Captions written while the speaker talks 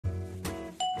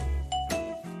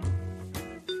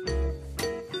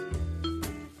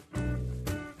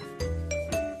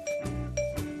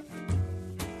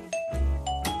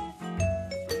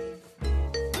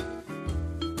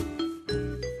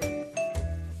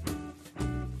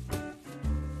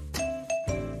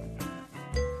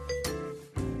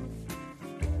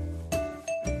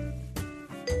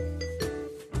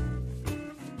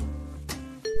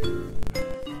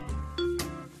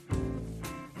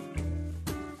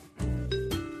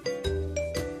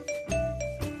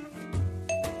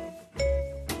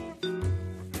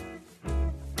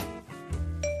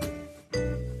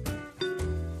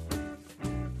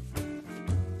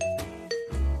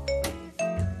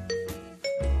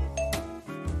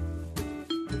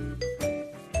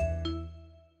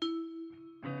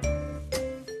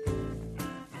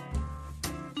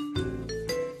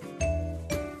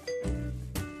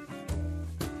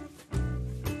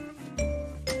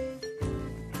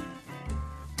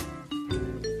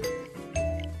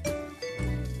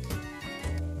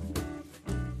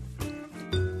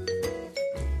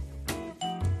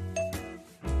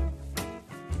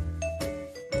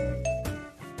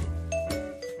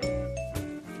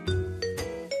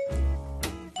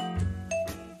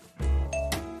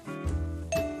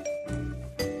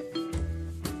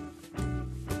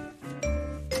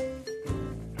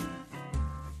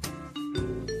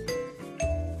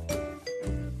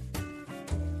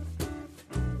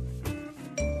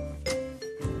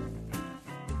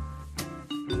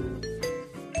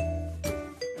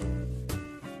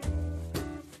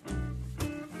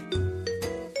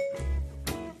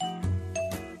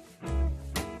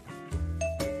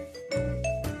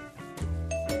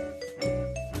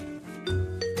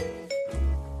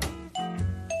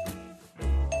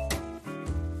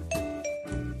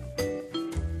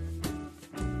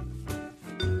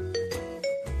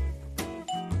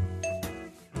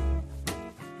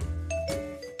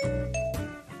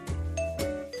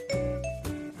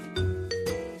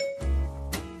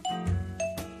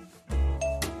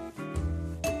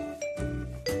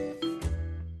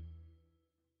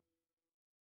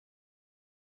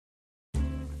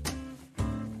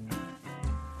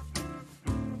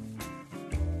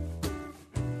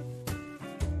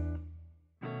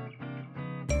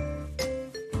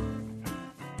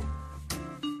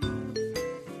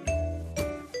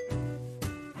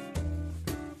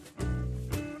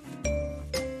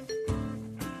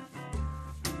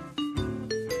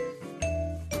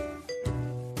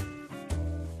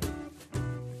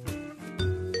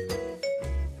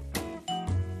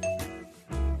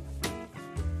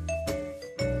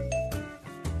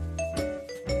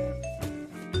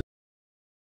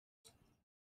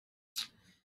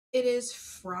It is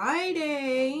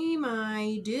Friday,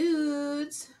 my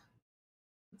dudes.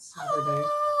 It's Saturday.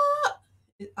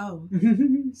 Oh,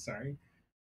 Sorry.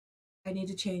 I need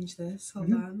to change this.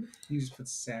 Hold on. You just put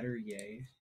SaturYAY.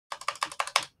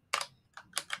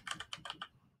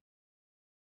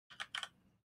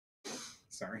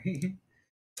 Sorry.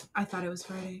 I thought it was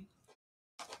Friday.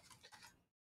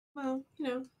 Well, you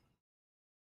know.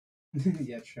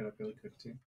 Yeah, it shut up really quick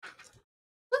too.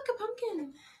 Look, a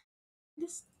pumpkin.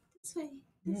 This way.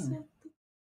 This Yeah. way.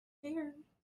 There.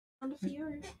 On the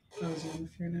fjord. Oh, is he on the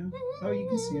floor now? Oh, you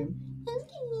can see him.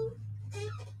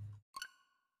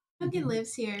 Pumpkin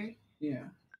lives here. Yeah.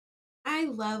 I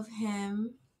love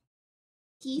him.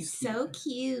 He's so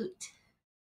cute.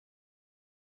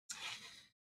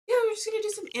 Yeah, we're just gonna do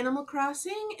some Animal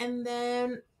Crossing, and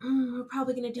then we're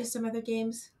probably gonna do some other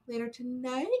games later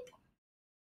tonight.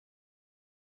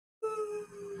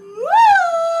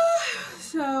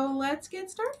 So let's get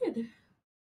started.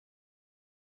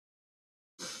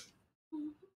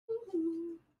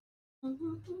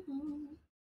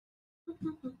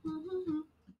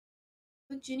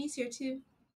 Look, Ginny's here too.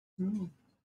 Oh,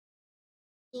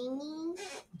 Ginny.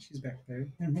 she's back there.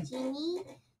 Ginny.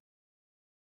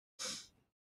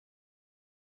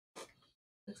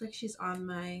 Looks like she's on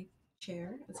my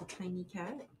chair as a tiny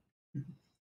cat.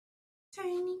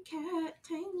 Tiny cat,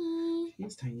 tiny. She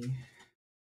is tiny.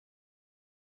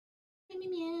 Meow,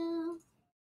 meow.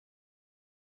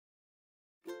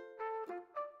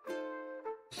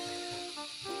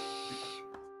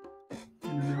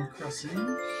 Animal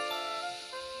Crossing.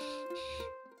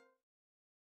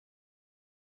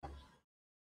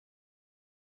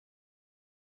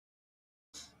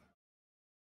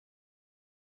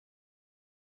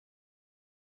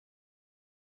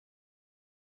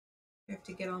 I have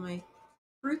to get all my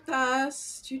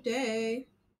frutas today.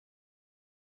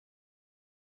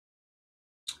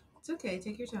 It's okay,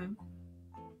 take your time.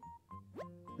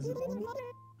 Is it on?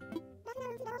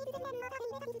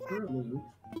 Blue.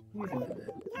 Wait a minute.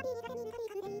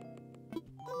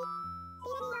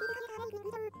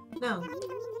 No.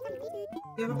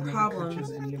 We have a Never problem.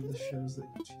 catches any of the shows that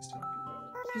she's talking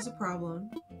about. There's a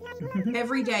problem.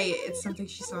 Every day it's something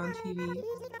she saw on TV.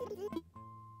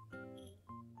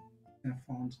 Gonna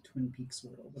fall into Twin Peaks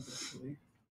world eventually.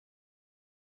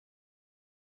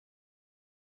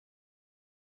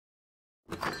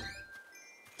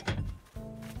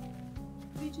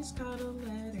 We just got a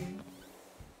letter.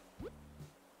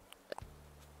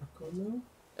 Akolo?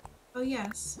 Oh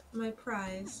yes, my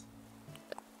prize.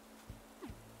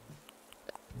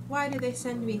 Why do they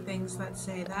send me things that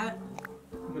say that?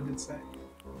 What did it say?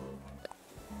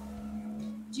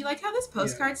 Do you like how this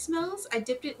postcard smells? I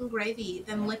dipped it in gravy,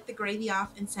 then licked the gravy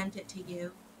off and sent it to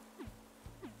you.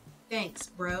 Thanks,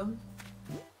 bro.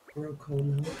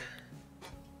 Brocolo.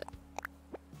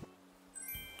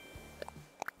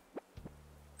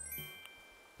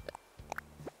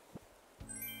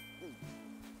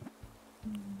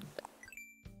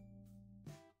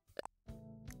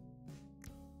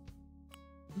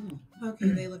 Okay,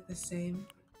 they look the same.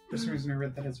 For some reason I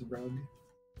read that as rug.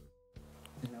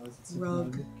 I realized it's a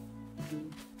Rug.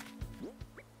 mug.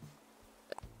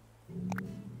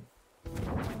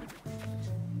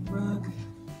 Rug.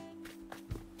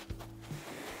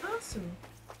 Awesome.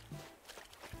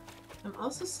 I'm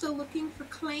also still looking for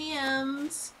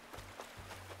clams.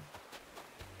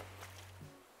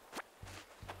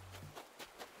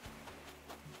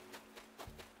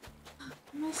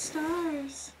 My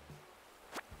stars.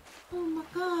 Oh my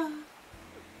god.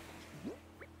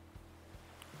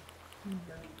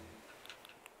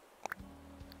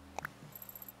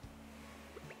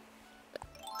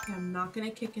 Okay, I'm not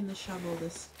gonna kick in the shovel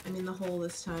the hole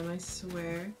this time, I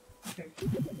swear. Okay.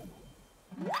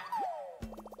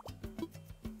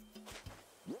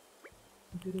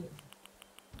 Did it.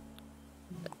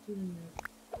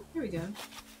 Here we go.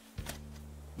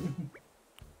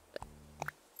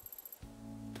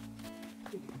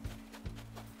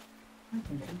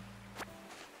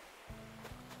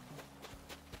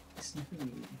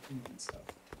 Sniffing and stuff.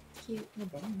 Cute. No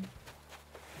bum.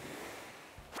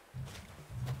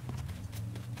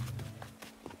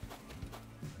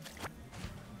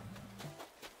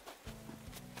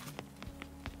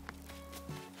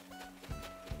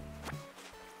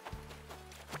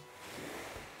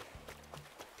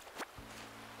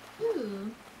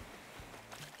 Ooh.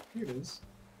 Here it is.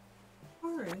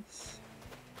 Horace.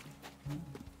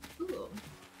 Cool.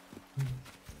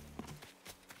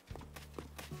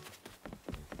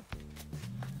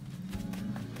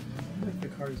 I like the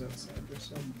cars outside, they're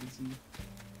so noisy.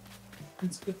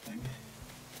 It's a good thing.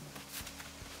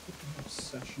 Good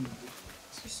obsession with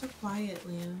You're so quiet,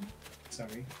 Liam.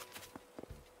 Sorry.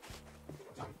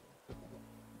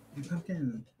 You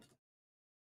fucking...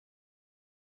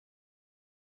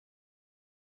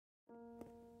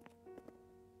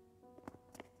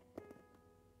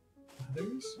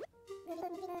 Others?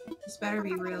 This better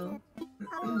be real.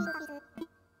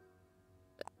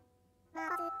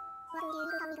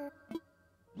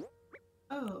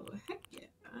 Oh, heck yeah.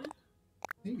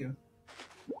 There you go.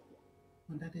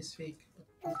 Oh, that is fake.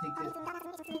 I'll take it.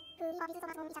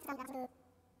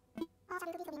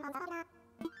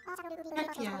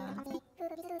 Heck yeah.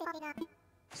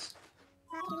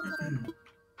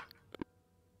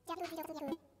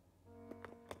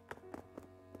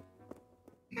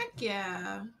 Heck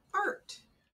yeah. Art.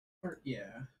 Or, yeah.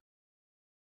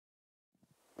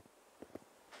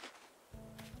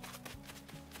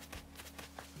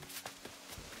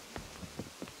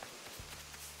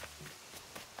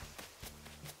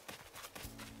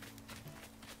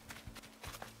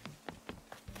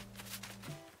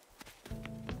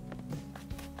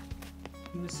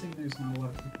 I'm just saying there's not a lot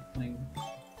of people playing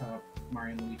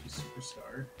Mario and Luigi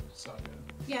Superstar Saga.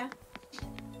 Yeah.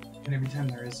 And every time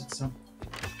there is, it's so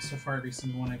far every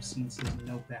single one I've seen says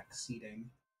no back seating.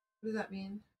 What does that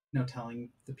mean? No telling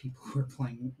the people who are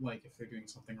playing, like, if they're doing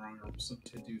something wrong or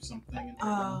to do something.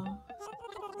 Oh.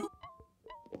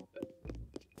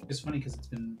 It's funny because it's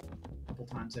been a couple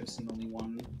times I've seen only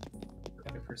one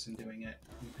other person doing it.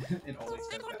 It always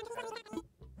does that tab.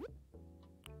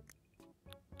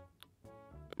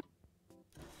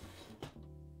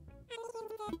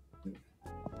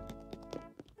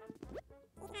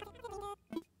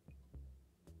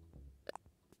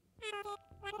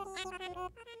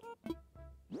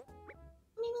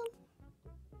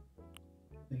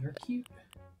 They are cute.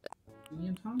 Minnie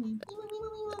and Tommy.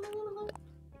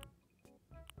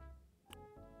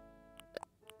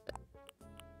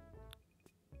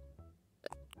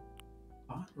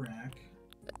 Pot rack.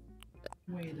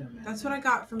 Wait a minute. That's what I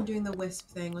got from doing the wisp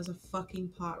thing, was a fucking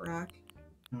pot rack.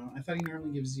 I thought he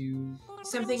normally gives you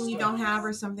Something you don't have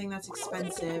or something that's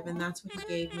expensive, and that's what he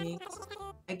gave me.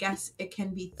 I guess it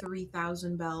can be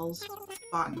 3,000 bells,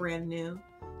 bought brand new.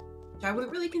 Which I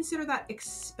wouldn't really consider that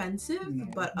expensive, No.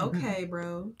 but okay,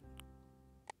 bro.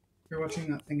 You're watching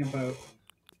that thing about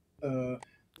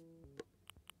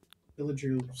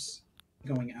villagers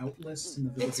going out lists and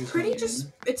the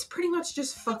villagers It's pretty much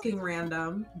just fucking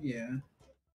random. Yeah.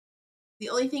 The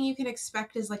only thing you can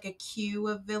expect is like a queue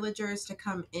of villagers to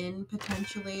come in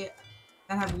potentially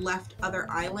that have left other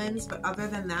islands, but other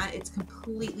than that, it's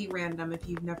completely random if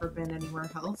you've never been anywhere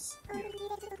else. Yeah.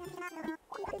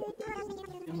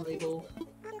 Illegal.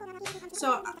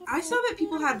 So I saw that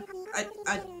people had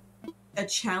a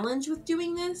challenge with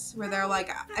doing this, where they're like,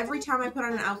 every time I put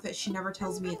on an outfit, she never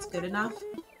tells me it's good enough.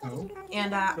 Oh.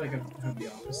 And I feel like I have the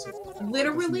opposite.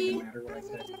 literally, It doesn't even matter what I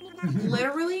say.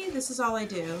 literally, this is all I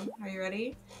do. Are you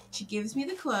ready? She gives me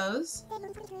the clothes.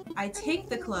 I take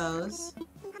the clothes.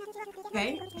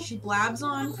 Okay? She blabs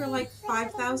on for like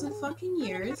 5,000 fucking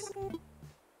years.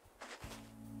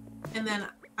 And then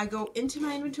I go into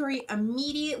my inventory,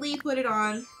 immediately put it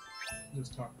on.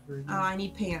 Just talk to her. Oh, I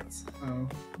need pants. Oh.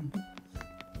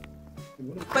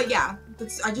 But yeah,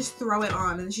 I just throw it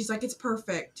on, and she's like, it's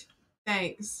perfect.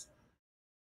 Thanks.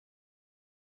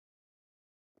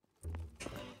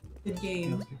 Good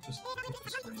game. Just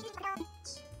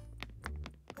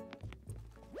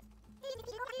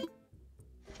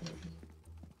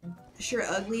Sure,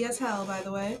 ugly as hell, by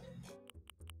the way.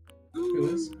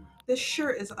 Who is? This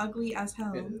shirt is ugly as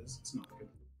hell. It is. It's not good.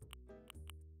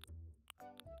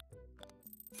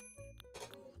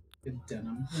 Good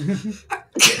denim.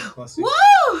 Bless you.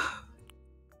 Woo!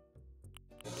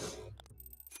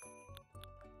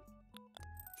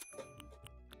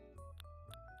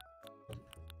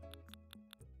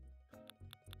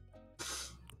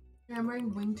 Yeah, I'm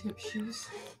wearing wingtip shoes.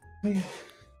 Oh, yeah.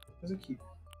 Those are cute.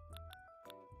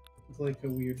 With like a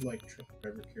weird like truck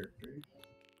driver character.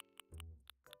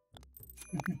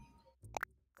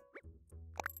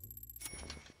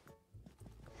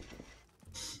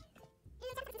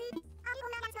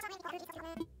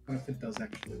 What if it does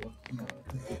actually look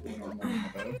completely normal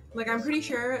about it? Like, I'm pretty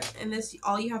sure in this,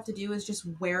 all you have to do is just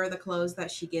wear the clothes that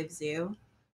she gives you.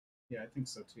 Yeah, I think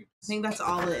so too. I think that's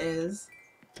all it is.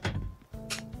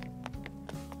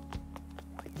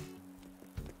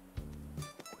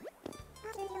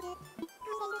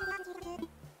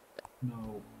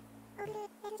 No.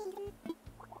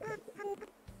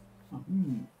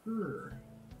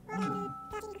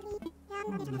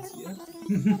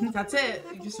 That's it.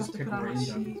 You just have to pick put on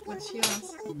random. what she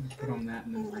asks. Put on that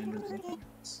and then random anything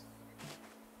else.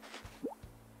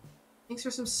 Thanks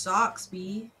for some socks,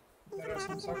 B. That are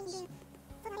some socks.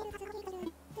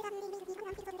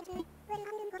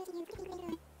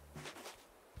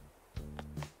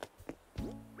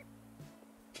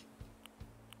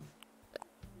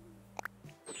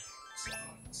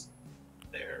 Socks.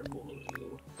 They're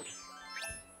blue.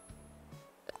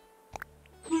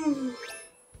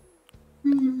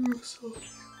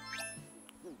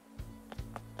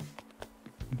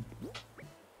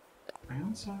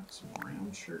 Brown socks,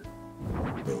 brown shirt,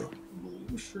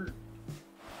 blue shirt.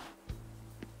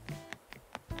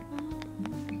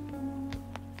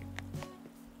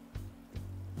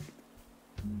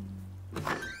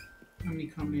 How many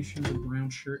combinations of brown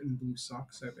shirt and blue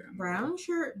socks are there? Brown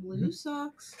shirt, blue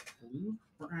socks. Blue,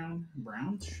 brown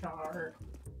shirt,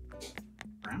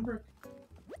 brown brick.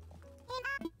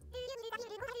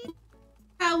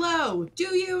 Hello,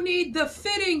 do you need the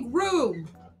fitting room?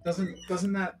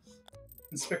 Doesn't that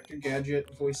Inspector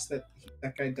Gadget voice that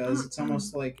guy does? It's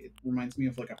almost like it reminds me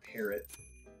of like a parrot,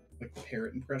 like the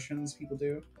parrot impressions people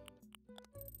do.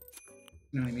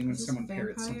 You know what I mean when someone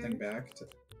parrots something back.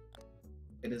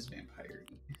 It is vampire.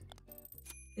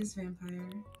 Is vampire.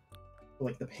 But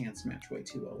like the pants match way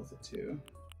too well with it too.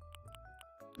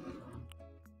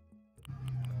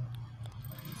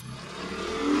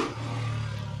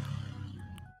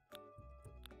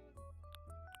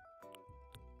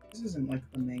 This isn't like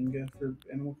the manga for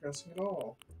Animal Crossing at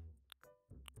all.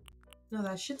 No,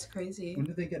 that shit's crazy. When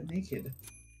did they get naked?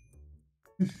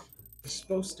 They're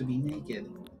supposed to be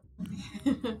naked.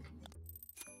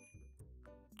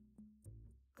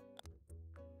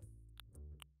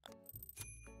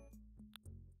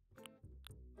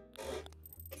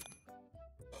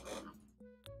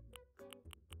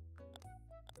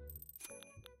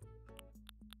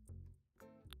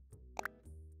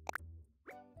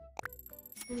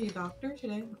 Are you a doctor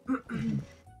today?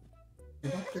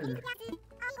 Doctor.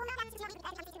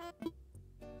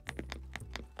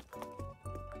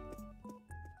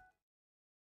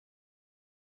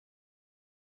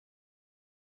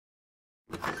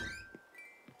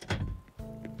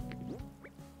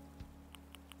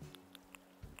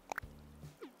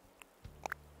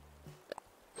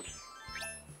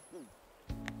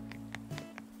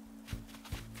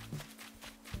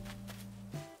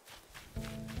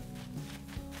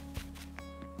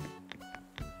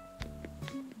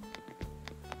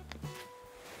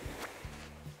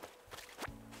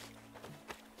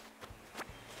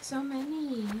 So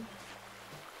many.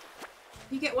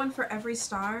 You get one for every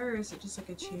star, or is it just like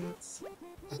a chance?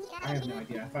 I have no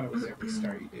idea. I thought it was every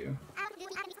star you do.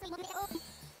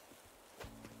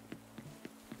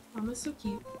 Mama's so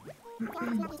cute.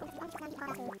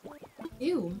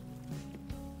 Ew.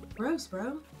 Gross,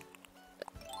 bro.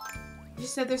 You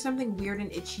said there's something weird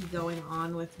and itchy going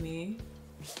on with me.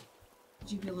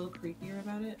 Would you be a little creepier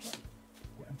about it?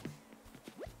 Yeah.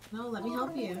 No, let me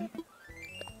help you.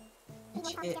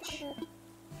 Itch, itch.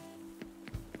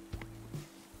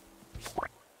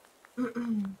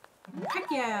 Heck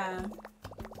yeah!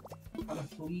 How to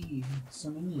flee. So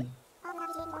many.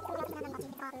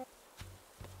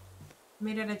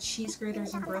 Made out of cheese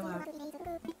graters and burlap.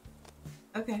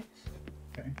 Okay.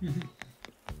 Okay.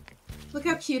 Look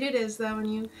how cute it is, though, when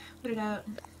you put it out.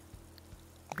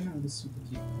 Yeah, this is super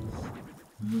cute.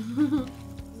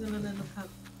 It's in a little cup.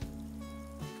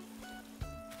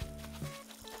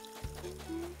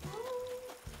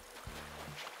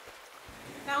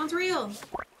 That one's real.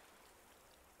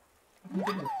 Look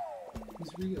at it.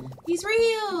 He's real. He's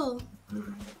real.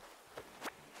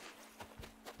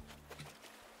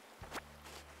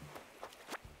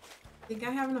 I think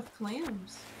I have enough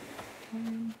clams.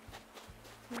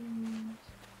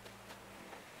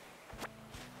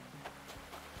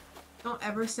 Don't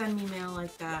ever send me mail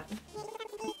like that.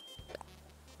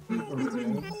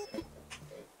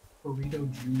 Burrito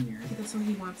Jr. That's what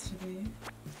he wants to be.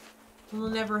 It'll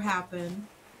never happen.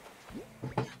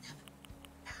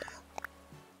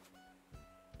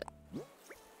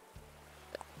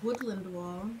 Woodland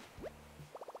wall.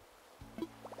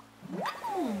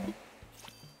 Oh.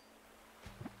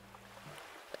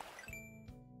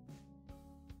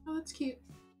 Oh, that's cute.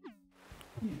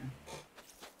 Yeah.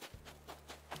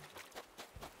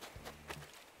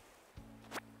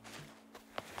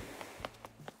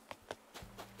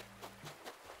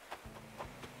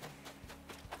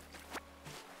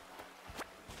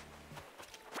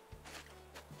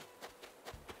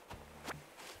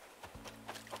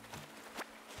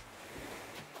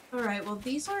 Alright, well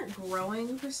these aren't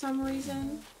growing for some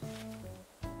reason.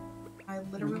 I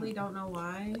literally don't know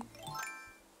why.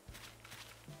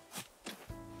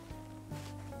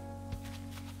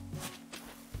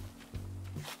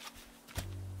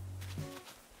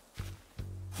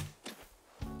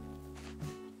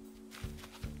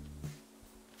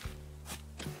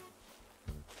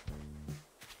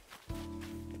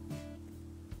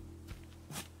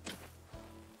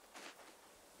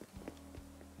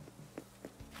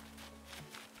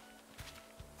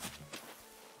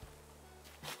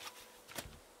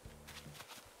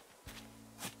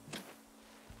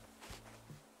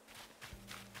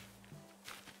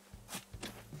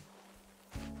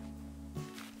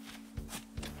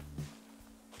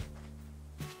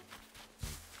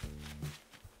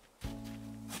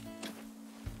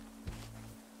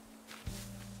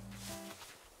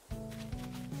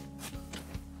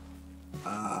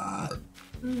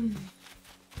 Mm.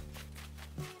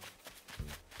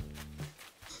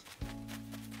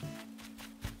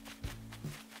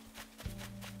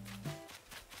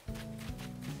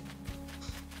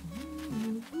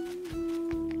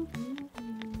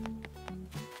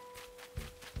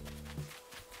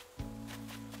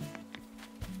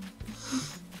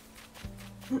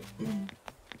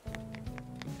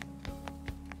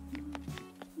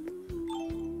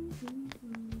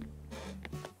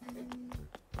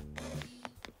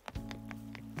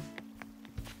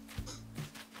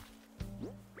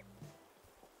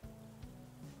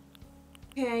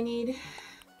 Okay, I need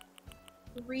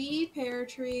 3 pear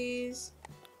trees,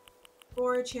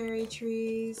 4 cherry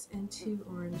trees, and 2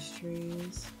 orange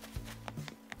trees.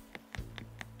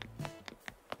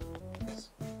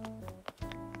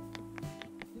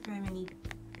 If I have any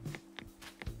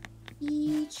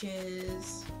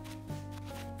peaches.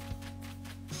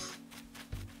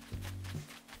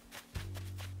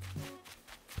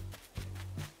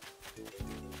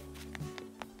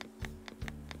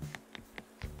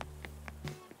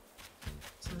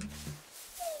 So.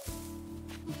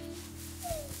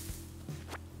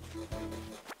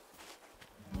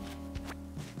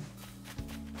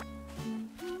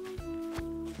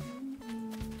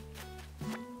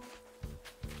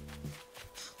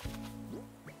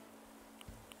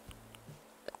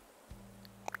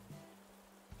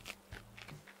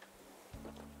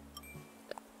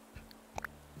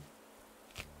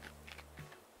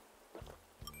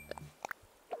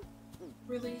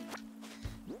 Really?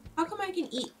 How come I can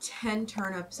eat 10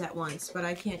 turnips at once, but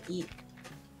I can't eat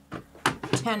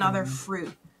 10 other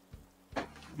fruit?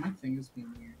 My thing is being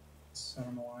weird. I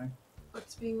don't know why.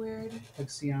 What's being weird? Like,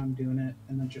 see how I'm doing it,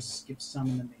 and then just skip some,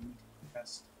 and then made me take the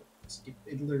best. Skip.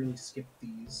 It literally skipped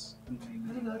these, and then made me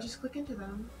I don't do know, that. just click into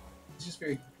them. It's just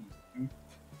very confusing.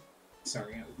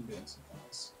 Sorry, I'm doing something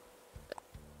else.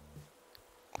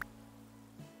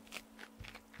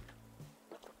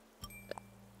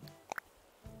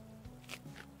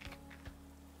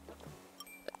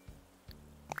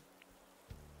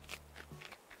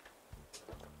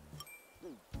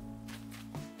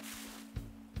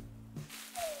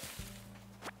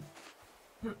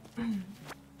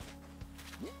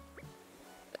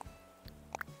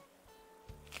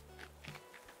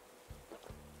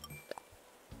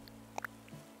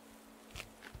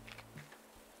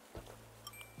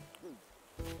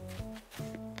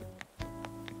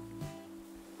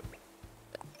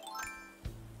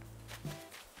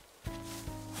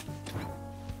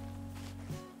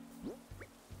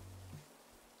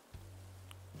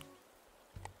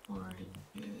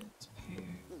 Oranges, pear.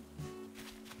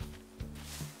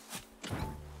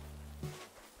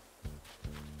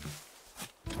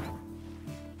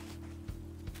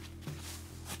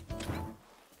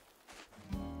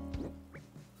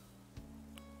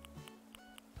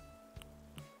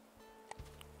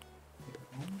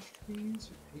 Orange trees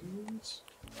or pears?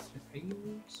 Or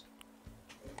pears?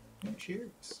 No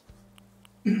cherries.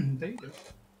 There you go.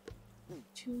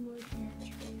 2 more pear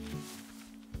trees.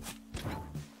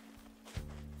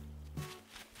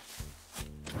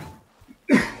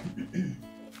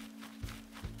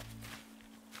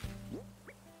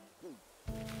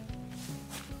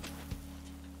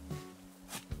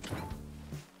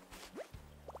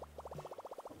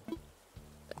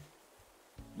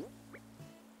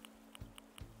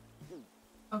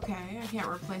 Okay, I can't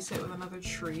replace it with another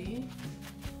tree.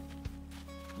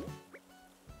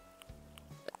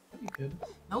 You could.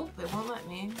 Nope, it won't let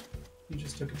me. You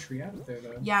just took a tree out of there,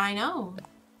 though. Yeah, I know.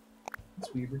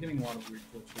 That's weird. We're getting a lot of weird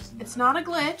glitches. It's not a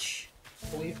glitch.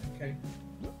 Wait, okay.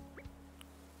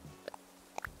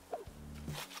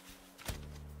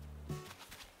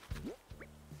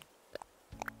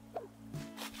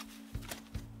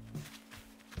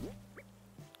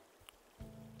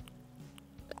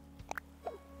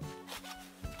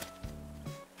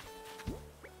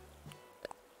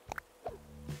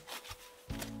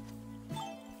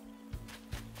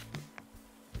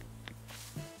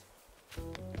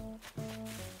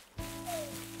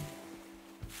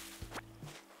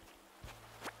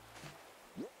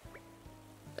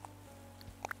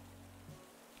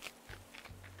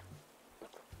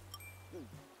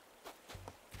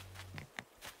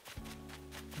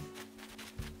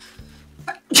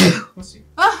 Let's see.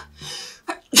 Ah!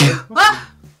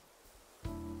 Ah!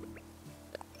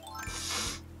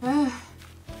 Ah.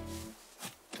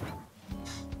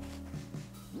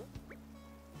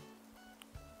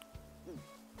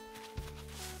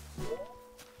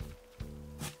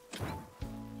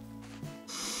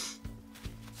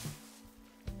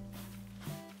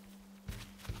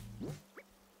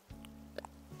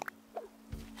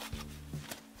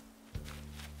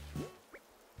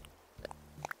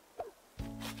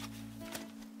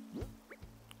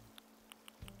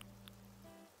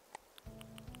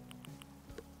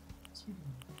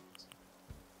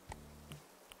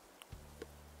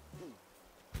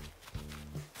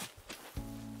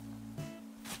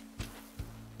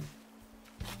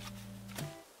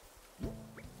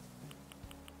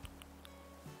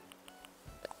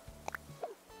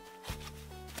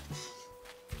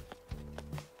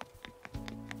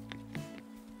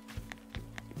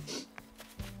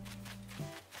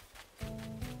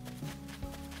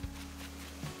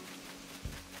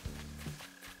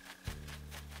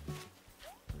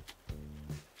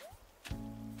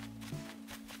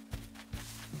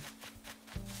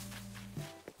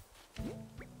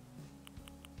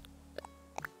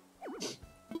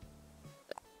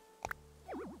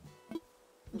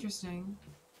 Interesting.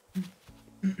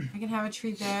 I can have a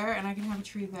tree there, and I can have a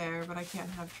tree there, but I can't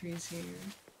have trees here.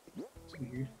 It's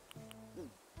weird.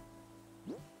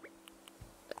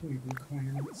 Weird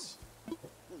requirements.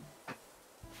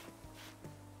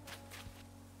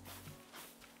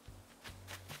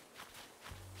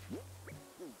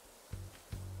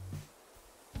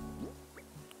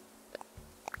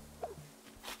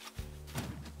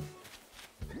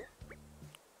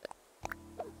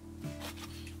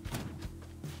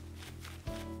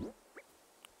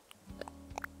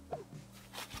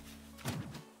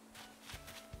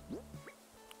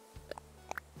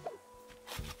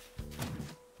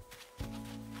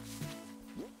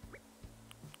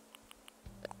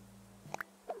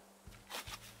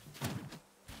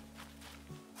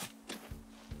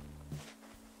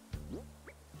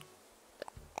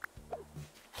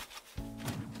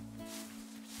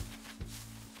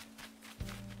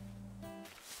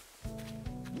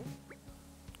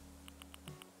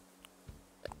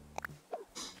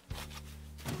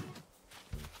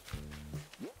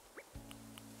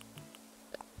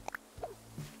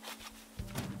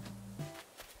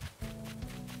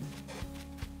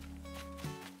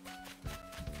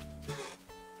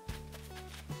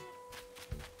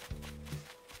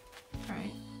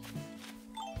 Alright.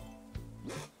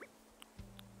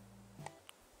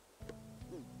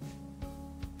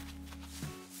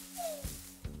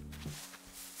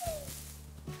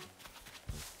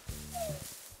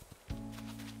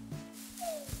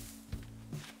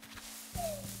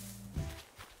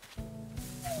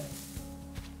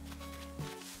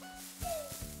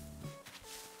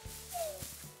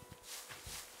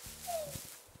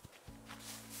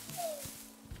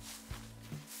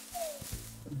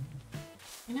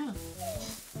 I know.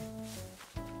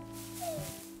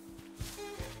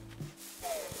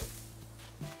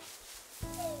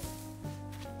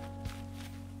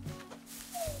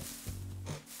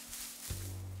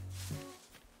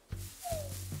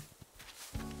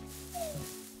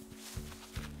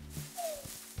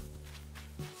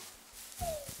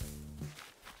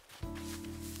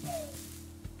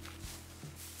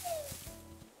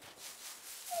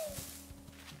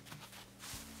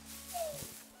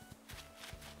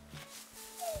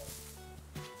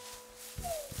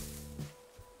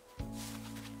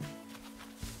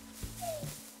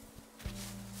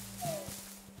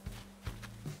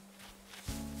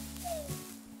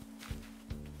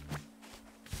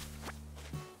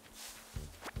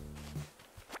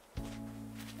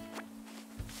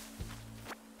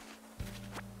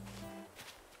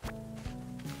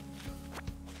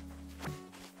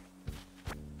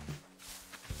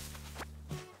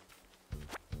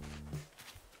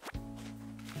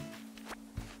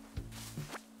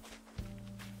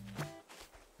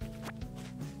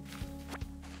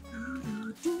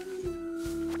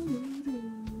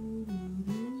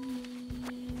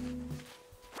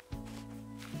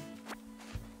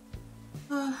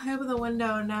 Oh, I opened the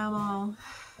window and now I'm all...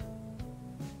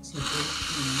 So,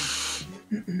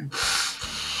 you know.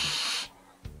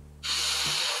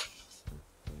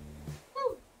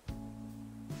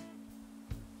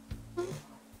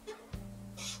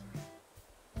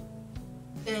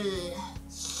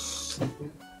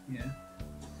 Yeah.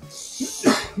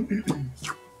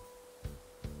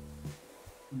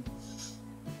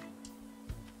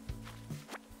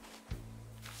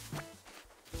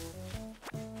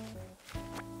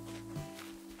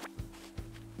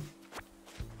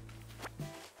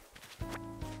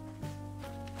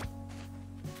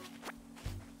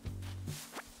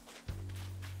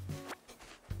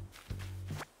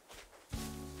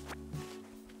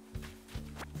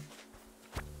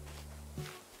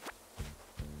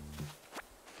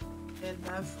 And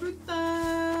the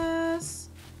frutas.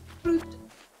 Fruit.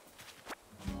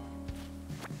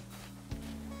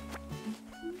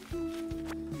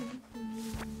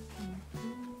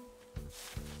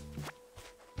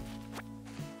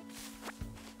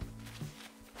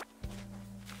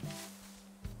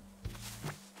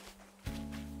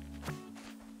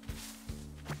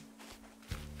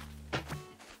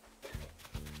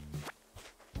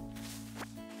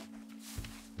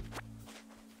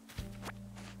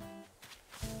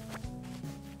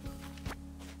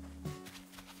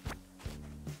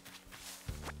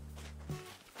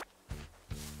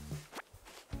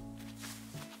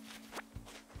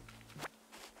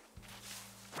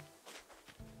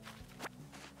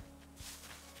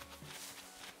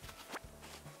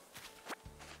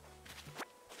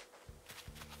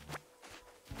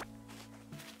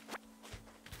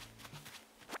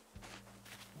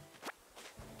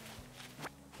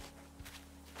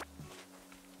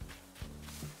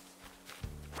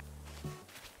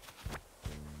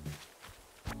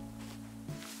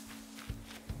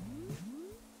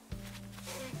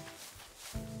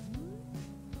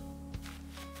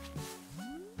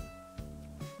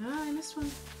 missed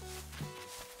one.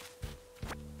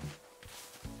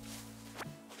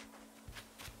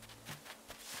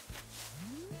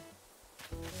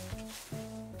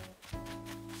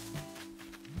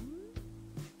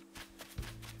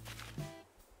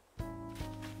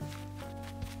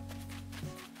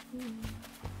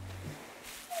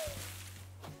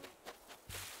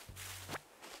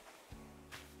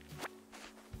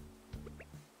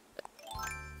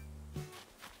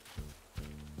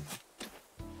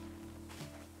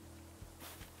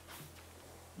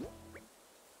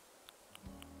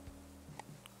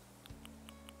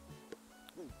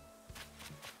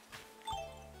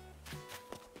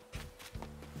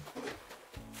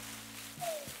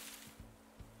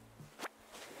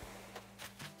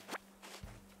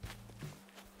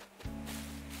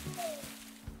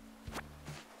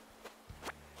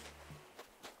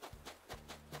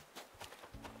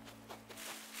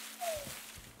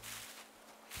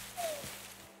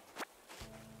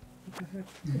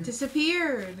 It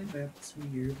disappeared. That's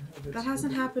weird. That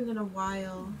hasn't happened in a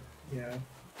while. Yeah.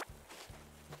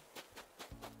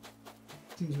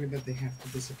 Seems weird that they have to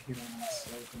disappear on us.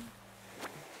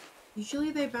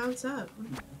 Usually they bounce up.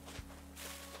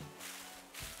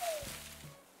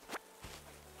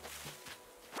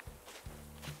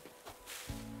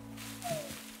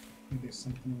 Maybe there's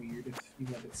something weird if you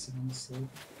let it sit on the slope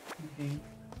in the game.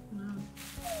 No.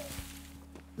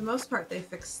 For the most part, they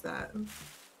fixed that.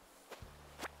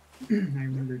 I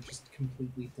remember just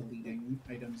completely deleting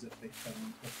items if they fell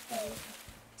into the floor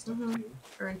stuff too.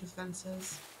 Or into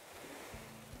fences.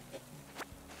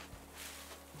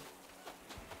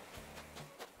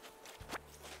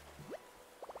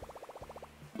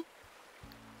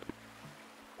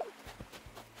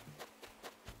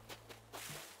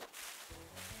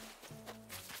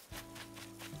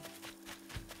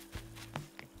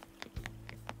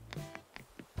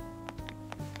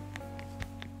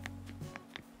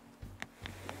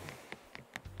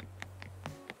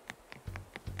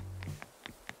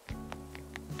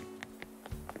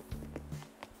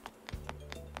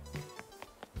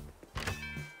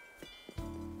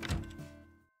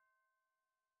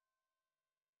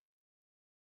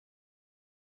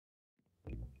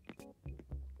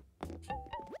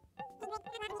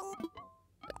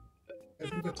 I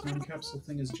think the time capsule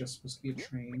thing is just supposed to be a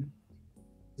train.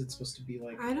 It's supposed to be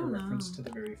like I don't a reference know. to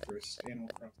the very first Animal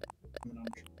Crossing on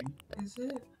train. Is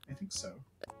it? I think so.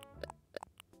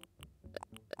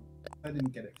 I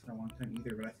didn't get it for a long time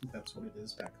either, but I think that's what it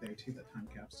is back there too, the time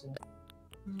capsule.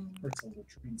 Or it's a little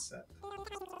train set.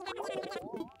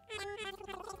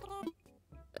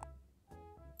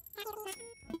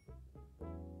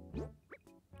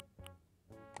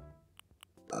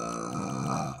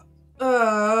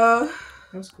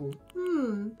 That was cool.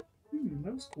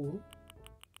 That was cool.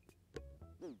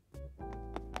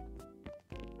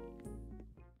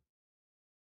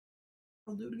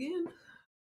 I'll do it again.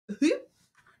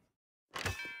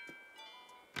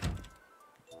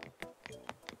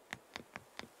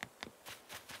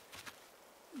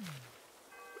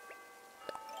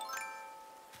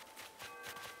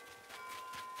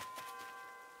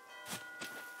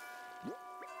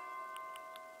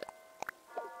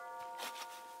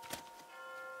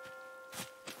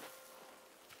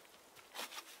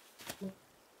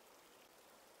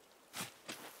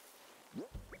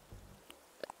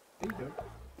 There you go.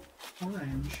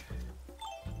 Orange.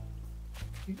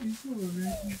 It is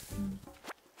orange.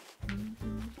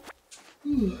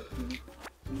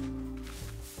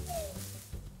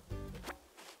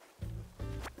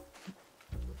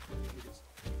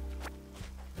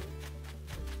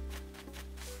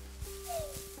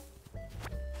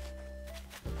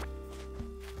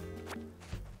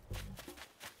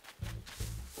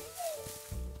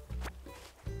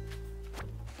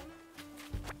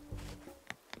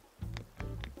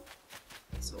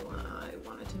 So I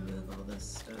wanted to move all this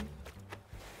stuff.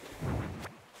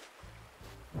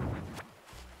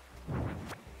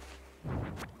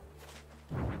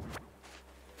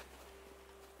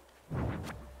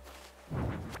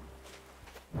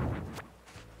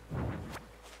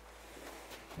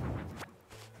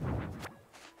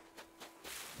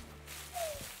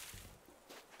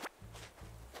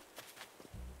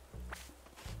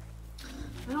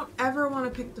 I don't ever want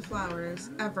to pick the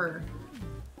flowers, ever.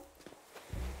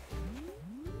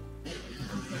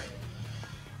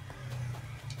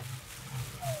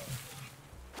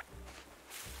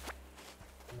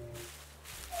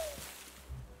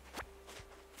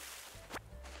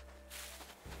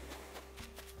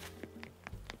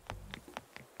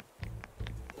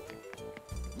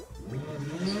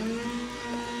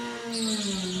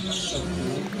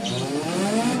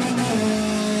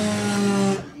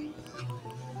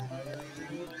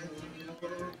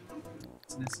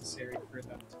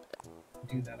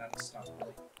 do that out of stock.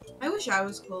 Really. I wish I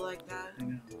was cool like that. I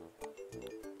know.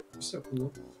 You're so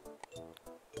cool.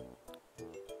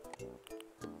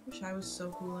 Wish I was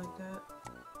so cool like that.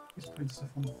 Just putting stuff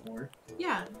on the floor.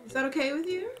 Yeah, is that okay with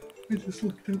you? I just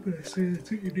looked up and I say that's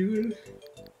what you're doing.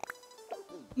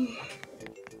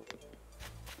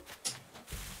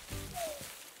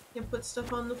 You put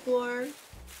stuff on the floor.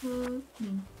 Not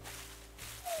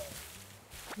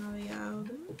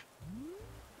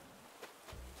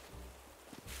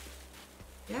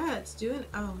Yeah, it's doing.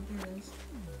 Oh, there it is.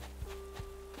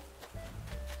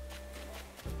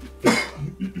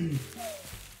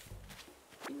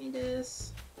 Give me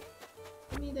this.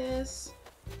 Give me this.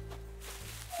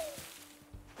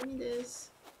 Give me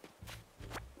this.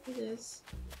 Give me this.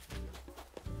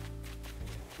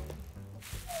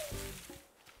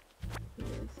 Give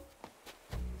me this.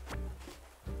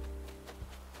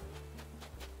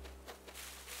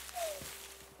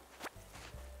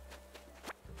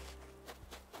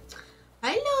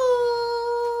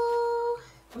 Hello.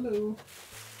 Hello.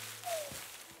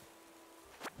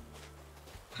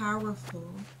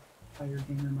 Powerful. Fire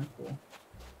gamer Michael.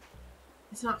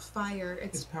 It's not fire.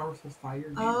 It's powerful fire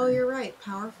gamer. Oh, you're right.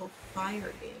 Powerful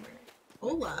fire gamer.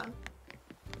 Hola.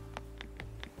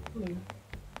 Hello.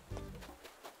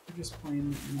 We're just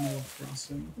playing Animal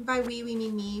Crossing. By we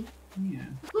mean me. Yeah.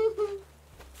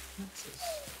 Texas.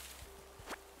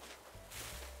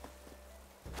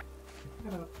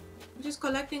 Pick that up. I'm just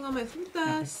collecting all my Now pick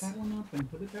frutas. that one up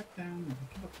and put it back down and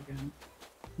pick it up again.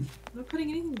 I'm not putting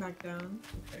anything back down.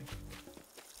 Okay.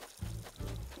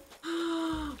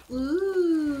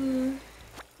 Ooh.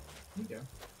 There you go.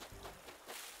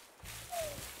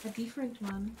 A different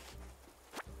one.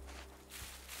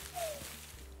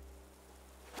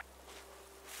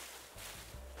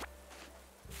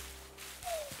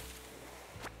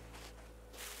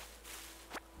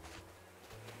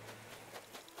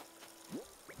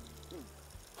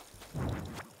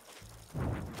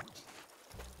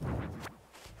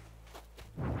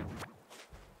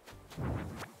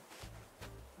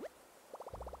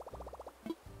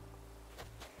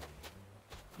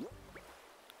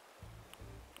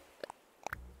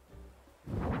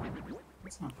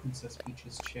 It's not Princess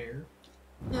Peach's chair.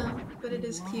 No, but it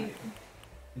is Why? cute.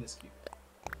 It is cute.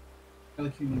 I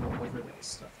like your new overlay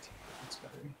stuff too. It's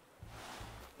better.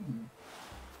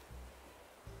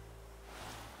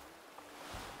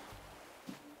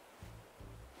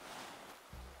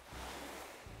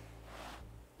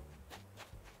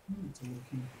 It's a little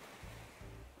cute.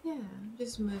 Yeah, I'm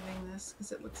just moving this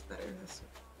because it looks better this way.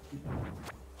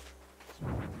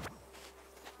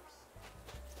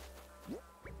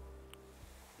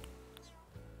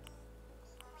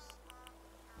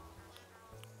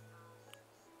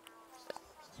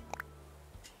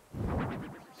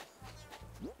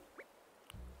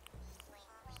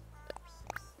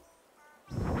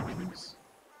 Nice.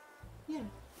 Yeah.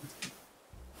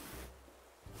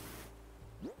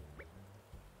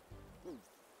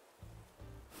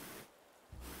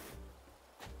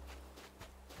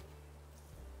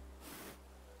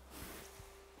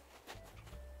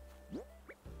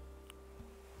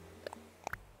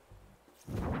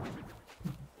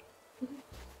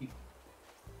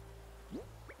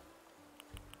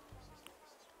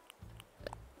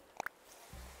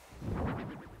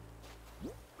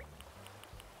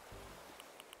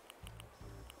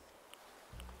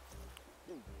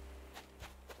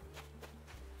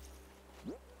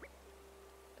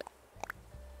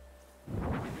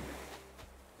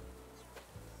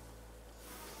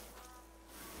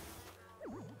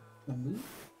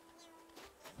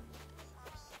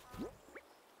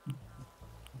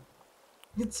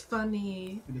 It's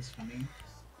funny. It is funny.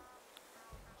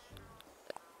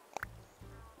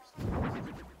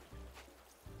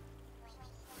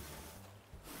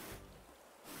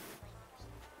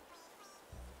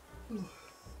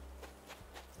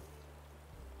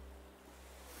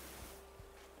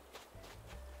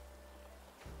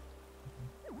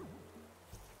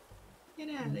 Get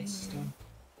out of here. Stuff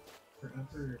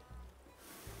forever.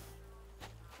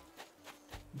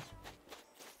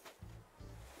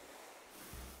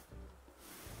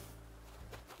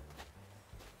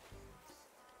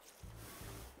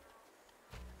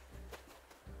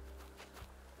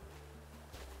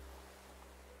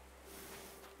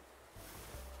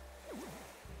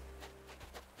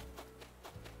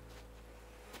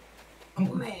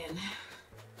 Oh man.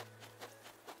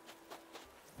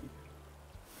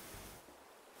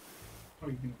 Oh,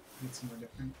 you can get somewhere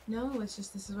different. No, it's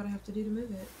just this is what I have to do to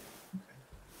move it. Okay.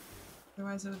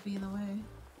 Otherwise it would be in the way.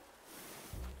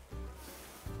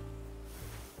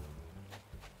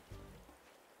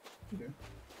 You do.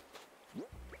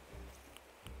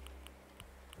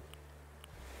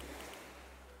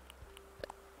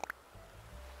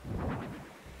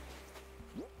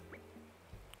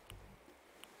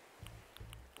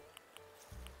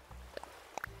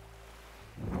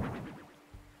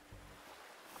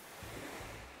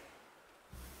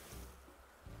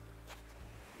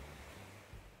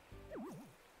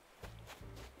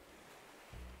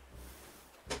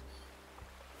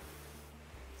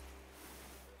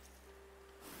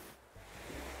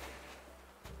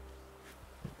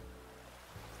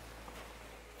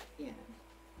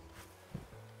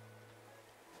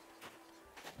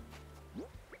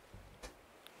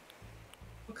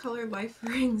 color life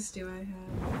rings do I have?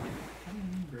 I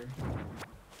don't remember.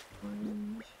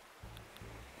 Orange.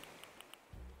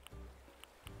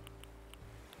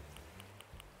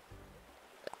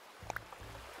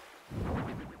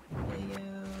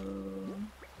 Yellow.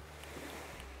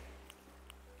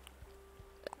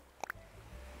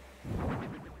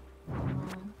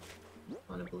 Oh,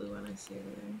 want a blue one I see over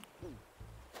there.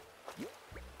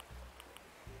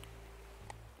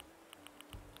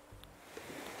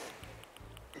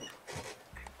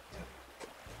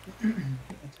 A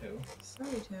toe. Sorry,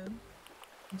 Toad.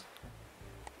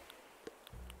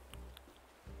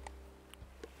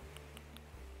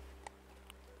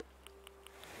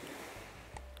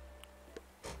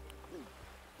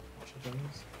 Watch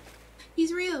those.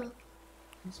 He's real.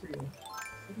 He's real.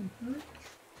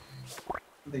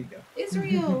 There you go.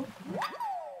 Israel.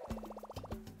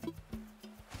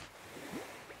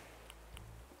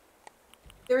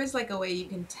 There is like a way you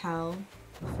can tell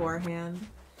beforehand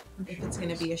if it's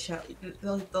gonna be a shell.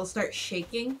 They'll start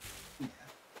shaking Yeah.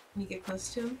 when you get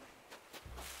close to them.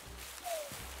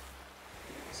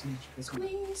 Squeeze.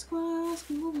 Squeeze, squash,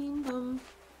 moving bum.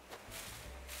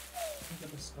 Look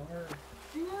at the star.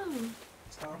 I know.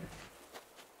 Star.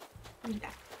 Give me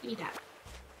that. Give me that.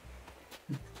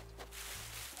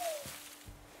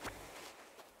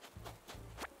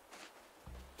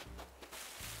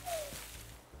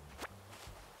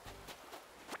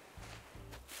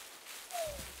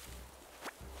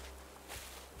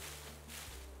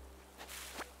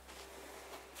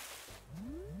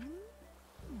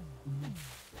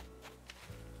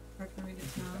 Hard for me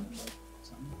to tell.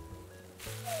 Something.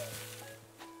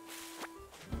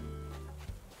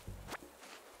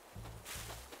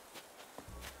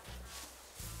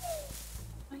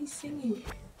 Oh, he's singing.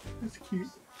 That's cute.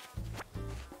 Is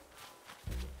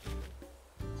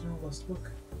there a last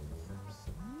book?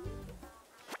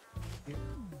 Yeah.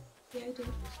 Yeah, I do.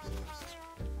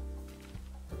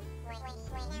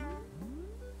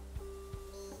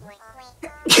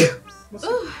 What's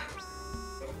Ooh.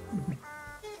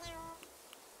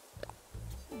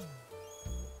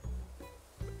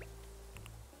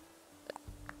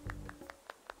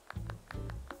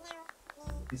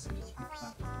 This is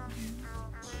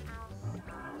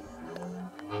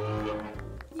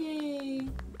Yay.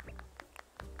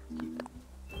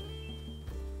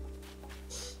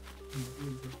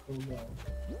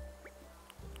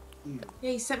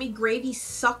 Yeah, he sent me gravy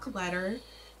suck letter.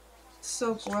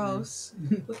 So gross.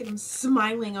 Look at him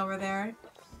smiling over there.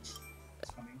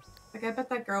 It's funny. Like, I bet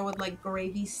that girl would like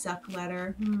gravy suck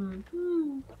letter.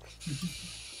 You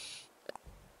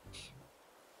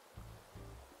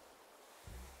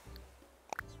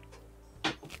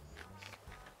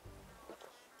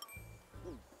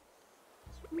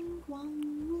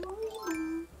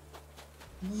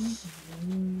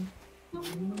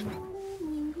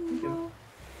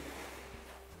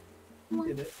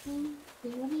did it.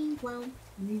 You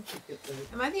need to get the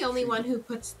Am I the only one who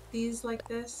puts these like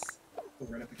this? go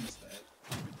right up against that.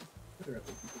 Other other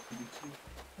people can do too.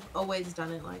 I've always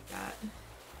done it like that.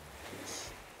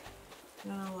 I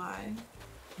don't know why.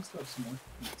 I still have some more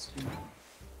points too.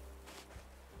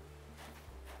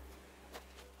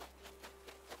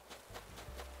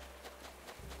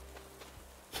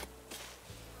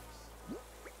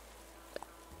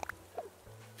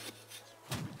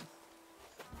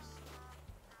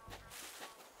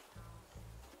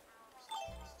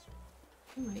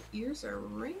 Oh, my ears are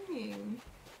ringing.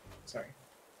 Sorry.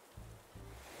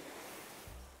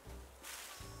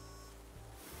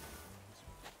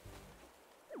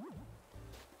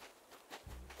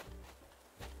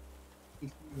 He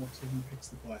walks over and picks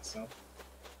the glass up.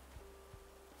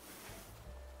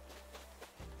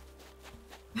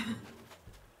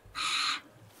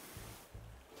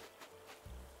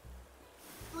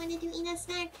 When did you eat a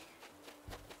snack?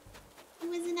 It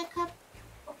was in a cup.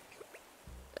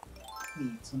 He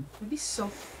eats them. That'd be so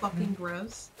fucking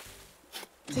gross.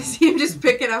 To see him just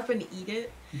pick it up and eat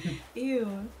it.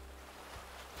 Ew.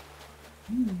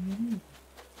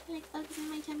 I like bugs in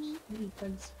my tummy. I eat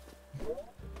bugs. I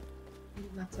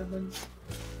eat lots of bugs.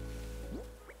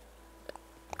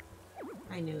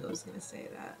 I knew it was gonna say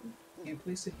that. Can't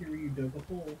place it here where you dug a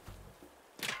hole.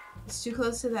 It's too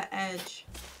close to the edge.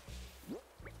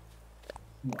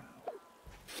 Wow.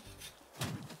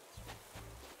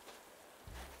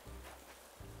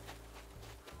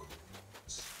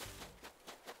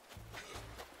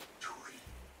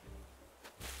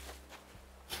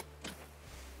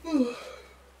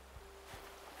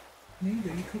 There you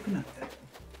go, you coconut that.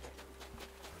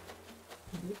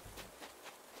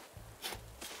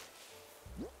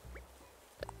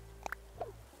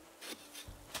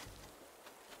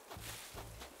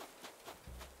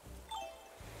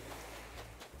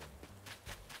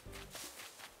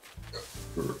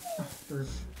 burp.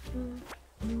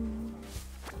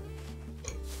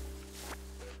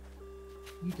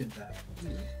 You did that.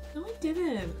 No, I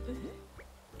didn't.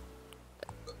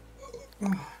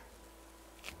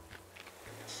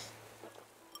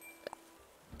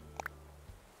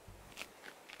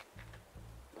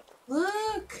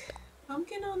 Look!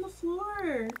 Pumpkin on the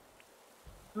floor.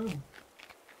 Oh.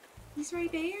 He's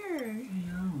right there. I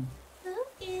know.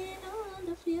 Pumpkin on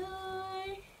the floor.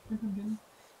 Hi, Pumpkin.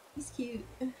 He's cute.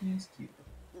 He's cute.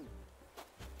 What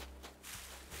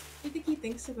do you think he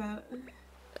thinks about?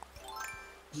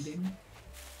 Eating?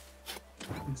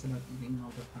 Thinks about eating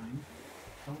all the time.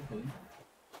 Probably.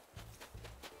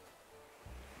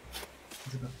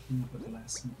 He's about picking up a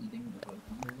glass and eating without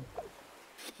hunger.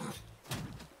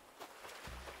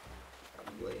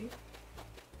 Probably.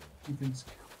 He thinks.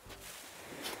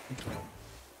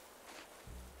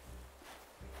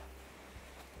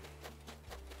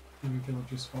 Every villager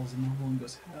just falls in the hole and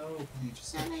goes, help! And you just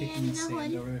start kicking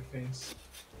sand over their face.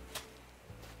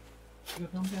 You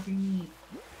don't have me.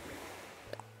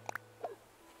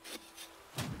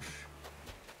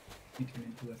 You turn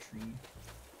into a tree.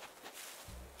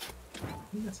 I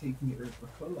think that's how you can get rid of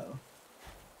Rocolo.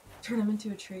 Turn him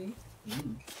into a tree.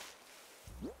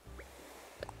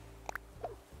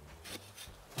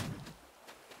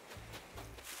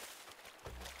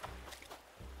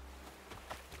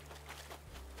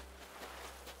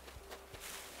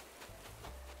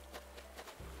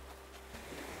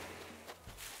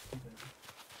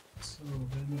 So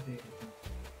renovated.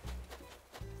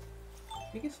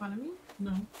 Making fun of me?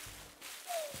 No.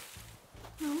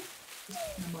 No.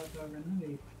 Just about to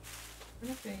renovate.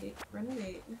 Renovate,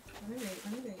 renovate, renovate,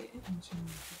 renovate.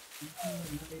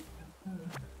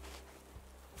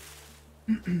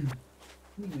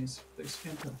 Anyways, there's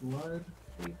Fanta Blood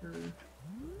flavor.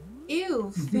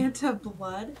 Ew, Fanta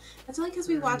blood. That's only because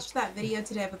we watched that video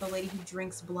today about the lady who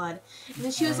drinks blood. And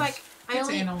then she was like, It's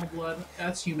animal blood.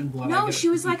 That's human blood. No, she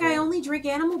was like, I only drink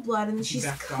animal blood. And she's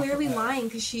clearly lying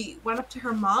because she went up to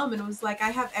her mom and was like,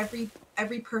 I have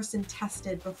every person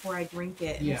tested before I drink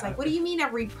it. And it's like, what do you mean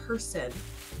every person?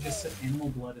 You just said animal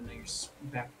blood and now you're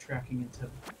backtracking into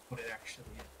what it actually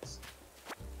is.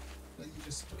 So you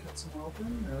just cut some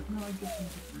open? Or like, no, I get them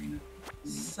to green it.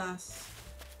 Sus.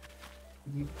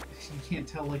 You can't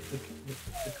tell like the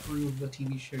crew of the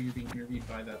TV show you're being interviewed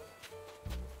by that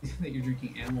you're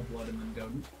drinking animal blood and then go,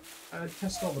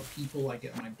 test all the people I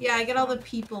get my blood. Yeah, I get all the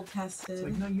people tested. It's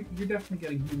like, no, you're definitely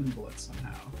getting human blood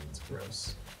somehow. It's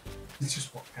gross. Let's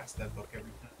just walk past that book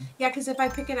every time. Yeah, because if I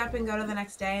pick it up and go to the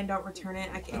next day and don't return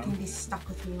it, it can be stuck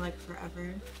with me like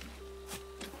forever.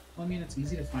 Well, I mean, it's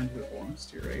easy to find who it belongs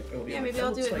to, right? Oh, yeah, maybe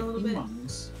I'll do it in a little bit.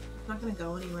 It's not going to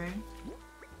go anywhere. Yeah.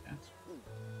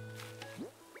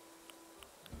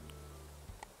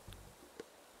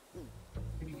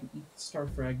 Maybe you can eat the star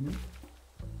fragment.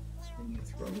 Then you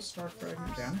throw the star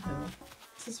fragment down a hill.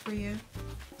 This is for you.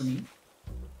 For me.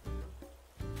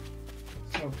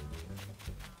 So.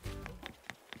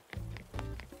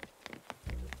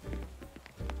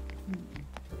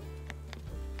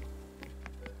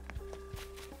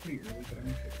 Pretty early, but I'm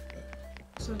okay with that.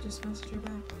 So just message her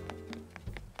back.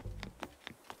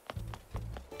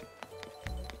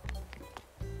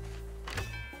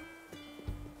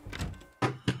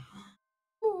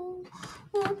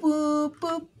 Boop, boop,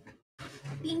 boop.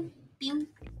 Bing, bing,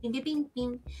 bing, bing,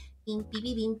 bing, bing, bing, bing,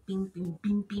 bing, bing, bing,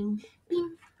 bing, bing, bing,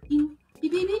 bing,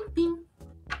 bing, bing, bing, bing.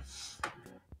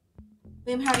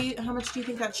 Liam, how much do you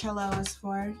think that cello is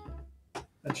for?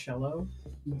 That cello?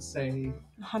 I'm gonna say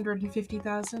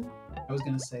 150,000. I was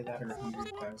gonna say that or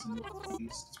 100,000 at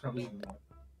least. It's probably even more.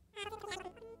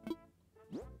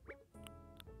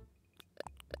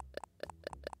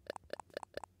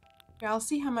 Here, I'll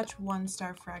see how much one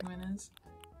star fragment is.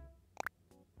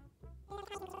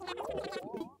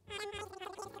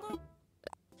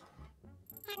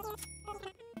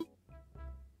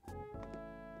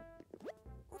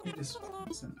 I just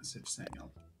sent a message saying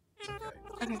it's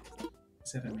okay. Okay. I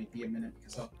said it might be a minute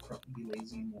because I'll probably be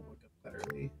lazy and won't wake up that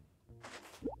early.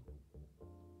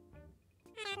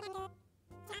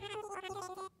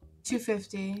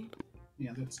 $250.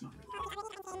 Yeah, that's not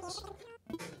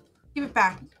good. Give it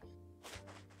back.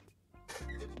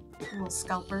 Little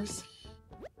scalpers.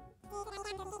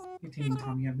 Containing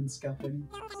Tommy, I've been scalping.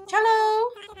 Cello!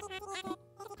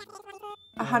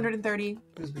 130. It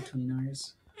was between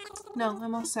ours. No,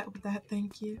 I'm all set with that,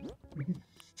 thank you.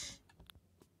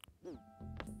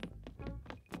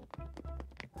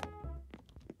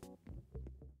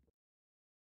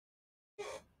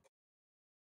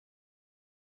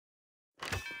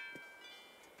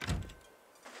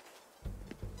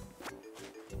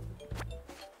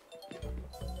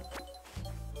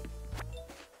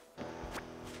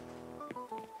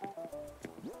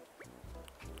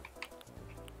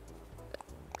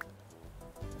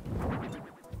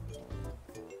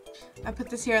 I put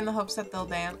this here in the hopes that they'll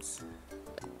dance.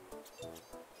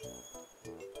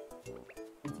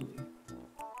 Hopefully.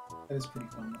 That is pretty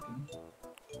fun looking.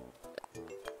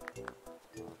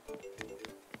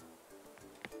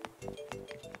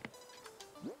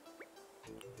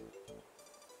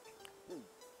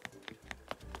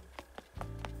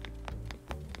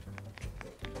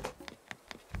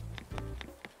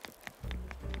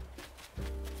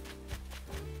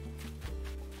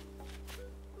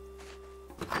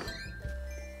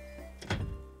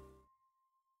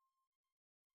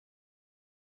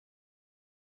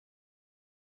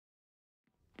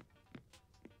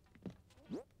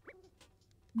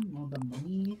 All the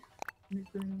money in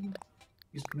the ground.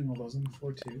 He's putting all those on the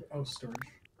floor too. Oh, storage.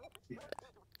 Yeah.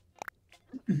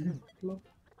 Plop.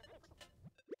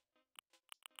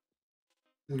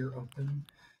 We're open.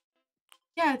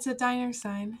 Yeah, it's a diner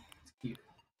sign. It's cute.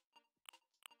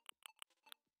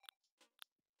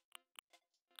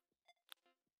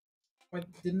 Why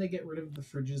didn't they get rid of the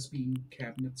fridges being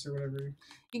cabinets or whatever?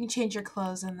 You can change your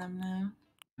clothes in them now.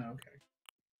 Oh, okay.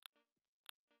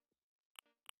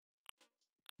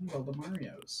 Well, the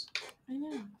Marios. I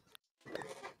know.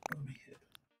 Oh, my hip.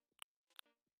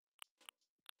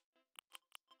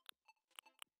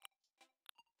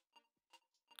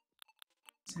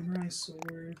 Samurai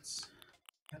swords.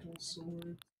 Battle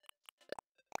swords.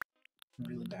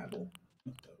 Really battle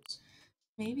with those.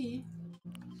 Maybe.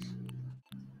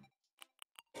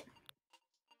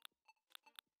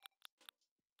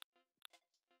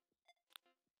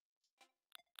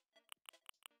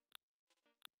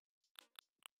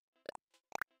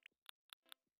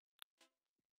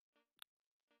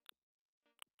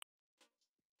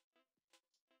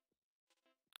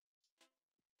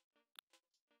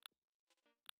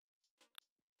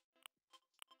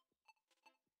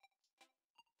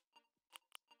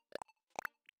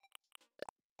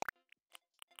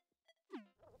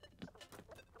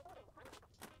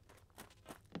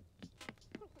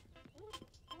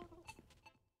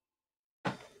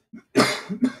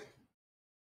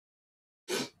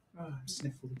 Oh, I'm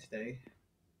sniffly today.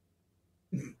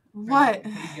 What?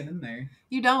 How do you get in there?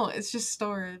 You don't. It's just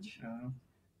storage.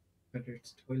 Better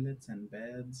toilets and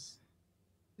beds.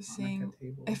 Just Hanukkah seeing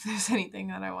table. if there's anything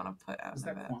that I want to put out Is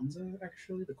of that it. Kwanzaa,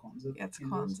 actually? The Kwanzaa? Yeah, it's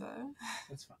candles? Kwanzaa.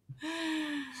 That's fine.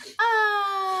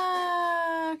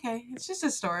 Okay. It's just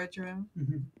a storage room.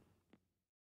 Mm-hmm.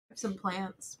 Some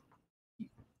plants.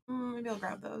 Maybe I'll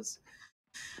grab those.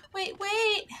 Wait.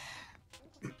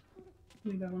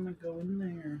 Maybe I want to go in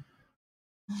there.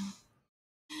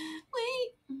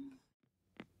 Wait.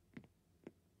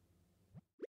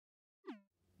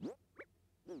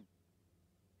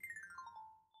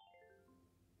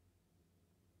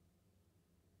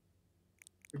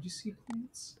 Where'd you see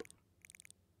plants?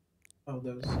 Oh,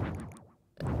 those.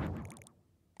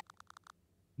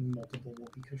 Multiple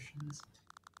whoopee cushions.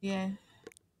 Yeah.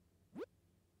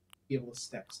 Be able to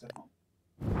stack stuff on.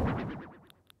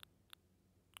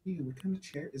 Ew, what kind of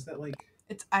chair? Is that like...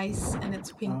 It's ice and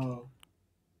it's pink. Oh.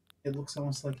 It looks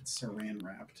almost like it's saran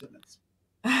wrapped and it's...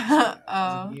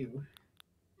 Oh. You.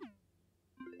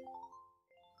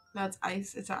 No, it's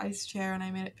ice. It's an ice chair and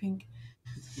I made it pink.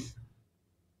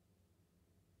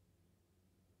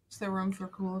 It's the room for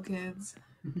cool kids.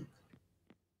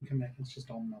 Come back, it's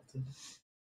just all melted.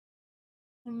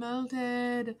 I'm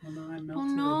melted. Oh no, I'm melted. Oh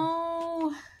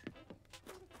no.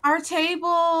 Our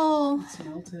table. It's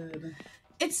melted.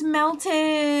 It's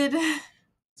melted.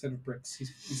 Instead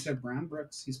of brown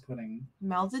bricks, he's putting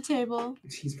Melted table.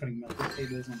 He's putting melted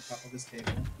tables on top of his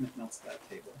table, and it melts that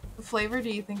table. What flavor do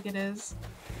you think it is?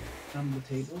 The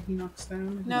table he knocks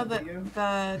down. No,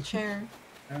 the chair.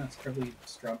 I don't know, it's probably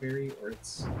strawberry or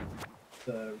it's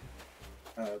the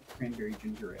cranberry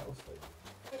ginger ale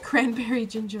flavor. Cranberry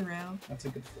ginger ale. That's a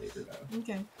good flavor though.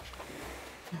 Okay.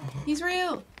 He's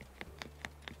real.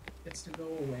 Gets to go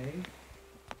away.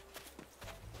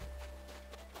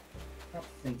 Stop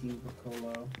thinking,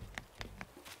 Piccolo.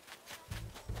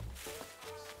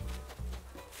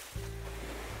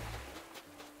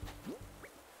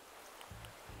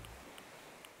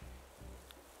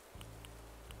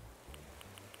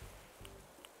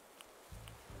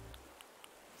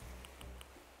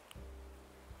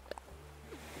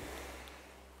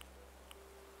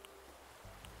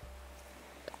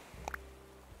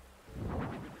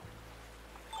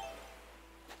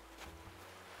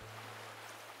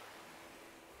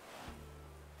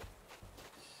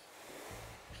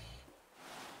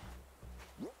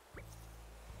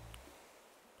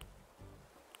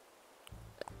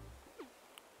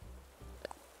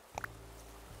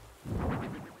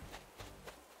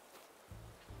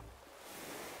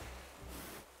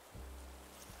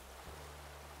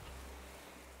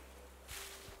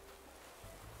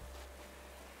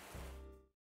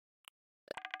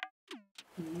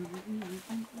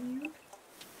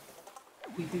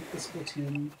 Do you think the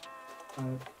Splatoon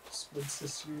Squid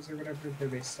Sisters or whatever, they're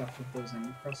based off of those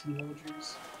Animal Crossing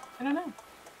villagers? I don't know.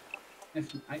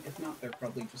 If not, they're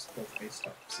probably just both based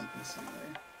off of something similar.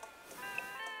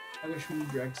 I wish when you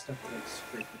drag stuff it like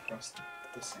scraped across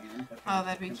the sand. Like Oh,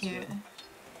 that'd be cute.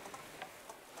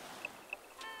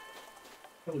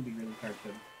 Probably be really hard to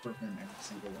program every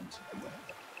single one to do that.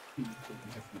 It would be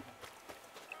different.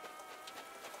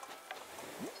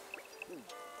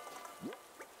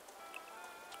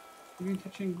 Have you been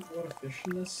catching a lot of fish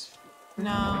in this?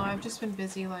 No, I've just been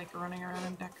busy like running around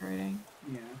and decorating.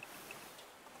 Yeah.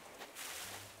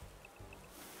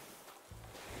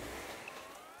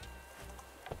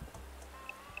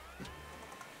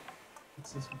 It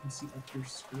says we can see up your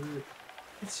skirt.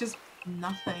 It's just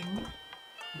nothing.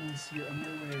 I see your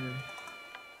underwear.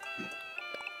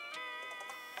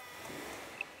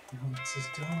 No, it says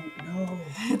don't. No.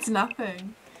 It's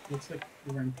nothing. Looks like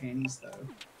you're wearing panties though.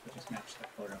 That just match the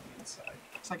color on the inside.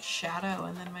 It's like shadow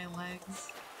and then my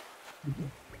legs.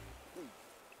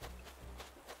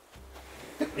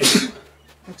 Oh,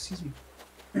 excuse me.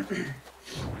 I forget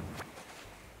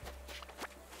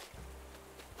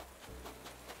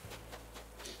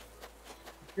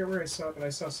where I saw it, but I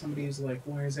saw somebody who's like,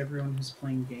 why is everyone who's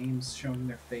playing games showing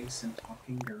their face and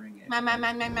talking during it? And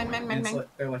it's like,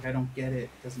 they're like, I don't get it.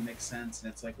 It doesn't make sense.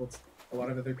 And it's like, well, a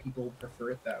lot of other people prefer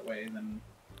it that way than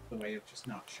the way of just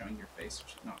not showing your face,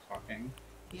 just not talking.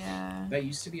 Yeah. That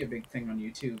used to be a big thing on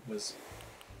YouTube, was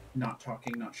not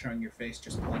talking, not showing your face,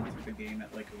 just playing through the game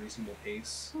at like a reasonable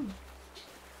pace.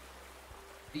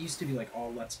 It used to be like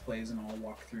all Let's Plays and all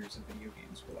walkthroughs of video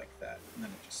games were like that, and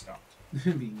then it just stopped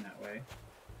being that way.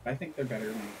 I think they're better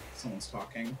when someone's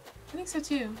talking. I think so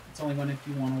too. It's only when if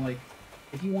you want to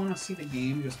if you want to see the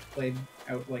game just played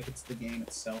out like it's the game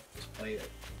itself, just play it.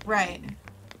 Right.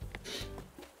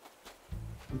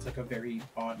 It's like a very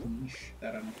odd niche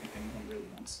that I don't think anyone really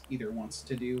wants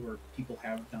to do, or people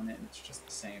have done it and it's just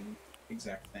the same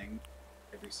exact thing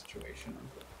every situation,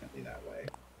 unfortunately, that way.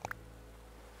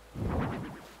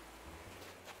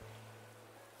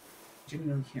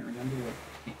 Genuinely can't remember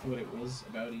what it was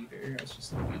about either. I was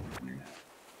just looking at the internet.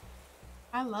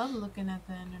 I love looking at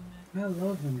the internet. I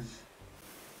love internet.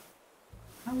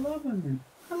 I love internet.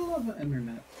 I love the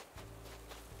internet.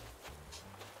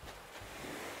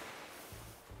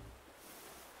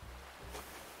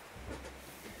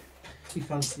 You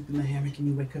fall asleep in the hammock and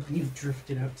you wake up and you've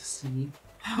drifted out to sea.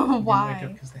 Why? You wake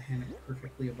up because the hammock's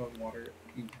perfectly above water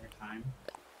the entire time.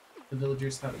 The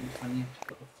villagers thought it would be funny to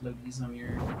put the floaties on your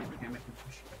hammock and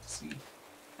push you out to sea.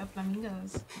 The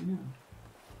flamingos. Yeah.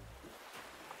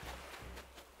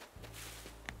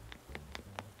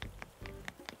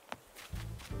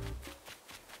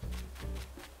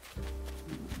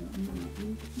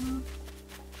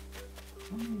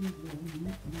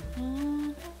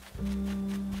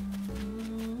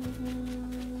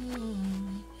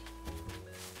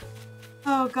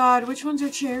 Oh god, which ones are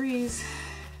cherries?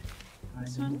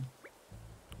 This one?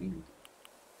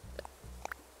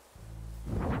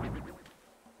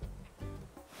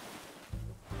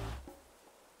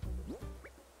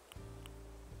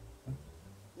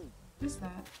 What is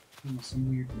that? Some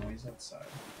weird noise outside.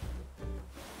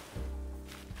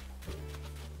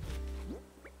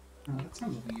 Oh, that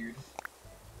sounds weird.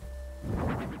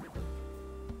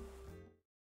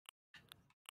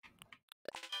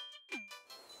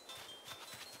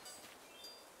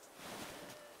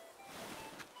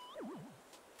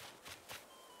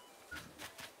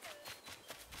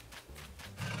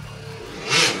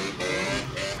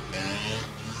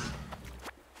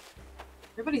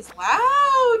 Everybody's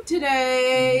loud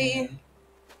today. Yeah.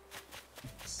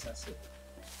 Excessive.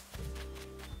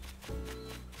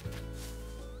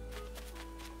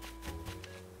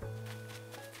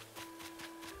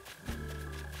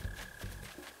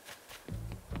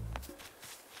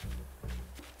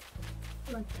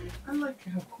 I like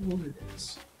how cool it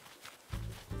is.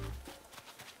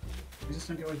 I just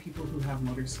don't get why people who have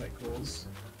motorcycles,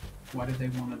 why do they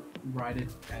want to ride it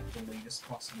at the latest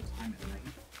possible time at night?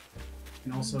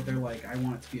 And also they're like, I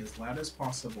want it to be as loud as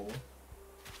possible,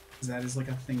 because that is like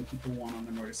a thing people want on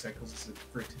their motorcycles, is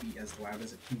for it to be as loud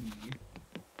as it can be.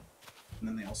 And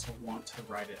then they also want to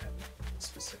ride it at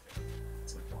specific.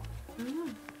 It's like, wow.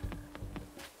 Mm.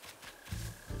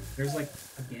 There's like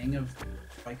a gang of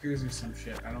bikers or some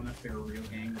shit. I don't know if they're a real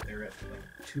gang, but they're at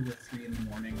like 2 or 3 in the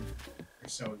morning or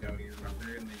so ago, do you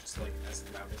remember? And they just like as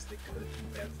loud as they could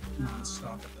live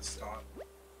non-stop at the stop.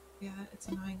 Yeah, it's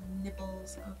annoying.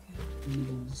 Nibbles. Okay.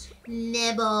 Nibbles.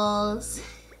 Nibbles. I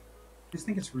just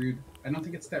think it's rude. I don't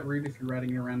think it's that rude if you're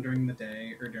riding around during the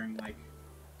day or during like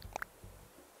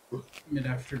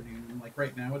mid-afternoon. Like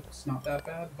right now, it's not that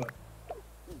bad, but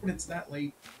when it's that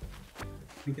late,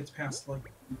 it gets past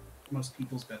like most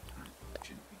people's bedtime. You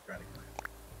shouldn't be driving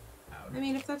around. I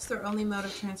mean, if that's their only mode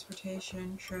of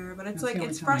transportation, sure. But it's That's the like, only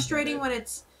it's time I did frustrating it. when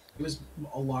it's It was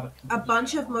a lot of people. a did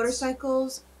bunch that of once.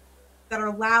 motorcycles that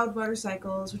are loud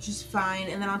motorcycles, which is fine.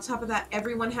 And then on top of that,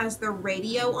 everyone has their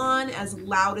radio on as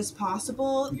loud as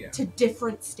possible Yeah. to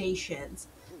different stations.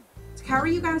 It's like, how are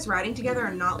you guys riding together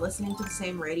and not listening to the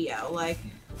same radio? Like,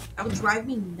 that would drive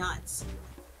me nuts.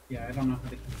 Yeah, I don't know how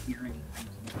they can hear anything.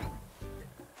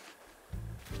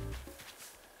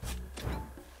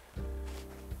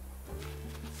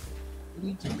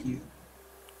 Leads are cute.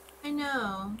 I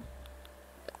know.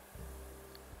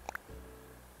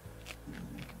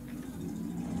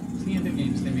 The other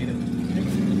games they made it.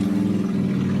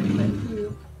 Thank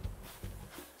you.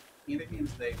 The other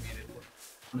games they made it look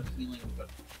unappealing, but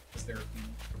because they're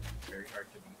appealing, it's very hard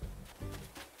to beat.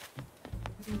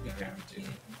 I think You they're have really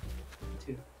to.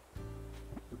 cute. Too.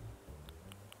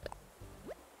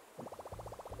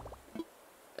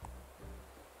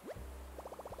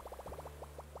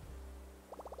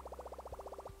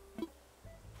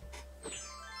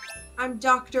 I'm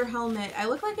Dr. Helmet. I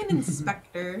look like an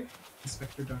inspector.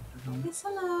 Inspector Dr. Helmet. Yes,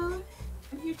 hello.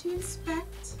 I'm here to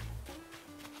inspect.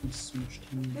 This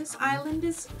island. island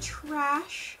is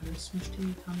trash. You're smushed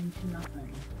in coming to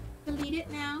nothing. Delete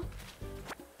it now.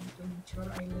 Delete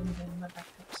your island and the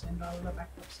backups and all the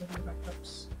backups of the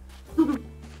backups.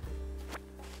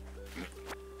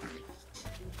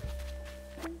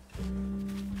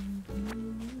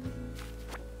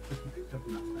 Of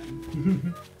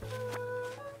nothing.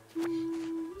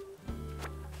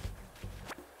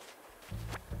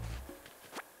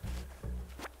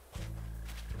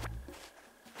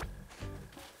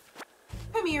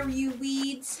 Come here, you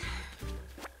weeds.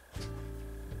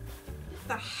 Get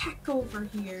the heck over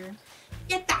here.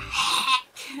 Get the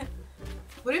heck!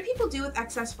 What do people do with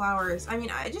excess flowers? I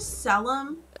mean, I just sell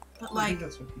them, but I think like,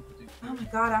 that's what people do. oh my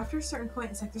god, after a certain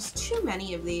point, it's like, there's too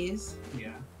many of these.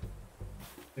 Yeah.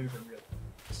 They're the real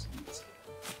seeds.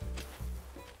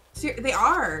 They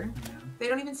are. Yeah. They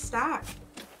don't even stack.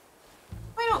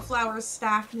 Why don't flowers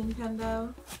stack,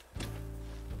 Nintendo?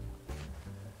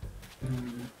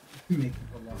 Make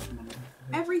a lot of money.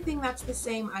 Everything that's the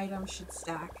same item should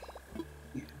stack.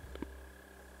 Yeah.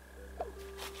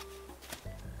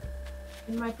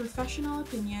 In my professional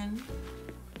opinion.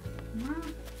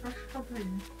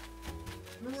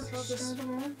 I'll just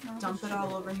dump it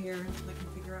all over here until I can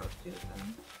figure out what to do with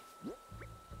them.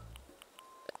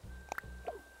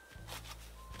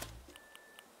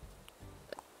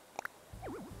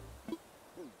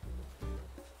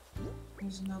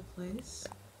 There's no place.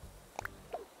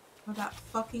 Oh, that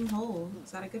fucking hole.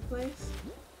 Is that a good place?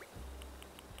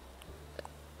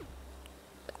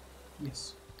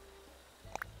 Yes.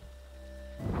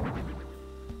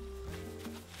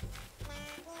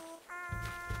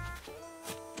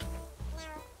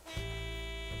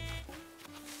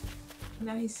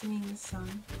 Now he's singing this song.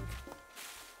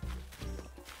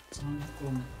 Song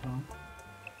going on.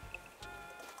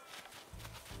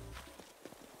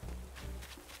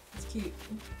 It's cute.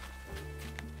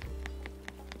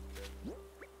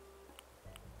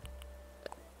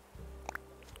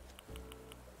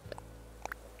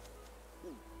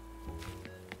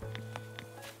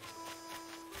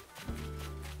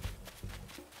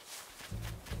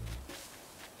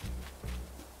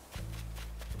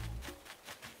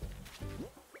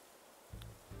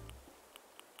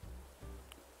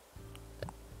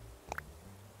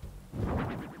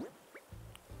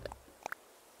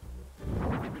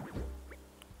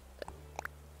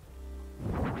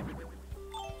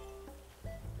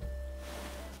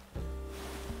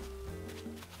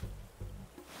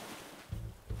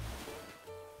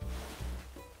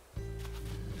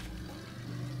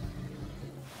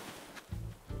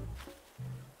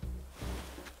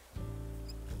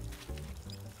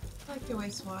 I like to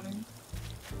waste water.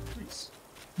 Nice.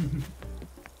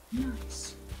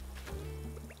 Nice.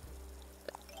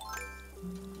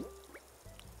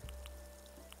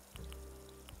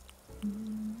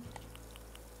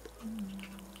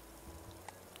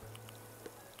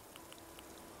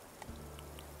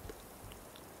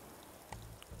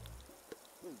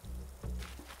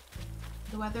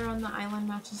 The weather on the island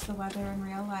matches the weather in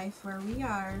real life where we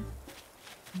are.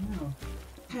 No.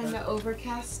 Kinda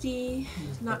overcasty,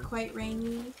 not quite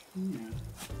rainy, Yeah.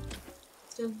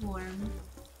 still warm.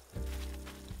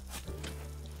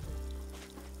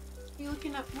 Are you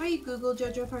looking up? Why you Google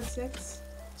JoJo Part 6?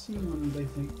 See when they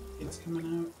think it's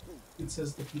coming out, it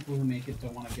says the people who make it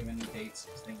don't want to give any dates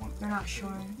because they want. They're not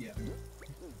sure. Yeah.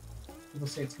 People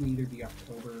say it's gonna either be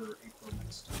October or April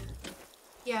next year.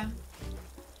 Yeah.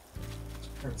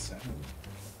 Part 7.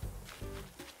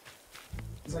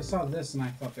 Because I saw this and I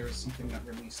thought there was something that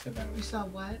released about You saw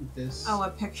what? this. Oh, a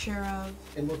picture of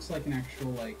It looks like an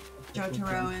actual, like...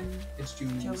 Jotaro and it's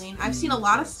Jolene. I've seen a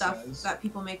lot of stuff that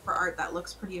people make for art that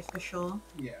looks pretty official.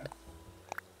 Yeah.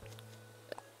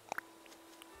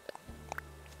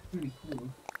 Pretty cool.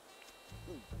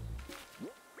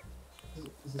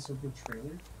 Is this a good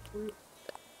trailer for it?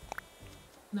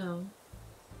 No.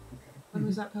 Okay. When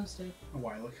was that posted? A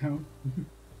while ago.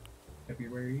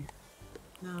 February.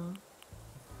 No.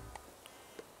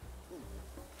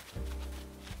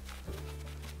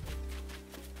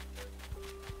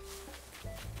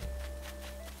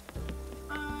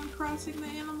 I'm crossing the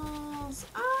animals.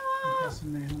 Ah!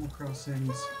 Crossing the Animal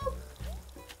Crossings.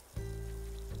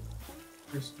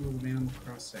 First rule of Animal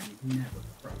Crossing: never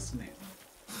cross an animal.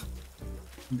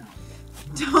 No.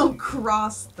 Don't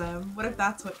cross them. What if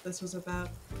that's what this was about?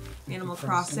 Animal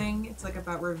Crossing. It's like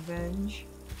about revenge.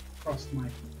 Cross my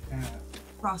path.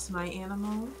 Cross my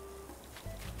animal.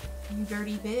 You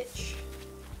dirty bitch.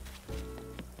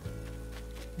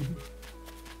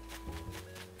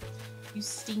 You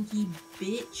stinky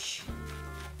bitch.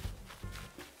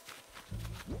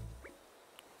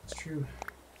 It's true.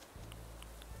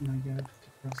 And I got to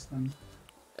cross them.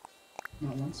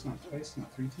 Not once, not twice,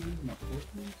 not 3 times, not 4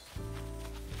 times.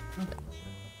 Oh.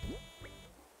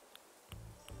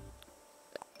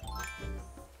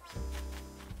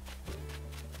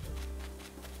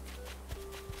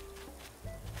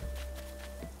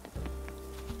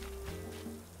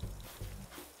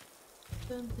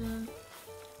 Dun, dun,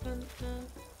 dun, dun,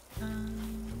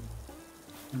 dun.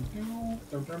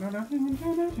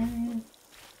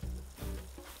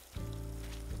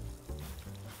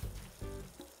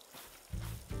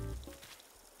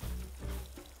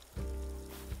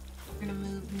 We're gonna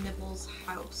move Nibble's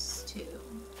house too.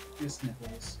 Just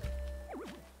Nipples.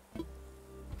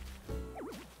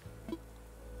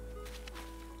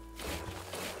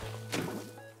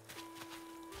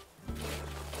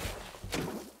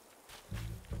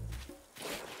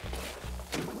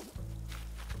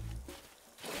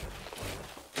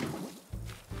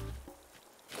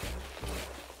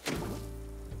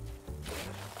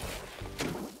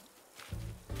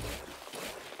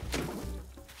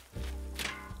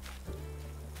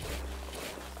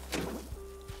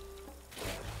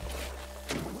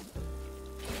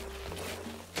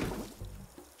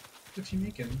 What you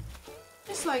making?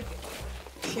 Just like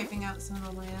shaping out some of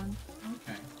the land.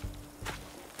 Okay.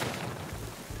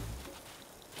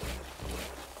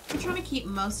 I'm trying to keep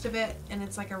most of it in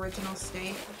its like original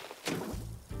state.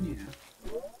 Yeah.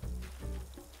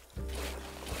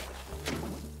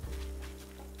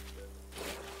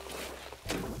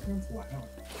 That's loud.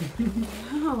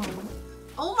 Oh.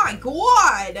 Oh my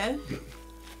god!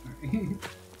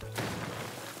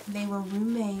 They were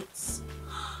roommates.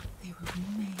 They were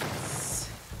roommates.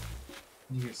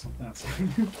 You hear something outside?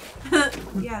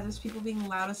 Yeah, there's people being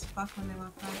loud as fuck when they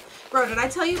walk by. Bro, did I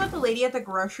tell you about the lady at the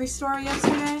grocery store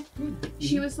yesterday?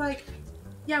 She was like,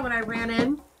 yeah, when I ran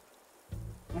in.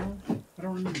 Oh, I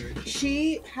don't remember.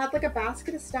 She had like a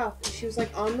basket of stuff. She was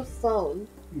like on the phone.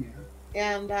 Yeah.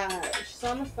 And she's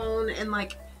on the phone and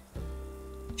like,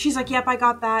 she's like, yep, I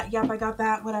got that. Yep, I got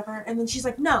that. Whatever. And then she's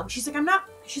like, no. She's like, I'm not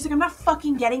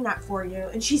fucking getting that for you.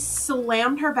 And she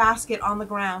slammed her basket on the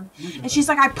ground. And she's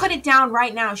like, I put it down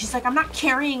right now. She's like, I'm not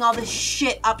carrying all this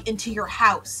shit up into your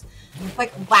house.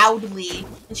 Like, loudly.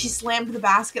 And she slammed the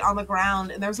basket on the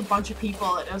ground. And there was a bunch of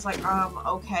people. And it was like,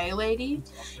 okay, lady.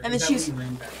 And then she was,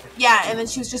 yeah. And then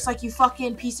she was just like, you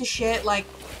fucking piece of shit. Like,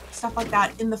 stuff like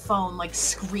that in the phone, like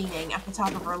screaming at the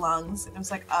top of her lungs. And it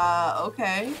was like,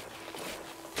 okay.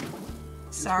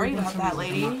 Sorry about that,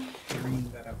 lady.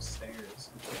 Carrying that upstairs.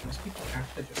 Like, most people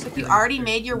have to just. Like, you already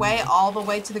made your way all the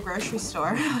way to the grocery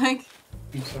store. Like,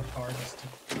 it's so hard just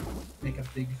to make a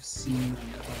big scene on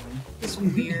your own. It's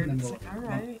weird. It's like,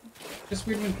 alright. Just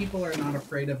weird when people are not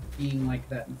afraid of being like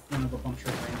that in front of a bunch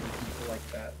of random people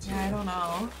like that. Too. Yeah, I don't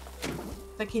know.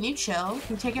 Like, can you chill?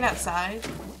 Can you take it outside?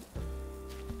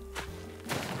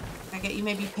 I get you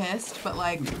may be pissed, but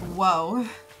like, whoa.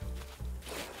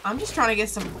 I'm just trying to get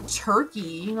some turkey,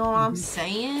 you know what I'm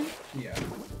saying? Yeah.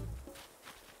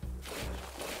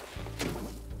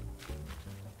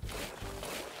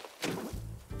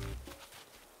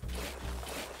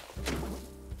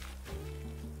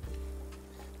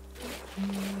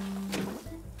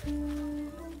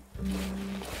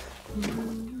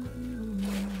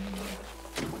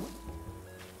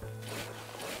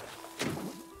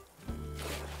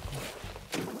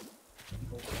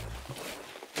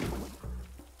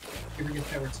 You ever get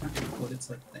that where it's It's not your foot, it's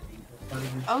like the ankle part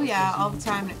of your Oh foot yeah, or all the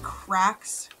something. time, and it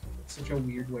cracks. It's such a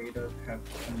weird way to have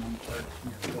a numb part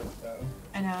in your foot, though.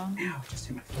 I know. Ow, just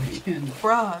hit my foot again.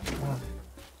 Bruh. Ugh.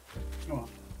 Oh well.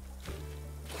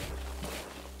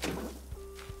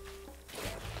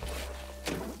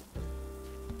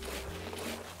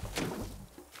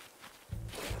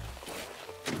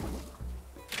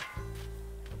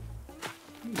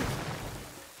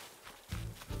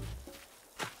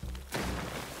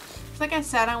 Like I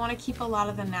said, I want to keep a lot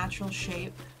of the natural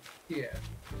shape. Yeah.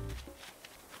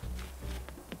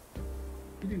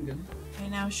 You're doing good. Okay,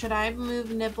 now should I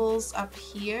move Nibbles up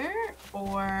here,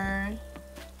 or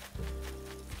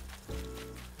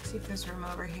see if there's room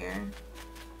over here?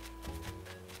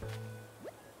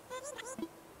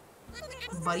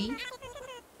 Buddy?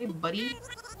 Hey, buddy.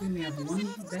 We only have one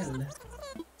bell.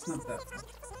 It's not that bad.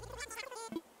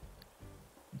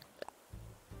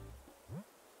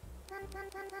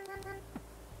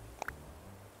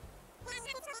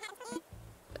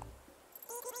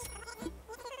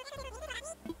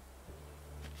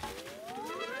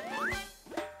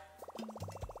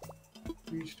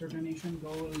 Reached our donation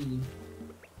goal.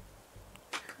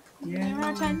 There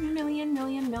are 10 million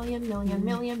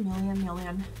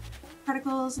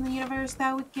particles in the universe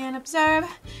that we can observe.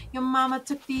 Your mama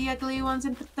took the ugly ones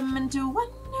and put them into one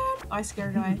nerd. Oh, I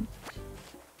scared away.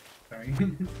 Sorry.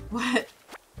 What?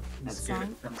 I'm That scared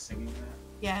song? from singing that.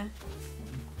 Yeah.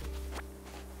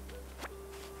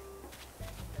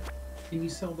 Can you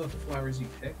sell the flowers you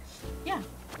pick? Yeah.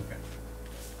 Okay.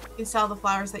 You can sell the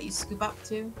flowers that you scoop up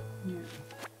too. Yeah.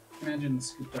 Imagine the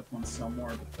scooped up ones sell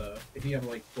more, but if you have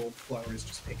like gold flowers,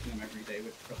 just picking them every day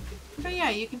would probably But yeah,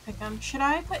 you can pick them. Should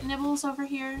I put Nibbles over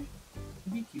here?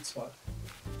 be a cute spot.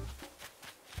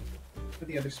 But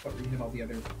the other spot where you have all the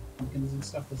other pumpkins and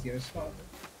stuff was the other spot.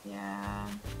 Yeah.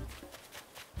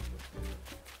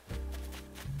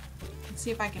 Let's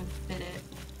see if I can fit it.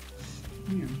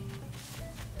 Yeah.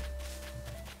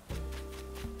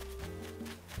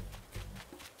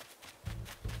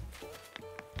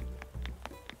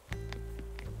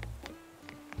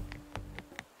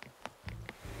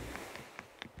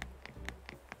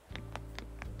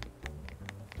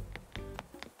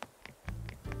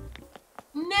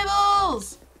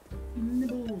 Nibbles!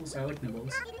 Nibbles! I like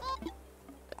nibbles.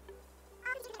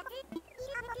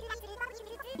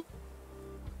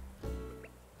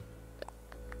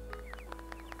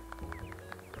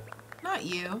 Not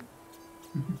you.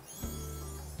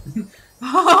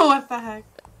 Oh, what the heck?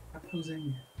 Stop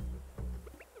posing.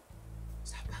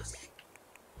 Stop posing.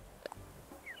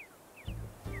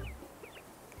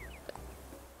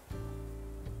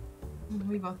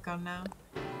 We both go now.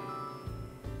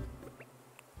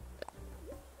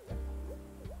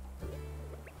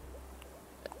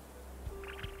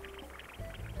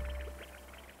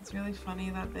 It's really funny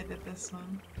that they did this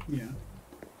one. Yeah.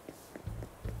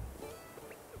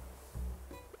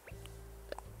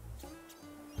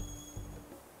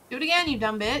 Do it again, you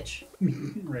dumb bitch.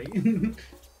 Right.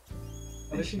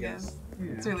 Oh, There she goes.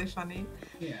 Yeah. It's really funny.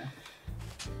 Yeah.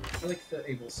 I like the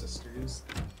Able sisters.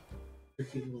 They're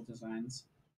cute little designs.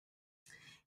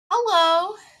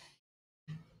 Hello.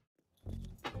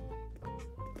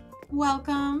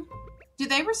 Welcome. Do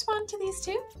they respond to these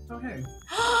two? Oh, hey.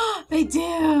 They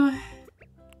do.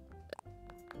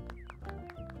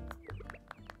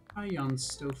 Hi, Jan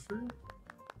Stouffer.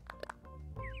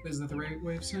 Is that the right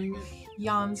way of saying it?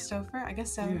 Jan Stouffer? I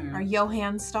guess so. Yeah. Or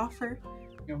Johann Stauffer.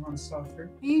 Johann Stauffer.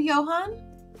 Are you Johann?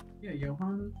 Yeah,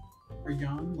 Johann. Or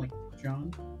Jan, like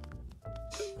John.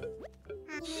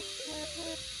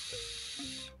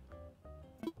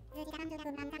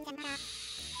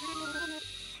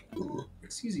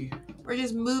 Excuse you. We're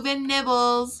just moving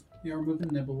Nibbles. Yeah, we're moving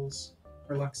Nibbles.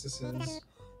 Or Lexus is.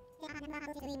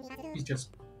 He's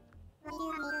just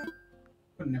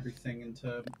putting everything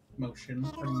into motion,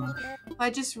 pretty much.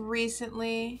 I just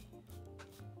recently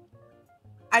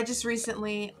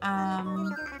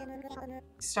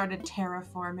started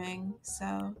terraforming,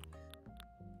 so.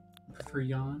 You prefer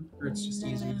Jan? Or it's just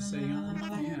easier to say Jan?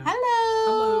 Yeah.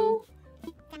 Hello.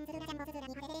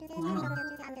 Hello.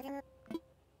 Wow.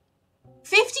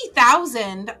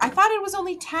 50,000? I thought it was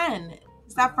only 10.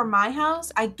 Is that for my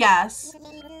house? I guess.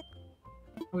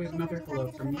 Oh, we have another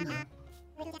hello from you.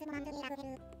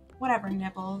 Whatever,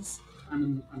 Nibbles.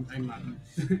 I'm not.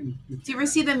 Do you ever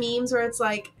see the memes where it's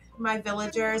like my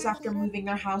villagers after moving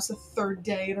their house a third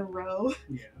day in a row?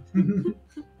 Yeah.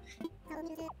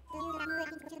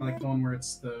 I like the one where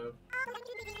it's the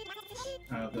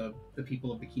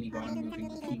people of Bikini Bottom moving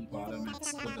to Bikini Bottom. And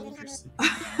it's the villagers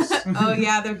sleeping in the house. Oh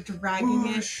yeah, they're dragging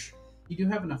it. You do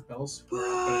have enough bells for it,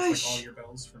 but it's like all your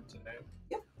bells from today.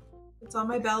 Yep. It's all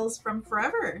my bells from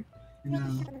forever.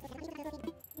 No.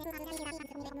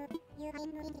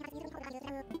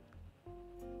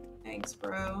 Thanks,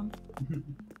 bro.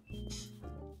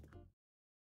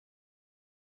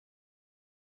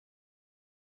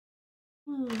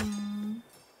 Hmm.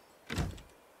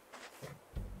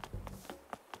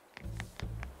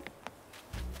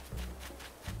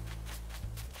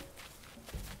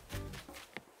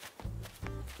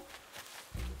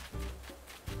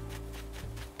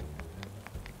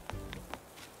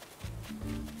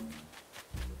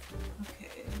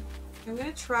 Okay. I'm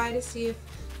gonna try to see if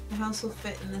the house will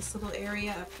fit in this little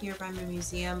area up here by my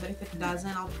museum, but if it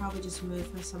doesn't, I'll probably just move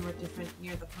from somewhere different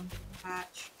near the pumpkin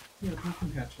patch. Yeah, the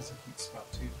pumpkin patch is a cute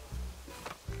spot too.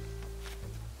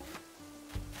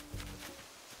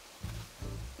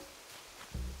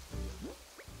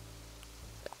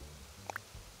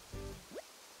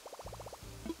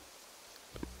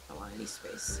 I don't want any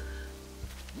space.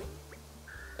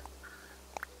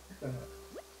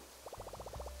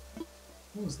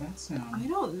 What was that sound? I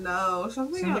don't know.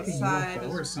 Something Sounded like a outside UFO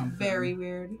or is something. very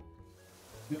weird.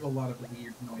 We have a lot of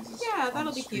weird noises. Yeah, on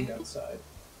that'll the be street cute. outside.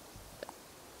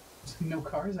 There's no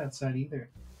cars outside either.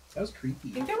 That was creepy.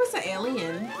 I think there was an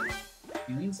alien.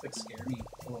 Aliens like scare me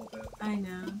a little bit. I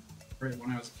know. Right,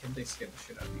 when I was a kid, they scared the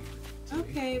shit out of me.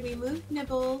 Okay, we moved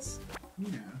Nibbles.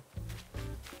 Yeah.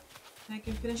 I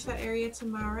can finish that area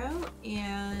tomorrow,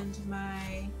 and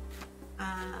my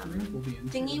We'll be in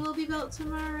thingy too. will be built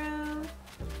tomorrow.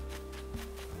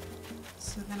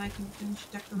 So then I can finish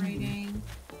decorating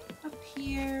up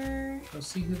here. Oh,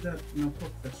 see who that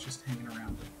notebook that's just hanging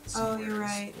around. Oh, you're somewhere is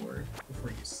right. for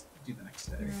before you do the next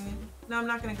day. You're right. No, I'm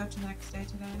not gonna go to the next day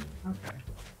today. Okay.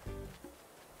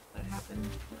 That happened.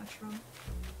 Natural.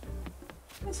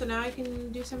 Okay, so now I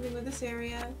can do something with this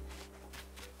area.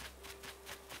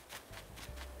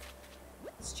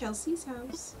 It's Chelsea's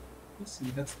house. Let's see.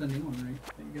 That's the new one, right?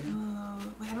 That you're getting? Oh,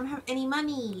 wait, I don't have any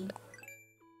money.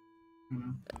 I don't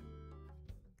know.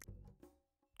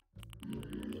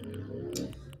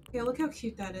 Okay, look how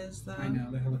cute that is, though. I know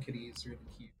the Hello Kitty is really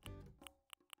cute.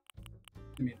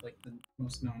 They made like the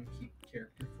most known cute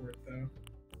character for it, though.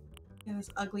 Yeah,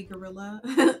 this ugly gorilla.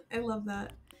 I love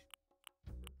that.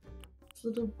 This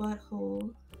little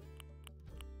butthole.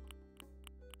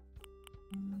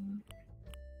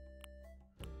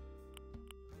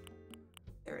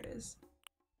 There it is.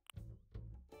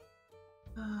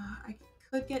 I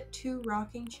could get 2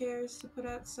 rocking chairs to put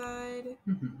outside.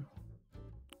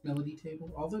 Melody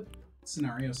table. All the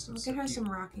scenarios. I'll get her some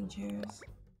rocking chairs.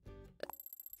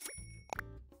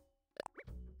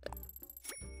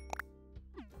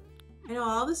 I know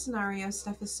all the scenario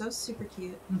stuff is so super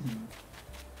cute.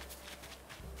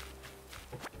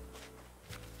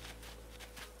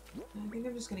 I think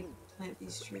I'm just gonna plant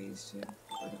these trees to get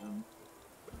rid of them.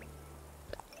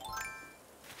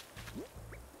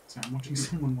 So I'm watching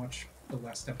someone watch the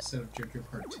last episode of JoJo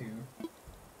Part 2. What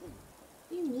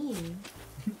do you mean?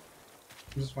 I'm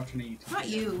just watching a YouTube Not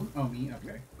video. you. Oh, me?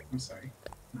 Okay. I'm sorry.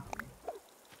 Not me.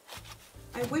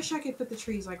 I wish I could put the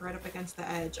trees like right up against the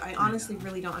edge. I honestly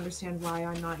really don't understand why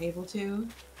I'm not able to.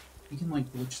 You can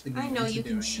like glitch the game. I know into you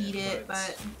can doing cheat it,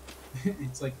 but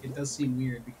it's like it does seem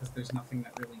weird because there's nothing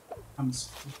that really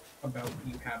comes about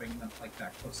you having them like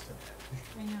that close to the edge.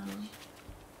 I know.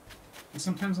 And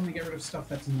sometimes when they get rid of stuff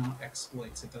that's not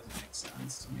exploits, it doesn't make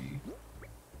sense to me.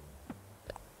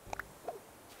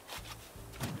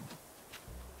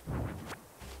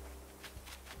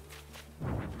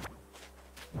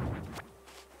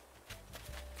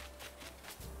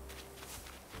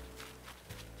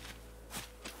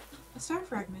 A star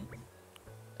fragment.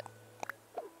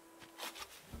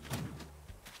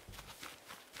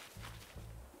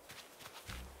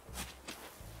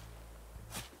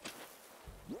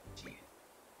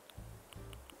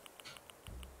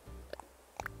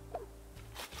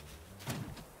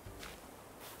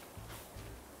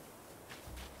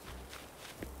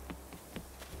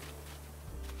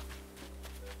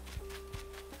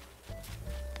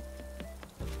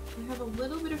 I have a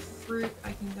little bit of fruit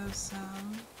I can go sell.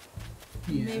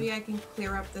 Yeah. Maybe I can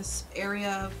clear up this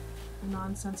area of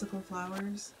nonsensical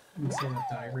flowers. And sell that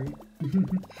diary.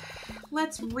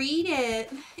 Let's read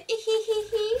it.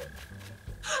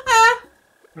 Ah!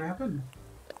 What happened?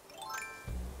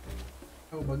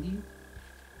 Oh, buggy?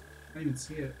 I didn't even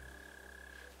see it.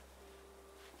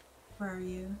 Where are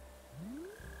you?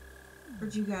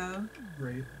 Where'd you go?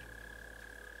 Right.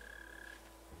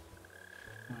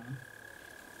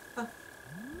 Huh.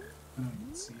 I don't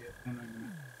even see it. I'm not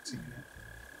even seeing it.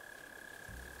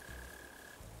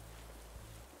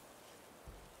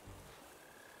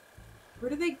 Where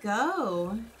do they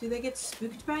go? Do they get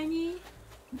spooked by me?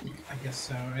 I guess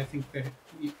so. I think they.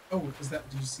 Oh, is that?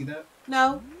 Did you see that?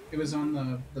 No, It was on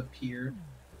the pier.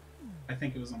 I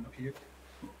think it was on the pier.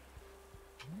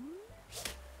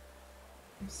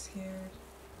 I'm scared.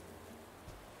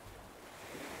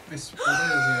 I swear it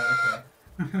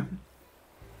is. Yeah. Okay.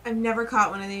 I've never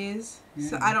caught one of these,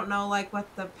 so Yeah. I don't know like what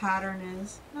the pattern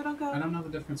is. No, don't go. I don't know the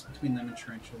difference between them and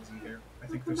tarantulas either. I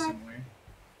Don't think come they're back. similar.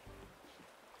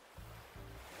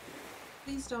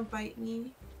 Please don't bite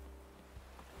me.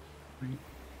 Right?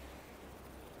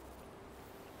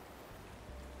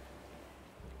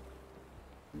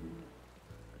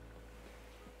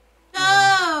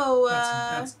 No.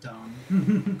 That's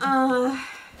dumb. Uh,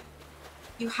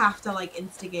 you have to like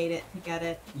instigate it to get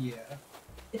it. Yeah.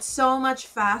 It's so much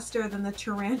faster than the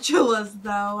tarantulas,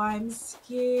 though. I'm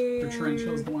scared. The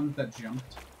tarantula's the ones that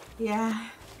jumped. Yeah.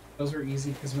 Those are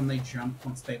easy because when they jump,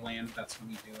 once they land, that's when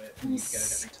you do it, and you get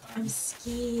it every time. I'm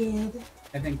scared.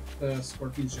 I think the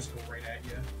scorpions just go right at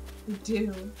you. They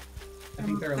do. I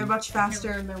think They're much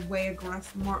faster and they're way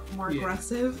more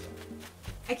aggressive.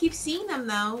 I keep seeing them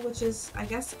though, which is I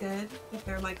guess good that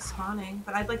they're like spawning.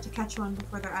 But I'd like to catch one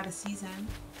before they're out of season.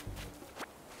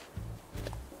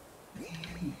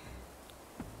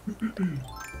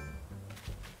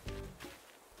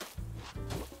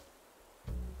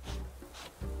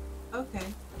 Okay,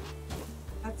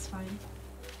 that's fine.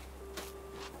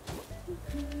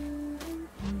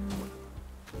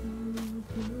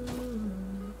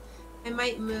 I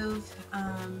might move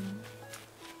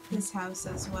his house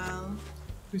as well.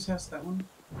 Whose house? That one?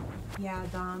 Yeah,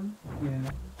 Dom. Yeah,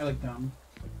 I like Dom.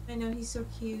 I know, he's so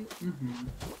cute. Mm-hmm.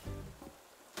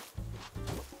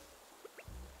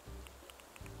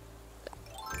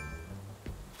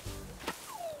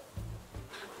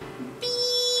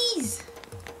 Bees!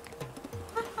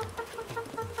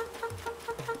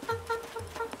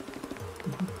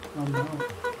 Oh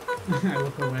no. I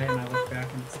look away and I look back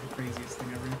and it's the craziest thing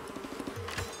ever.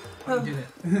 Oh, you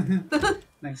did it.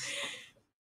 Nice.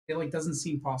 It like doesn't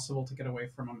seem possible to get away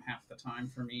from them half the time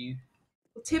for me.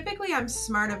 Well, typically I'm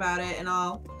smart about it and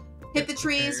I'll hit the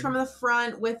trees prepared. from the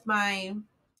front with my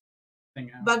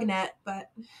bug net,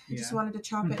 but I just wanted to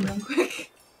chop it real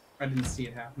quick. I didn't see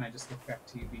it happen. I just looked back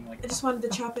to you being like, I just wanted to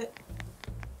chop it.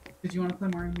 did you want to play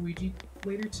Mario and Luigi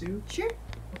later too? Sure.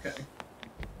 Okay.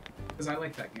 Because I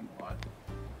like that game a lot.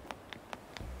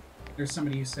 There's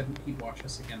somebody who said he'd watch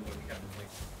us again, but we haven't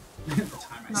like at the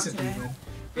time I Not said today. we would.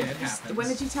 Yeah, it happens. When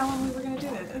did you tell him we were gonna do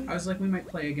it? I was like, we might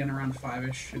play again around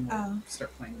 5-ish and we'll Oh.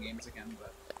 start playing games again,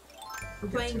 but We're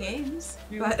get playing to it. games,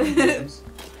 Yeah, but we're playing games.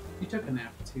 You took a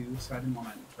nap too, so I didn't want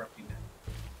to interrupt you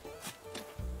now.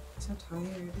 so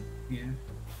tired.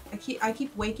 Yeah. I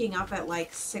keep waking up at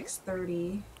like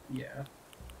 6:30. Yeah.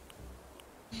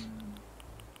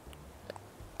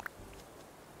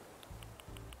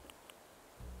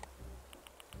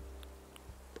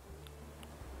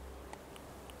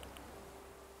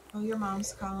 Oh, your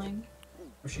mom's calling.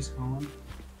 Oh, she's calling.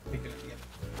 Take it yet.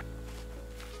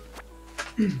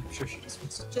 I'm sure she just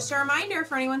wants to Just a talk. reminder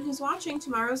for anyone who's watching,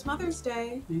 tomorrow's Mother's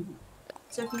Day. Yeah.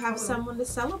 So if you have someone to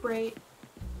celebrate,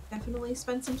 definitely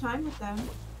spend some time with them.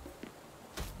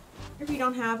 If you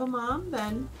don't have a mom,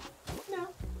 then, you know,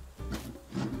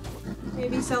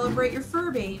 maybe celebrate your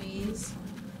fur babies.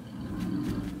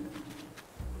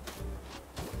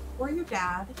 Or your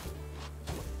dad.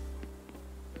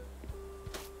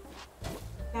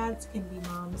 Dads can be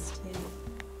moms too.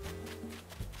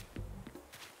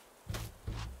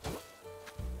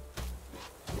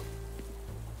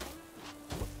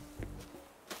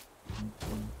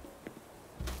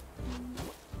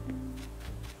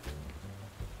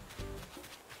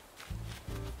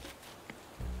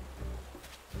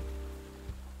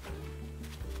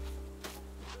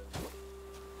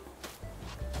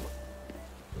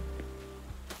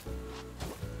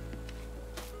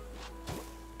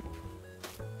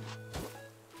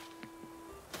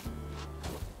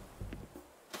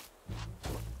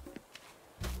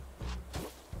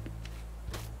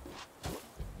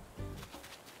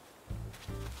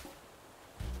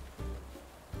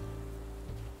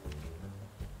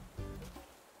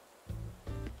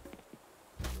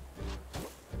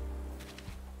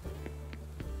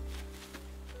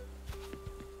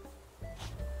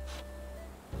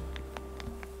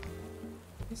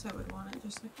 I guess I would want it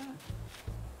just like that.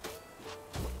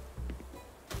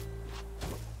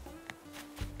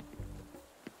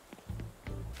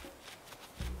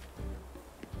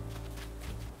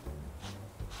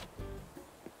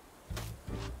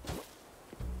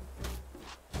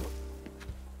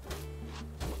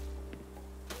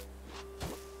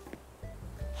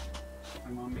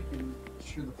 my mom, making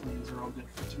sure the plans are all good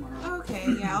for tomorrow.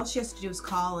 Okay, yeah, all she has to do is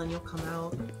call and you'll come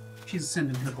out. She's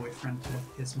sending her boyfriend to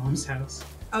his mom's house.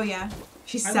 Oh, yeah?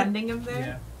 She's sending him there?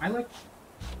 Yeah, I like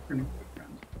her new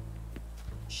boyfriend.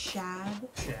 Shad?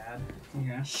 Shad,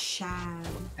 yeah. Shad.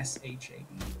 S-H-A-D.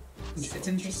 It's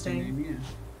an interesting name, yeah.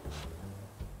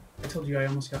 I told you I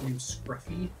almost got named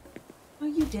Scruffy. No,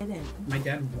 you didn't. My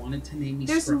dad wanted to name me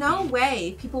There's Scruffy. no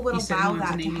way people would allow that to happen. He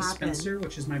said he wanted to name me Spencer,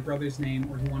 which is my brother's name,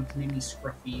 or he wanted to name me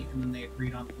Scruffy, and then they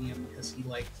agreed on Liam because he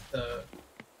liked the...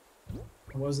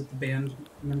 What was it, the band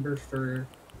member for...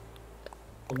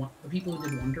 The people who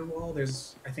did Wonderwall?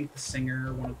 There's, I think the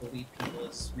singer, one of the lead people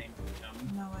is named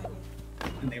Liam. No idea.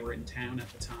 And they were in town at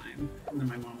the time. And then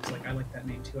my mom was like, I like that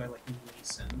name too, I like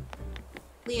Neeson.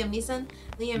 Liam Neeson?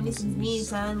 Liam Neeson's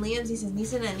Neeson. Liam Neeson's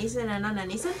Neeson and Neeson and Anna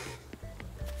Neeson?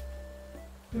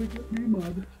 Name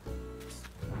on.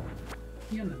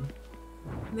 Yeah, no.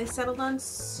 And they settled on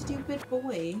Stupid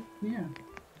Boy. Yeah.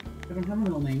 I don't have a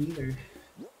middle name either.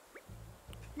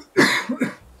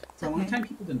 For a long time,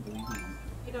 people didn't believe me on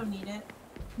that. You don't need it.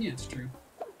 Yeah, it's true.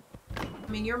 I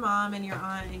mean, your mom and your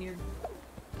aunt and your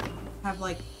have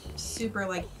like super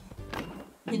like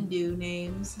Hindu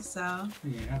names, so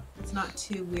yeah, it's not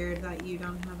too weird that you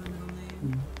don't have a middle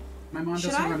name. My mom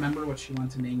doesn't remember what she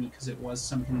wanted to name me because it was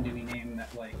some Hindu name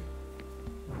that like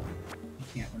I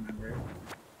can't remember.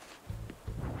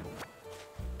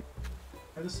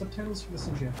 Are the subtitles for this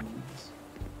in Japanese?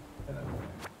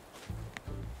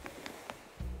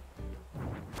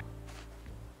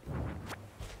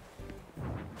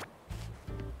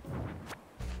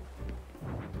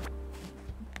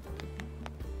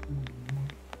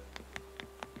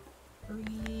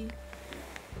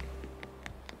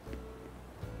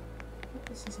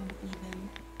 This isn't even.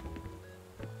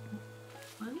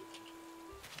 1,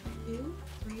 2,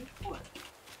 3, 4.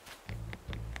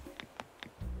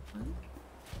 1,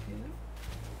 2,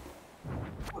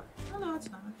 4. Oh no, it's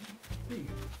not. There you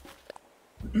go.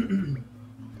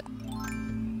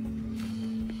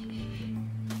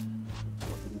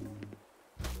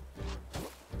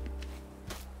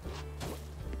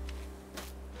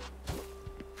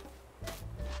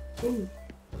 Ooh.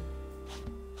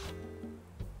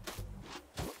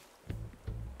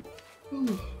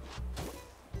 Ooh.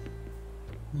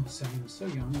 Oh, sorry, I'm so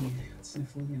yummy.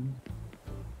 Sniffling and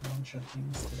a bunch of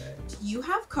things today. You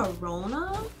have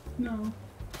corona? No.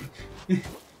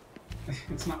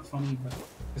 It's not funny, but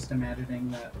just imagining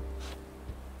that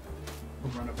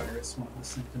coronavirus, one of the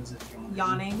symptoms is yawning.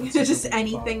 Yawning? Just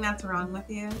anything that's wrong with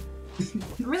you?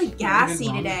 I'm really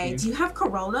gassy today. Do you have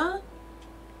corona?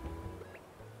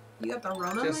 You got the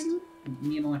Rona, just,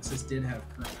 me and Alexis did have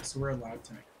corona, so we're allowed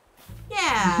to make it.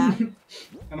 Yeah.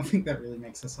 I don't think that really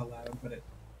makes us allowed, but it...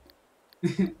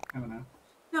 I don't know.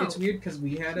 No. It's weird because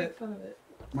we had it.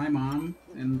 My mom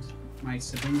and my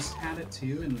siblings had it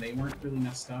too, and they weren't really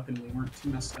messed up, and we weren't too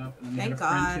messed up. And then we had a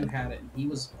friend who had it, and he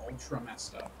was ultra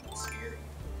messed up. It's scary.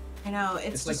 I know,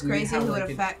 it's just like crazy how, who like,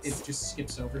 it affects. It just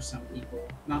skips over some people.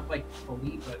 Not like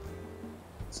fully, but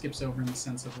skips over in the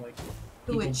sense of like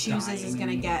who it chooses is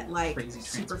gonna get like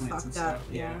super fucked up.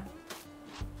 Yeah.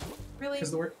 Really?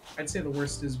 Because I'd say the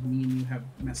worst is me and you have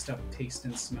messed up taste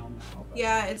and smell now. But...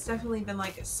 Yeah, it's definitely been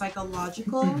like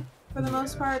psychological for the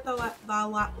most part. The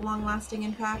long-lasting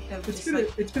impact of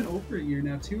it's been over a year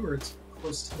now too, or it's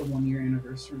close to the 1-year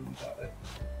anniversary we got it.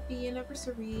 The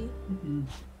anniversary.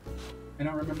 I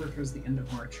don't remember if it was the end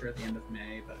of March or at the end of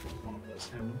May, but one of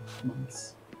those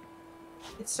months.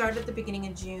 It started at the beginning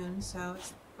of June, so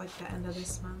it's like the end of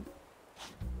this month.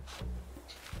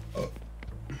 Oh.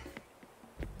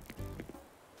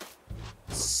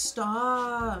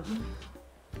 Stop.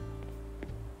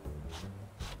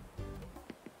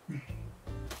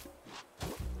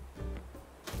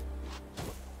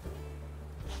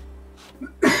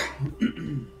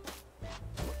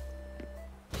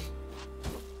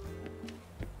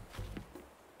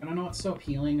 I don't know what's so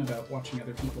appealing about watching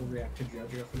other people react to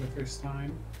JoJo for the first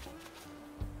time.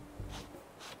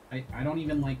 I don't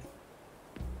even like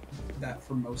that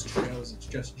for most shows. It's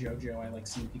just JoJo. I like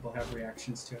seeing people have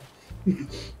reactions to it.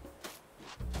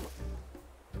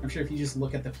 I'm sure if you just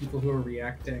look at the people who are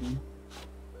reacting...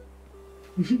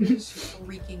 Just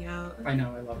freaking out. I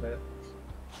know, I love it.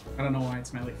 I don't know why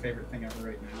it's my like favorite thing ever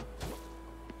right now.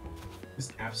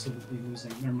 Just absolutely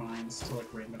losing their minds to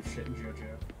like random shit in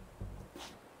JoJo.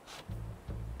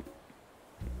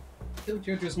 I feel like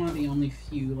JoJo is one of the only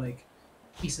few like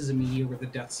pieces of media where the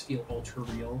deaths feel ultra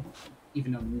real,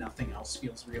 even though nothing else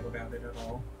feels real about it at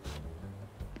all.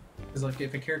 Because like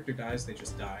if a character dies, they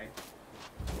just die,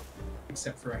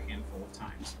 except for a handful of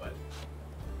times. But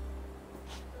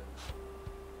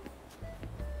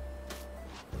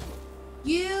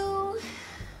You.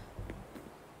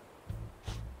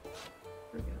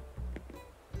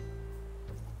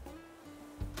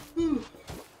 Hmm.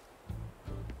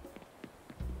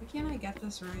 Why can't I get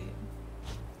this right?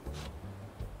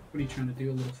 What are you trying to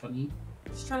do? A little funny?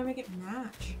 Just trying to make it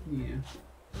match. Yeah.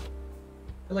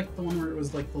 I like the one where it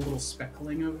was like the little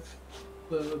speckling of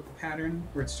the pattern,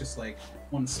 where it's just like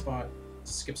one spot,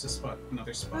 skips a spot,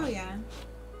 another spot. Oh yeah.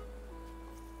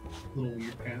 Little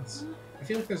weird paths. I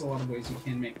feel like there's a lot of ways you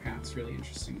can make paths really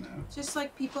interesting though. Just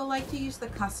like people like to use the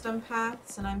custom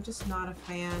paths, and I'm just not a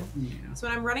fan. Yeah. So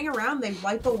when I'm running around, they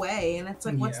wipe away, and it's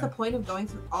like, what's Yeah. the point of going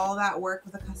through all that work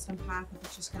with a custom path if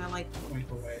it's just gonna like Wipe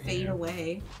away. fade Yeah.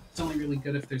 away? It's only really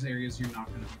good if there's areas you're not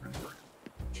going to be running around.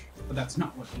 But that's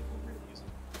not what people really use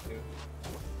it to do.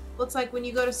 Well, it's like when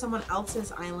you go to someone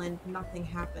else's island, nothing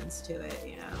happens to it,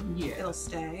 you know? Yeah. It'll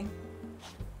stay.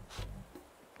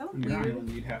 That look On your weird. island,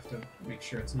 you'd have to make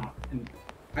sure it's not. And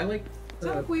I like. Does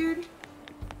that look weird?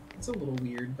 It's a little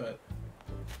weird, but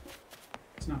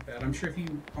it's not bad. I'm sure if you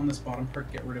on this bottom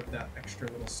part get rid of that extra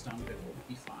little stump, it will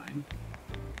be fine.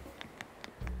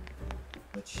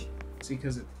 Which See,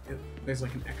 because there's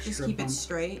like an extra. just keep bump. it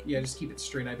straight. Yeah, just keep it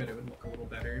straight. I bet it would look a little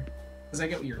better. Because I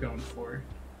get what you're going for.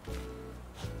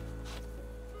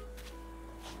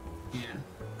 Yeah.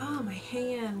 Oh, my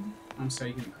hand. I'm sorry,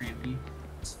 you're getting crampy.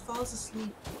 Just falls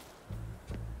asleep.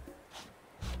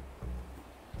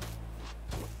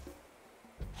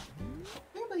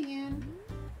 Hey, Balloon.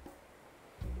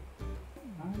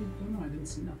 I don't know. I didn't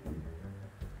see nothing.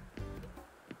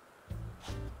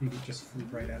 Maybe it just flew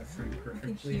right out of frame I can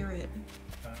perfectly. hear it.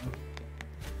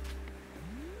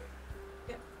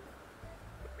 Yep.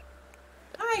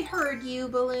 I heard you,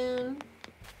 Balloon.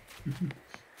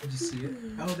 Did you see it?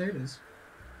 Oh, there it is.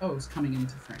 Oh, it's coming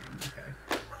into frame.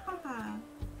 Okay.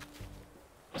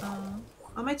 Ah.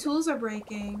 All my tools are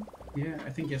breaking. Yeah, I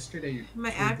think yesterday My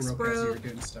your axe broke as you were broke.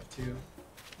 doing stuff too.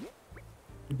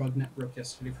 Your bug net broke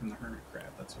yesterday from the hermit crab.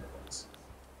 That's what it was.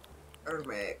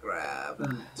 Hermit crab.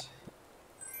 Hermit.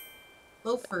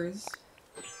 Loafers.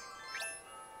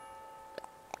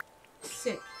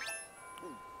 Sick.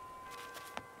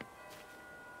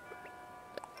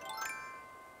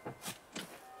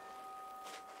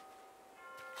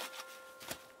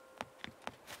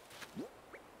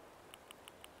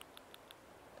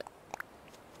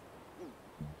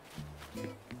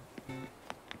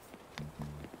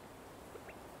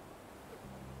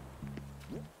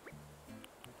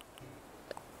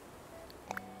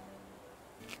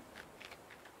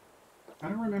 I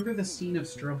don't remember the scene of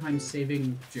Stroheim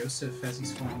saving Joseph as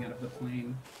he's falling out of the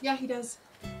plane. Yeah, he does.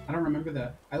 I don't remember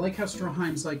that. I like how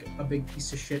Stroheim's like a big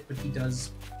piece of shit, but he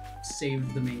does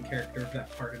save the main character of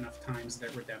that part enough times that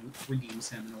redeems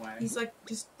him in a way. He's like,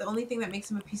 just the only thing that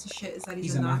makes him a piece of shit is that he's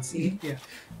He's a Nazi. Yeah,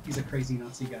 he's a crazy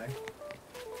Nazi guy.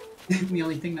 The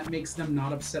only thing that makes them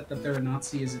not upset that they're a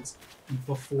Nazi is it's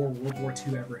before World War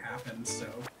II ever happened, so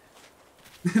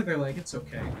they're like, it's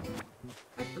okay.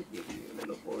 I forgive you,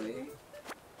 little boy.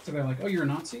 So they're like, oh, you're a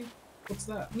Nazi? What's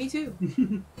that? Me too.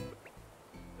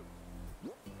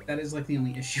 That is like the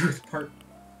only issue with part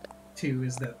 2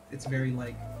 is that it's very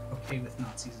like okay with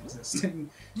Nazis existing.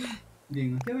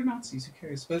 Being like, yeah, they're Nazis, who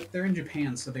cares? But they're in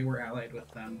Japan, so they were allied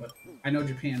with them. But I know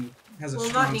Japan has a Well,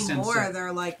 strong not sense anymore. of...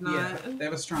 They're like not. Yeah, they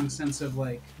have a strong sense of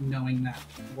like knowing that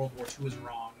World War II was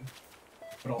wrong,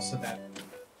 but also that...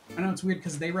 I know it's weird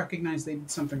because they recognize they did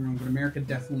something wrong, but America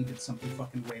definitely did something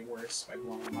fucking way worse by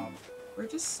blowing them up. We're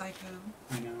just psycho.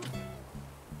 I know.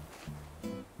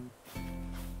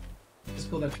 It's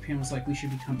cool that Japan was like, we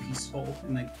should become peaceful,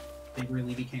 and they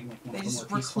really became like one They of the just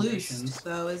more peaceful reclused, nations.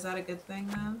 though. Is that a good thing,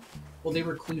 though? Well, they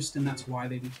reclused, and that's why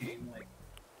they became like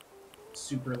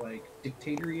super like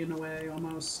dictatory in a way,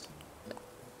 almost.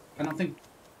 I don't think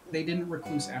they didn't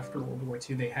recluse after World War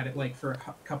II. They had it like for a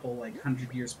couple like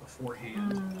 100 years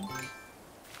beforehand.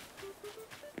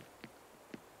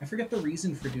 I forget the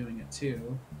reason for doing it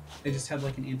too. They just had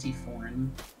like an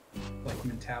anti-foreign like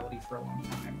mentality for a long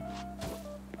time.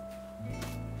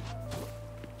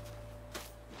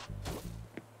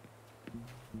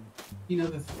 You know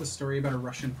the story about a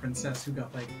Russian princess who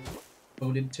got like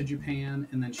boated to Japan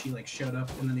and then she like showed up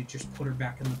and then they just put her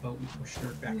back in the boat and pushed her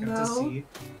back out to sea.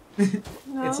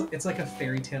 No. It's like a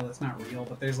fairy tale. It's not real,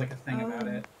 but there's like a thing about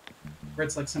it. Where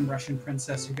it's like some Russian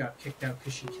princess who got kicked out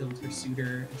because she killed her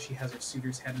suitor and she has her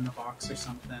suitor's head in a box or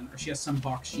something. Or she has some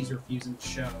box she's refusing to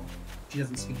show. She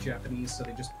doesn't speak Japanese, so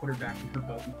they just put her back in her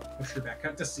boat and push her back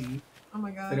out to sea. Oh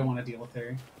my god. They don't want to deal with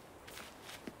her.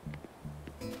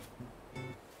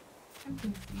 I'm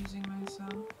confusing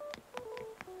myself.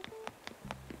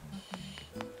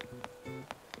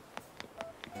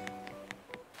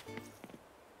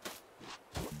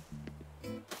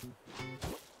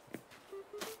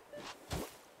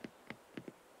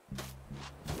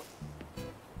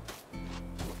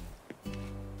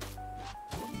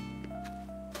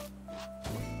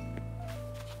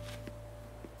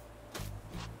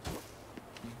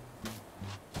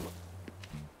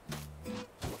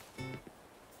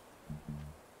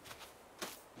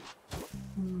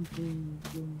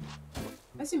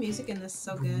 Why is the music in this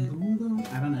so Boom, good? boom, boom.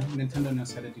 I don't know. Nintendo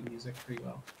knows how to do music pretty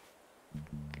well.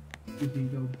 You can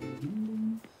go boom, boom,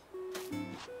 boom.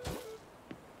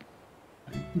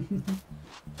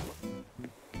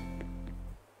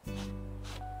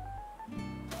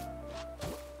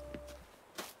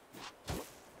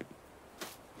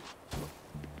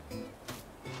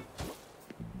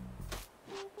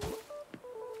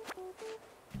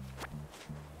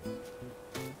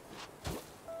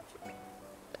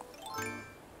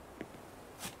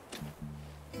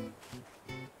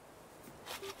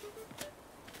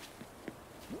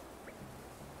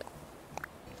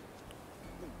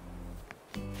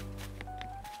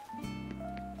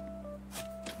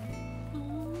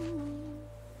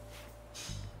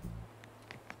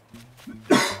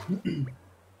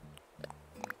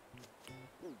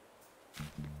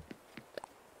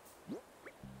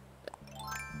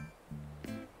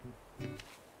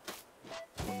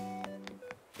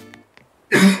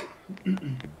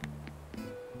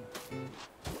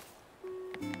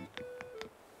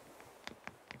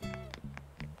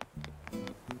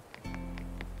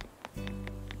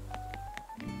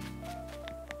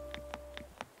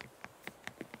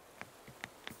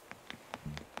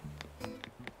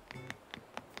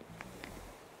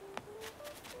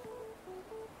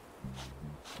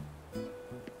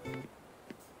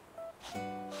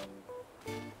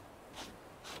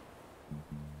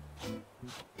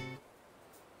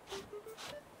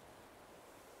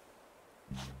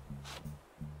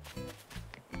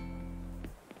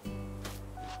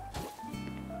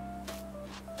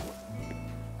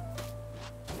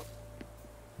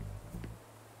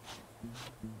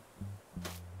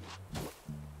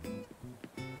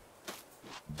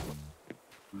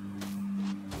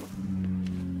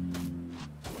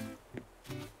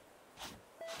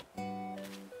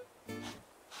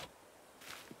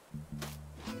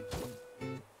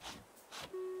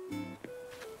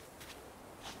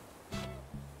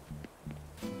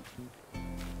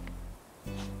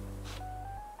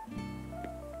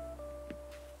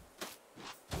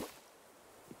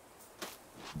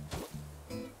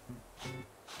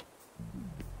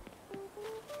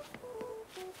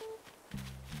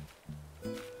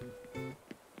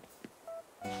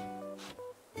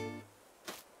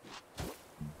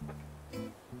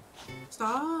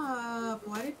 Stop!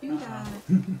 Why did it do that?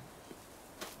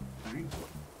 Sorry.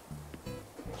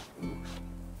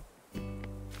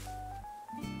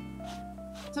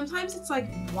 Sometimes it's like,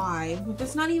 why? Like,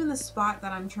 that's not even the spot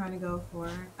that I'm trying to go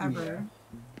for, ever.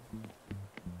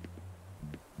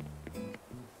 Yeah.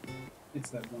 It's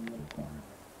that one little corner.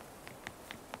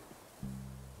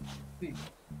 Hey.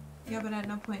 Yeah, but at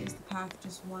no point is the path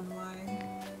just one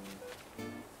wide.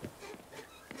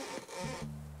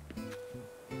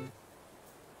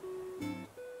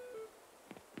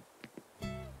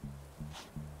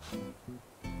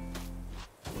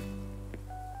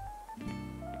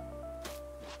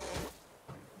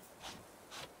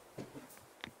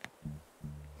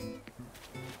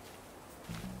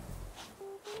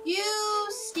 You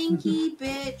stinky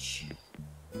bitch.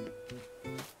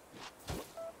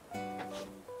 I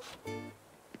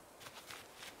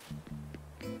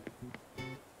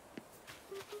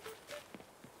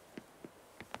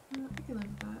can live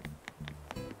with that.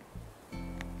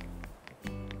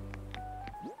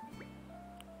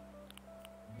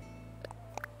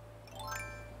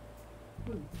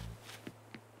 Ooh.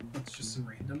 That's just some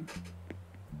random.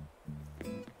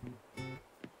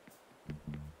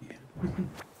 Yeah.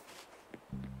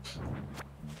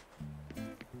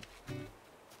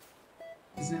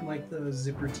 Isn't it like the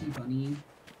Zipper T Bunny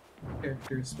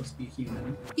character is supposed to be a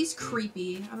human? He's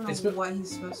creepy. I don't know what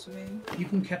he's supposed to be. You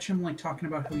can catch him like talking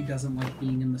about how he doesn't like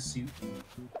being in the suit.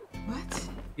 What?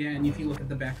 Yeah, and if you look at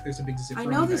the back, there's a big zipper. I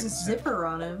know on the there's a back of the zipper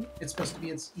on him. It's supposed to be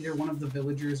it's either one of the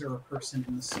villagers or a person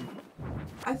in the suit.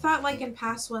 I thought like in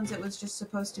past ones it was just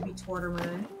supposed to be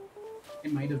Tortimer.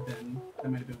 It might have been.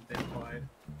 That might have been what they implied.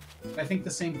 I think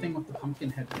the same thing with the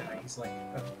Pumpkinhead guy. He's like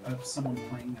someone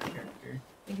playing that character.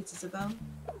 I think it's Isabel.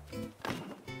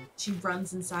 She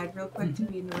runs inside real quick to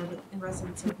be in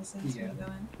resident services when you go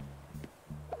in.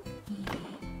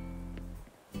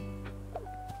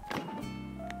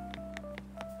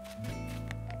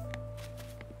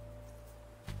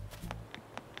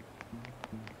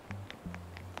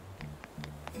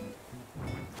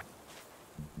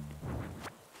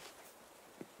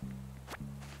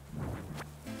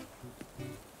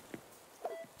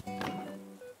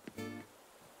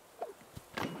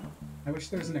 I wish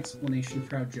there was an explanation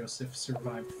for how Joseph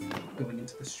survived going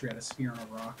into the stratosphere on a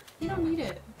rock. You don't need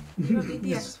it. You don't need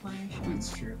the explanation.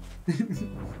 That's true.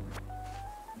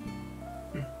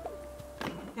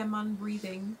 him on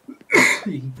breathing.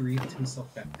 He breathed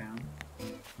himself back down.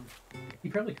 He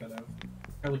probably could have.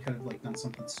 Probably could have like done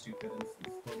something stupid and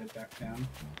floated back down.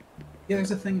 Yeah,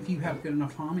 there's a thing if you have good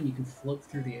enough hum and you can float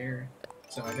through the air.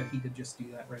 So I bet he did just do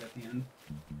that right at the end.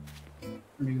 Or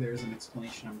maybe there's an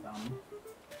explanation I'm dumb.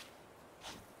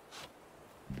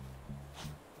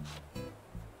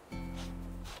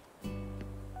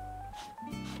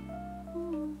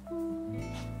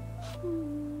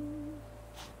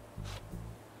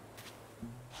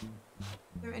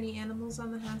 Are there any animals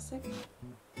on the hassock?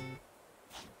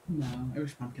 No, I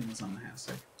wish Pumpkin was on the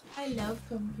hassock. I love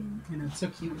Pumpkin. You know, it's so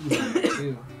cute when he's on it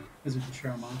too, because we can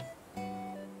show him off.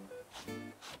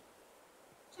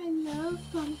 I love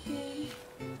Pumpkin.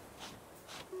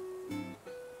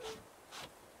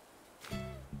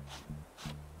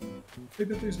 I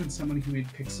bet there's been somebody who made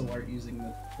pixel art using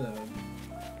the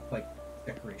like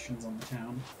decorations on the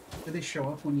town. Do they show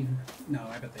up when you? No,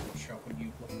 I bet they don't show up when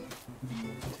you look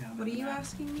view of the town. What are you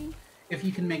asking me? If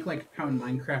you can make like how in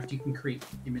Minecraft you can create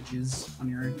images on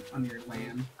your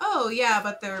land. Oh yeah,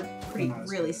 but they're pretty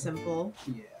really good. simple.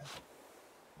 Yeah.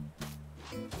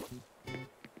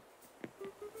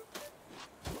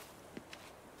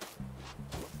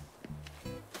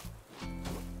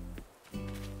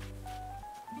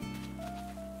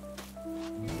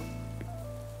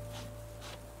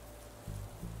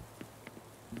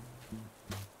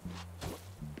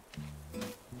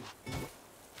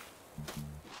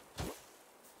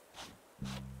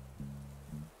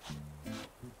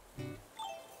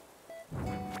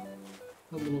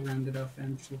 A little rounded off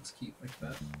edge looks cute like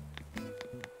that.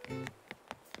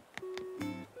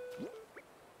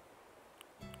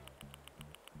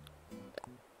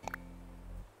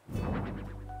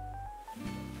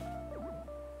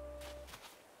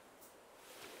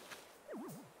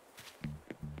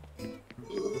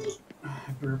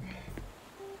 Burp.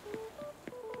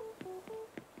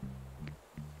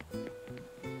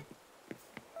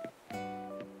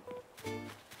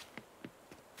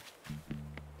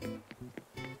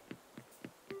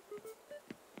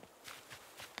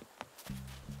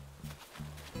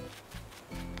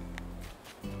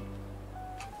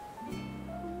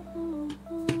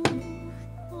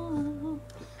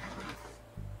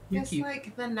 I guess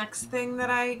like the next thing that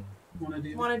I want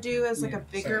to do as like a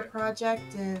bigger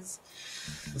project is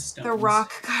the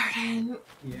rock garden.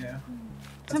 Yeah.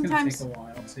 That's Sometimes gonna take a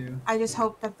while too. I just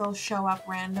hope that they'll show up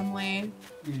randomly.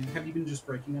 Yeah. Have you been just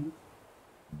breaking them?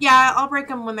 Yeah, I'll break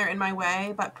them when they're in my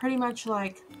way, but pretty much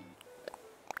like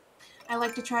I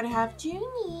like to try to have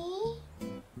Junie.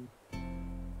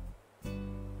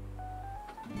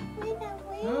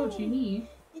 Oh, Junie.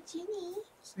 Hey, Junie.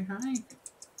 Say hi.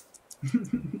 I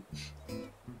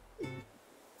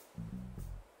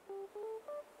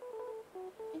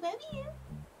love you.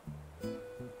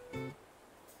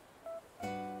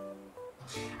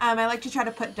 I like to try to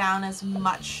put down as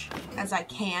much as I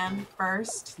can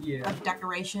first of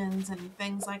decorations and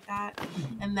things like that.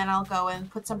 And then I'll go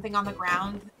and put something on the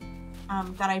ground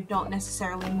that I don't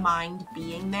necessarily mind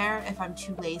being there if I'm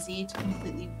too lazy to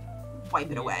completely wipe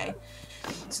it away.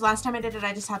 So last time I did it,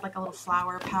 I just had like a little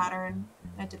flower pattern.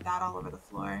 I did that all over the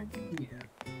floor. Yeah.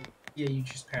 Yeah, you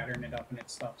just pattern it up and it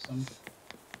stops them.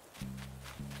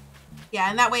 Yeah,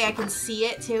 and that way I can see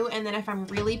it too, and then if I'm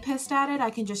really pissed at it, I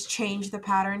can just change the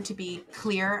pattern to be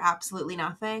clear, absolutely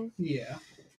nothing. Yeah.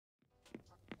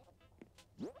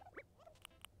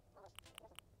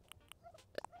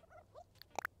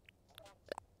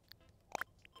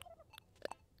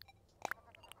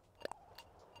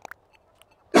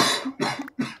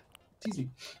 Excuse me.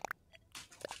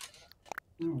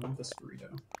 I don't want this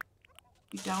burrito.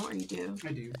 You don't, or you do?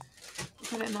 I do.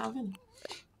 Put it in the oven.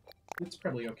 It's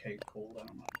probably okay cold, I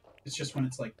don't know. It's just when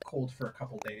it's like cold for a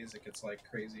couple days, it gets like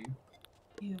crazy.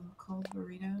 Ew, cold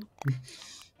burrito.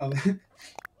 Oh,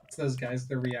 it's those guys,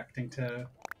 they're reacting to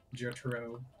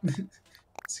Jotaro.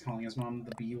 It's calling his mom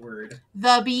the B word.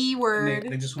 The B word.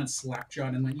 They just went slapjawed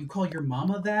and went, "You call your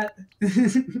mama that?"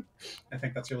 I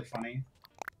think that's really funny.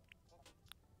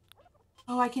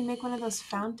 Oh, I can make one of those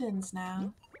fountains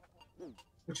now.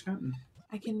 Which fountain?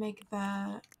 I can make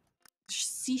the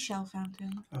seashell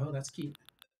fountain. Oh, that's cute.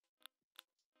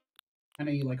 I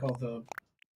know you like all the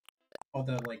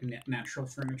like natural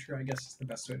furniture, I guess is the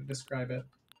best way to describe it.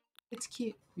 It's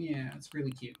cute. Yeah, it's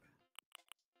really cute.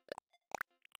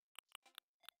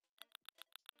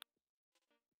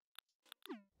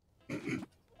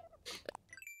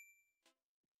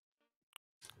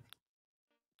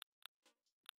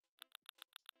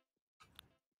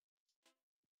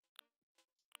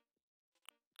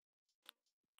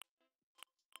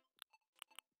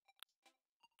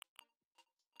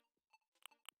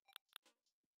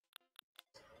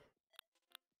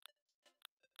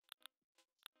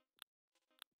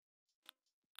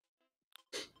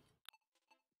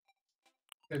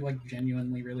 They're like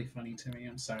genuinely really funny to me.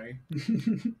 I'm sorry.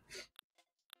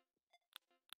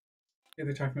 Yeah,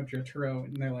 they're talking about Jotaro,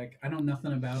 and they're like, I know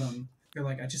nothing about him. They're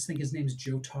like, I just think his name's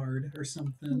Jotard or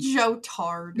something.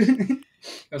 Jotard.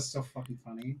 That's so fucking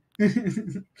funny.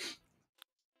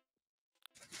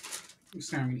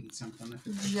 Sorry, I'm gonna eat something.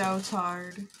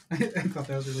 Jotard. I thought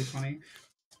that was really funny.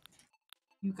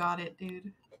 You got it,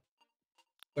 dude.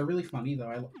 They're really funny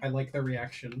though. I like their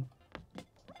reaction.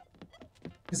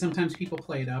 Because sometimes people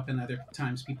play it up, and other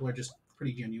times people are just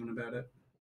pretty genuine about it.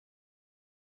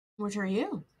 Which are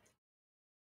you?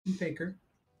 I'm Faker.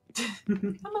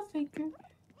 I'm a faker.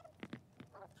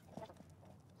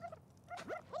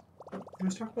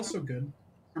 This Taco Bell's so good.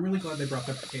 I'm really glad they brought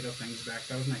the potato things back.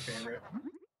 That was my favorite.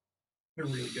 They're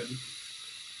really good.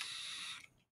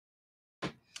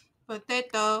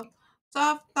 Potato.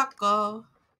 Soft taco.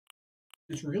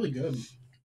 It's really good.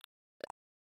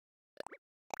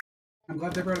 I'm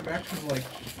glad they brought it back because, like,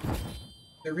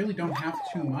 they really don't have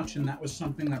too much, and that was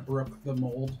something that broke the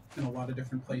mold in a lot of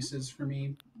different places for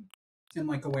me. In,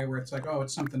 like, a way where it's like, oh,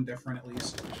 it's something different at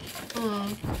least.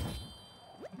 Mm.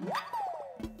 Yeah,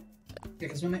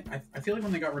 because when I feel like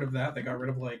when they got rid of that, they got rid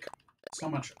of, like, so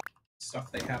much stuff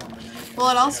they had on the menu. Well,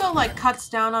 it also, like, cuts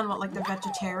down on what, like, the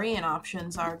vegetarian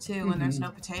options are, too, when there's no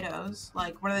potatoes.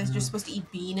 Like, what are they just supposed to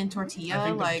eat bean and tortilla? I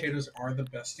think the like, potatoes are the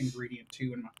best ingredient,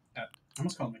 too, I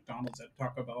almost call it McDonald's at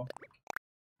Taco Bell.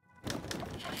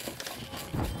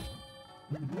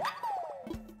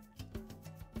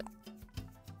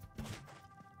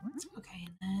 okay,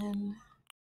 and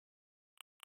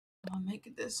then I'll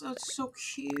make this. Oh, it's so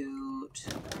cute.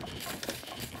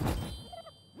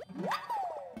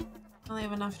 I only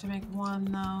have enough to make one,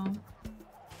 though.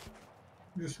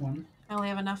 Just one. I only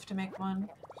have enough to make one.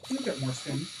 You'll get more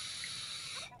soon.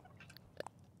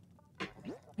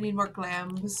 I need more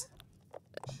clams.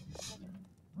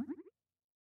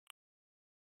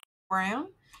 Brown?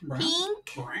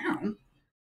 Pink? Brown?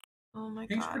 Oh my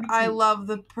Pink's god. pretty I cute. love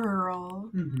the pearl.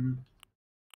 Mm-hmm.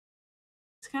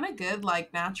 It's kind of good,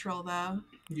 like, natural, though.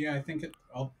 Yeah, I think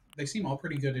they seem all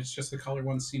pretty good. It's just the color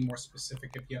ones seem more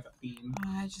specific if you have a theme.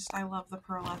 I love the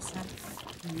pearlescent.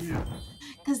 Yeah.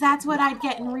 Because that's what I'd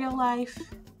get in real life.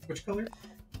 Which color?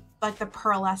 Like the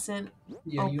pearlescent,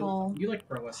 Yeah, opal, you like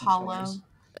pearlescent hollow. colors.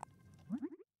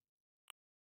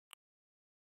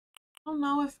 I don't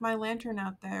know if my lantern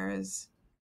out there is...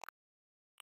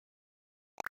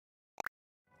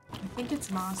 I think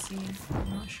it's mossy. I'm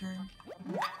not sure.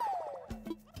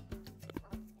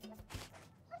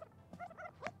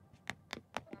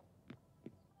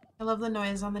 I love the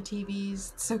noise on the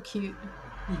TVs. It's so cute.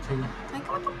 Me too. Like,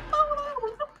 I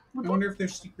wonder if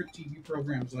there's secret TV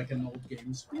programs like in old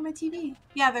games. look at my TV.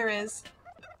 Yeah, there is.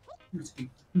 That's cute.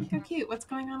 How cute. What's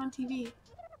going on TV?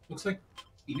 Looks like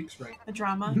Phoenix Wright. A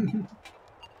drama.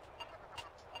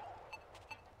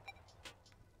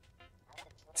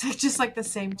 It's just like the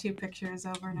same two pictures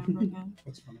over and over again.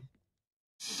 That's funny.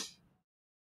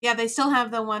 Yeah, they still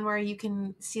have the one where you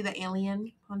can see the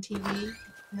alien on TV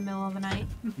in the middle of the night.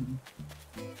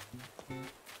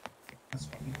 That's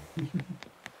funny.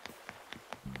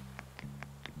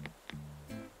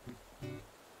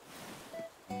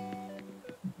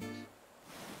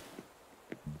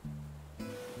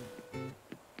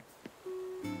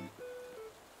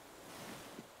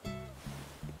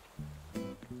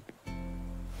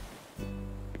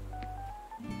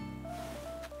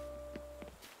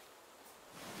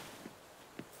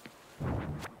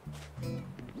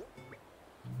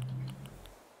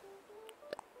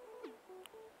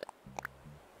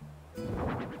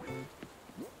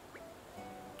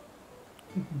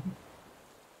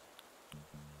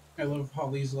 I love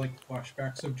Holly's like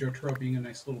flashbacks of Jotaro being a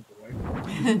nice little boy.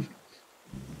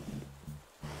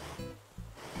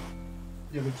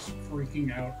 Yeah, they're just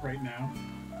freaking out right now.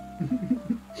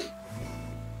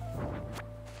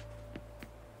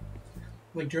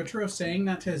 Like, Jotaro saying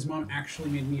that to his mom actually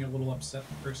made me a little upset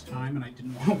the first time, and I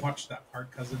didn't want to watch that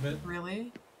part because of it.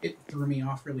 Really? It threw me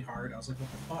off really hard. I was like, what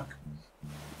the fuck?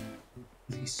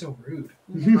 He's so rude.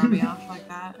 You throw me off like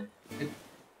that?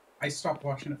 I stopped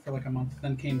watching it for like a month,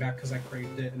 then came back because I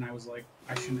craved it, and I was like,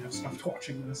 I shouldn't have stopped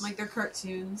watching this. Like they're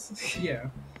cartoons. Yeah.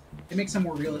 It makes him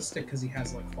more realistic because he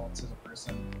has like faults as a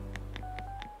person.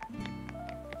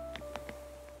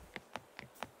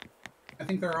 I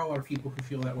think there all are people who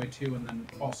feel that way too, and then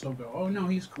also go, "Oh no,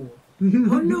 he's cool." Oh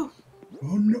no!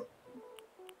 Oh no!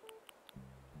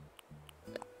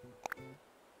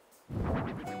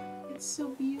 It's so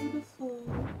beautiful.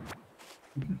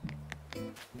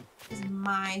 This is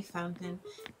my fountain.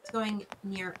 It's going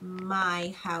near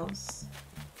my house.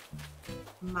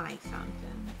 My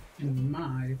fountain. In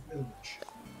my village.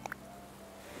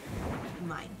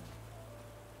 Mine.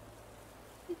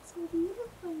 It's so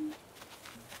beautiful.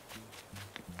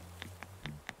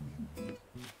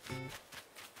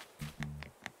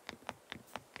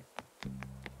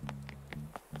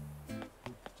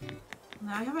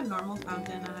 Now I have a normal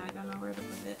fountain and I don't know where to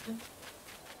put it.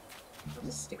 I'll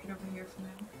just stick it over here for now.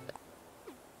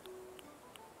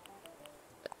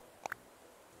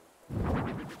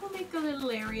 We'll make a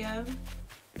little area.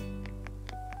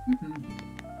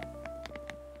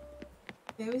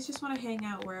 I always just want to hang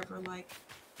out wherever, like,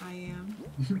 I am.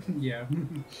 Yeah.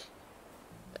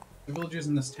 The villagers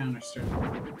in this town are starting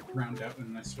to round out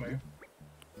in this way.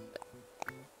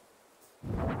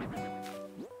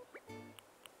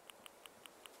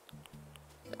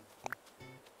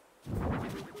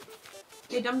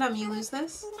 Hey, Dum Dum, you lose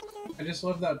this? I just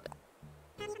love that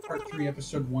part 3,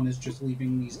 episode 1 is just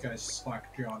leaving these guys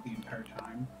slack-jawed the entire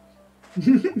time.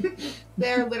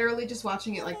 They're literally just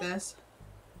watching it like this.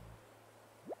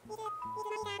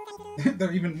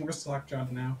 They're even more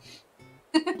slack-jawed now.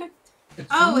 It's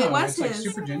Oh, fun, it though. was It's like his.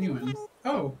 super genuine.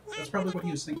 Oh, that's probably what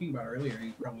he was thinking about earlier.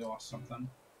 He probably lost something.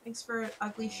 Thanks for an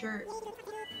ugly shirt.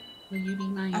 Will you be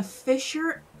mine? A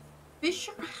fisher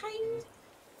hide?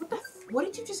 What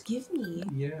did you just give me?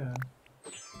 Yeah.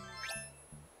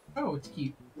 Oh, it's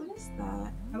cute. What is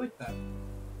that? I like that.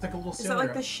 It's like a little Is sailor that like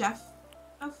outfit. the chef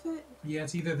outfit? Yeah,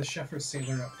 it's either the chef or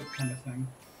sailor outfit kind of thing.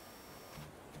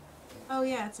 Oh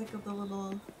yeah, it's like the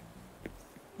little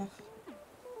chef.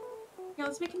 Yeah,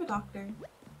 let's make him a doctor.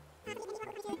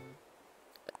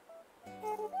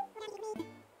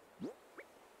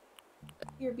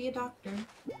 Here, be a doctor.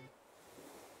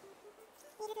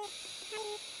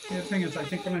 The other thing is, I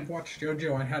think when I watched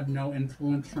JoJo, I had no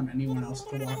influence from anyone else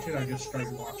to watch it. I just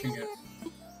started watching it.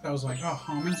 I was like, oh,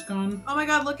 Haman's gone? Oh my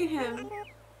god, look at him.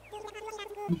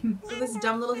 With this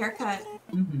dumb little haircut.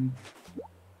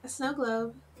 A snow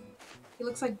globe. He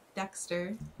looks like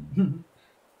Dexter.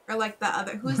 Or like the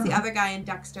other... Who's the other guy in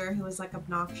Dexter who was like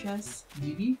obnoxious?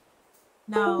 Dee?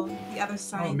 No, the other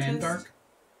scientist. Oh,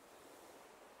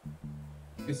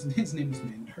 Mandark? His name was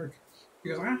Mandark. He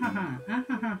goes, ah ha ha, ah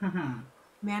ha ha ha ha.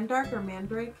 Mandark or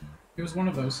Mandrake? It was one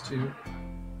of those two.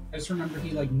 I just remember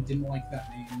he like didn't like that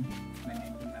name. And I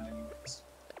named him that anyways.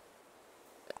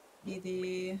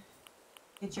 Didi,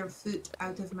 get your foot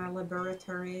out of my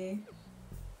laboratory.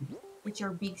 Get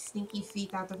your big stinky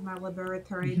feet out of my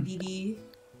laboratory, Didi.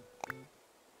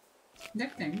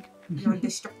 That thing. You're I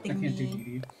distracting can't do me.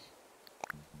 Dee.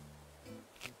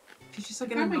 She's just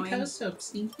like an annoying... toe soap,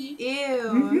 stinky.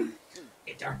 Ew.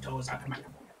 Get your toes out of my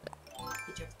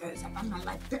Get your toes out of my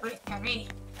laboratory.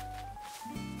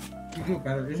 You do it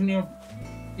better. Isn't he a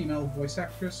female voice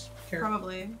actress?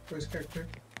 Probably. Voice character?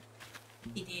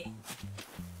 Didi,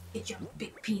 get your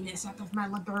big penis out of my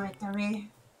laboratory.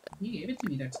 You gave it to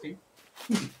me, Dexter.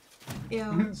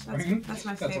 Ew, Sorry. that's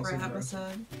my That's favorite also gross.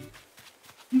 episode.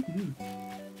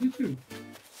 Me too.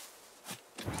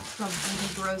 Called Didi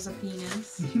Grows a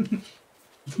Penis.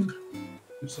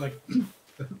 It's like,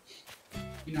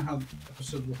 you know how the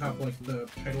episode will have like the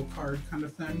title card kind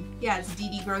of thing? Yeah, it's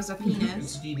Didi Grows a It's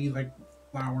Penis. Dee Dee like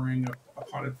flowering a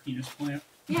potted penis plant.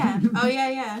 Yeah. Oh, yeah,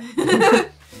 yeah.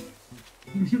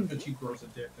 But she grows a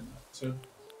dick in the episode.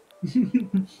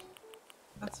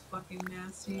 That's fucking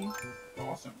nasty.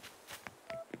 Awesome.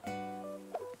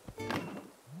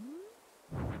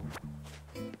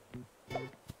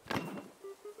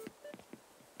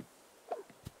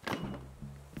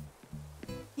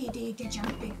 Didi, get your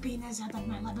big penis out of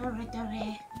my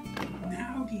laboratory.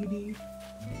 Now, Dee Dee.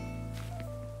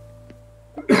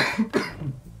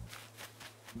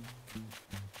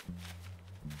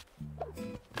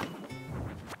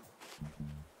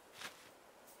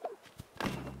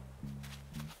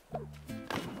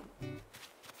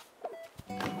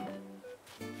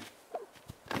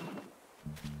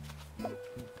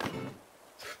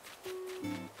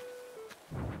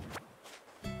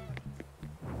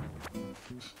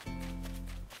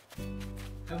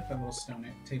 I like that little stone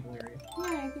table area.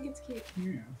 Yeah, I think it's cute.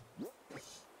 Yeah.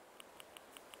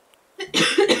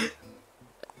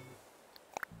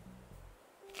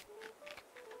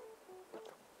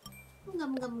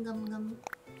 Gum gum gum gum.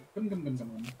 Gum gum gum gum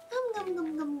gum. Gum gum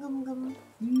gum gum gum gum.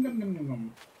 Gum gum gum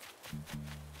gum.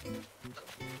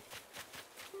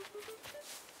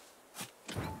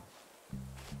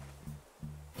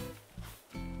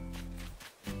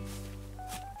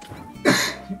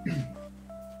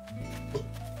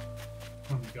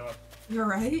 Oh my god. You're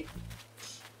right.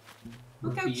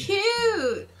 Look how Ruby.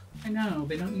 cute. I know,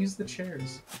 they don't use the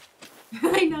chairs.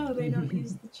 I know they don't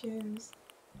use the chairs.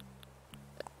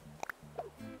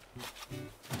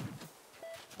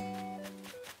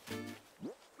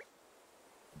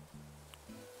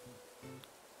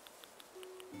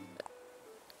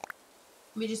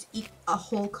 Let me just eat a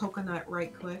whole coconut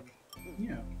right quick.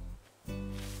 Yeah.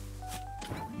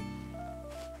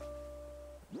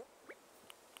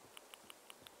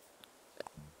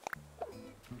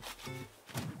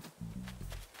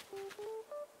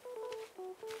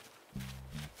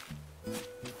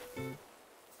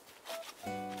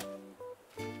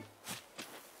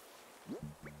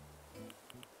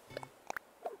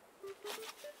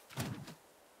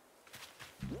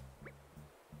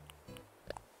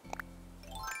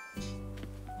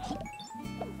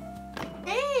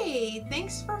 Hey,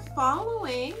 thanks for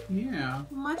following. Yeah.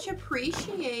 Much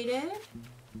appreciated.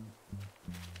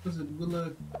 Was it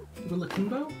Willa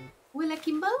Kimbo? Willa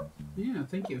Kimbo? Yeah,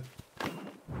 thank you.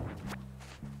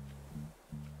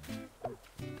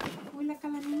 Willa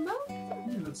Kalamimbo?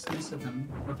 Yeah, that's nice of him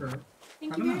or her.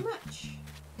 Thank I you don't very know. much.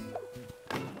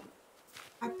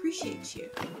 I appreciate you.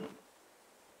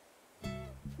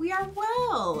 We are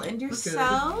well. And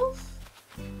yourself?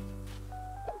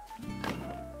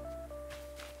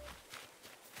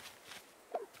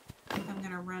 I think I'm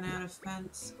gonna run out of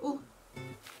fence. Oh,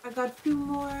 I got 2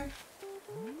 more.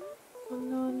 Oh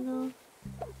no.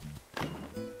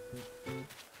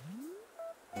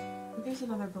 There's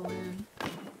another balloon.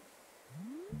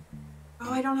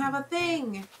 Oh, I don't have a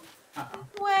thing. Uh-oh.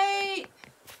 Wait.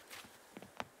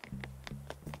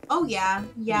 Oh yeah.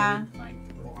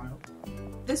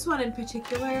 This one in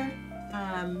particular,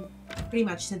 pretty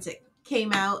much since it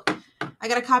came out, I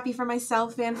got a copy for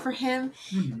myself and for him,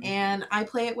 and I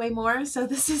play it way more, so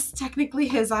this is technically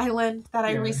his island that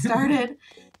I restarted.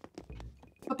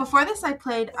 But before this, I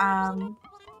played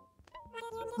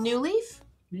New Leaf.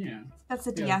 Yeah. That's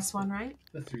the DS one, right?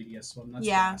 The 3DS one. That's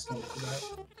the last one for that.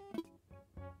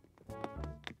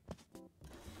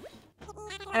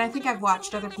 And I think I've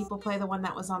watched other people play the one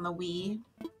that was on the Wii.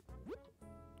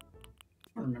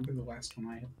 I don't remember the last one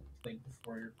I had played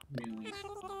before New Leaf.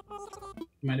 It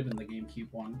might have been the GameCube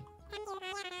one.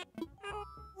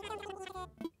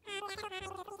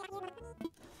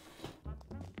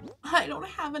 I don't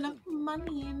have enough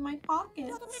money in my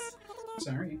pockets.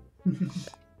 Sorry.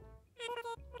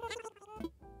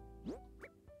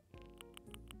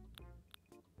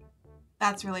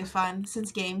 That's really fun.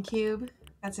 Since GameCube,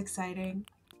 that's exciting.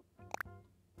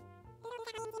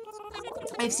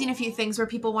 I've seen a few things where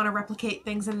people want to replicate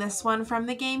things in this one from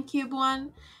the GameCube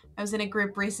one. I was in a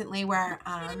group recently where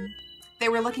they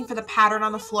were looking for the pattern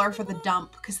on the floor for the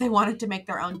dump because they wanted to make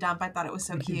their own dump. I thought it was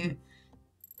so cute.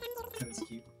 That is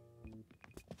cute.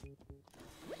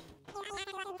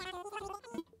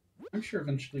 I'm sure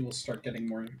eventually we'll start getting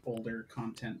more older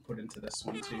content put into this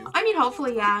one too. I mean,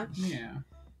 hopefully, yeah. Yeah.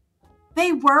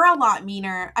 They were a lot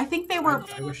meaner. I think they were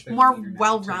more were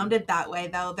well-rounded that way,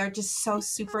 though. They're just so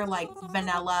super, like,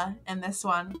 vanilla in this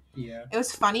one. Yeah. It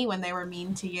was funny when they were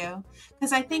mean to you.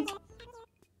 Because I think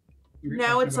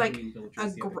now it's like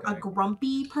a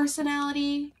grumpy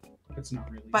personality. It's not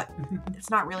really. But it's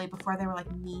not really. Before they were, like,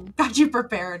 mean. Got you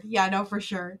prepared. Yeah, no, for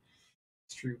sure.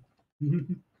 It's true.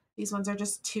 These ones are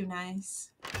just too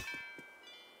nice.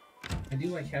 I do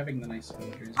like having the nice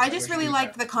villagers. I just really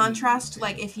liked the contrast.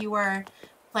 Like, if you were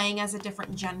playing as a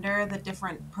different gender, the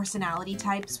different personality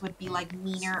types would be, like,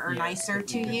 meaner or nicer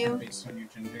to you. Based on your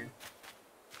gender.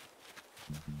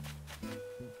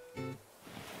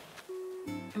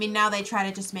 I mean, now they try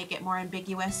to just make it more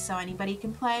ambiguous so anybody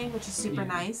can play, which is super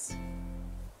nice.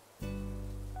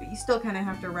 But you still kind of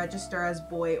have to register as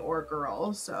boy or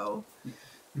girl, so...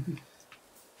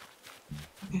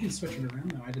 You can switch it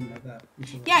around though. I didn't know that.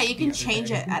 Yeah, you can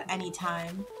change it at any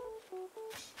time.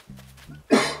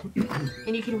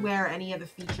 And you can wear any of the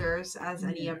features as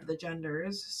any of the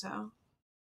genders, so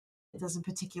it doesn't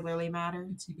particularly matter.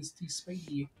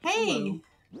 Hey! Hello.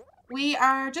 We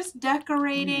are just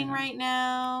decorating right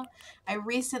now. I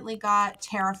recently got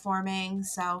terraforming,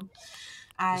 so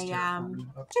I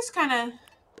just kind of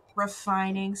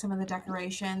refining some of the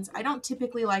decorations. I don't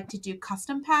typically like to do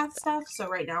custom path stuff, so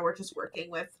right now we're just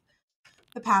working with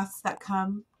the paths that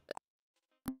come.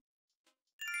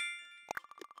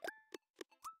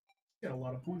 Got a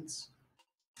lot of points.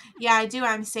 Yeah, I do.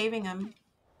 I'm saving them.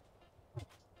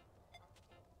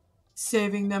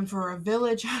 Saving them for a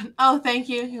village. Oh, thank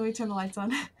you. Here, we turn the lights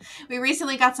on. We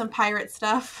recently got some pirate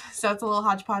stuff, so it's a little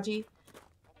hodgepodgey.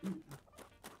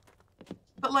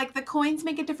 But, like, the coins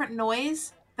make a different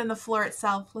noise than the floor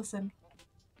itself. Listen.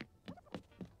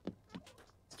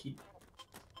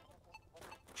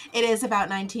 It is about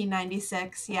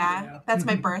 1996, yeah. That's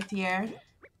my birth year.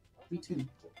 Me too.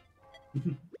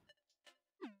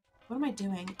 What am I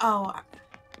doing? Oh.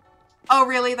 Oh,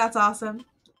 really? That's awesome.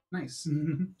 Nice.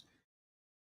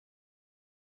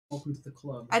 Welcome to the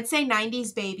club. I'd say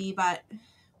 90s baby, but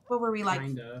what were we, like,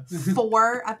 Kinda.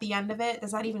 4 at the end of it?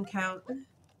 Does that even count?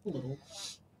 A little.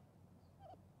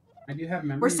 I do have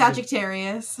memories. We're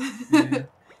Sagittarius. Yeah.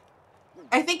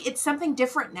 I think it's something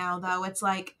different now, though. It's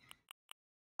like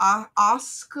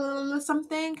Oscar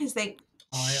something, because they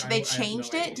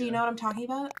changed it. Do you know what I'm talking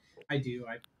about? I do.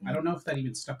 I don't know if that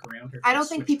even stuck around. Or if I it don't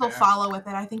think switched people back. follow with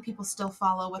it. I think people still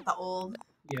follow with the old.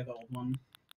 Yeah, the old one.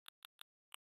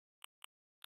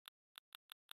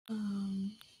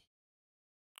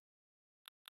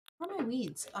 Where are my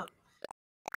weeds? Oh.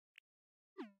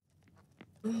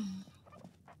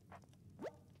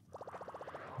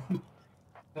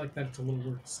 I like that it's a little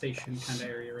workstation kind of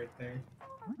area right there.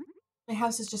 My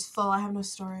house is just full. I have no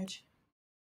storage.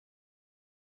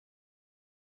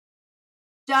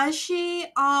 Does she?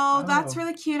 Oh, that's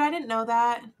really cute. I didn't know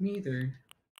that. Me either.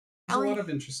 There's a lot of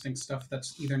interesting stuff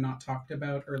that's either not talked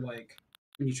about or like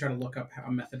when you try to look up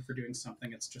a method for doing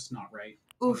something, it's just not right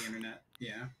on the internet.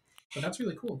 Yeah, but that's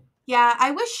really cool. Yeah,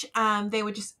 I wish they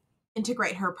would just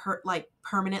integrate her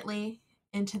permanently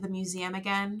into the museum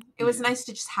again. It was nice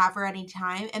to just have her any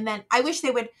time, and then I wish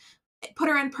they would put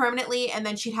her in permanently, and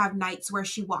then she'd have nights where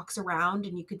she walks around,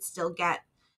 and you could still get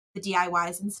the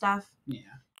DIYs and stuff. Yeah.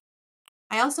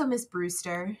 I also miss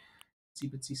Brewster.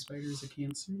 Itsy Bitsy Spider is a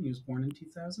Cancer. He was born in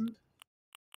 2000.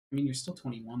 I mean, you're still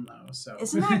 21 though, so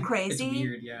isn't that crazy? It's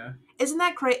weird, yeah. Isn't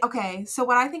that crazy? Okay, so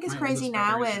what I think is crazy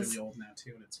now is really old now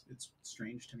too, and it's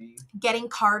strange to me. Getting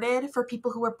carded for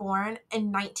people who were born in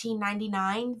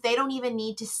 1999. They don't even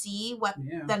need to see what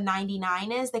the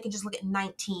 99 is. They can just look at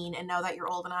 19 and know that you're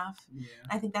old enough. Yeah.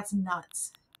 I think that's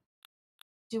nuts.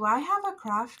 Do I have a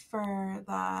craft for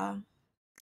the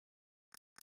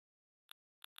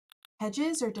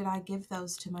hedges, or did I give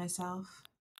those to myself?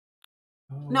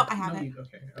 Oh, no, I haven't.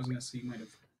 Okay, I was gonna say you might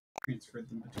have transferred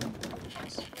them between the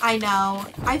divisions. I know.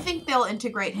 I think they'll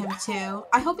integrate him too.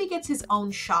 I hope he gets his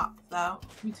own shop though.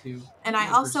 Me too. And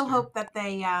I also hope that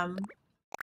they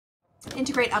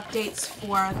integrate updates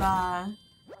for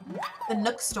the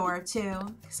Nook store too.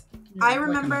 Yeah, I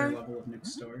remember like level of Nook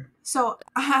store. So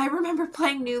I remember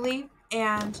playing New Leaf,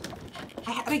 and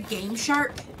I had a Game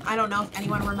Shark. I don't know if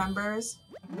anyone remembers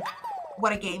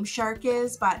what a Game Shark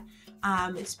is, but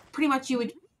it's pretty much you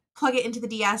would plug it into the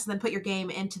DS and then put your game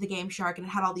into the Game Shark, and it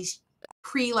had all these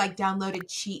downloaded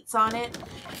cheats on it.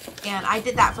 And I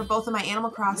did that for both of my Animal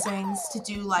Crossings to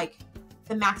do like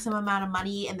the maximum amount of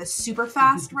money and the super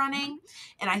fast running,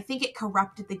 and I think it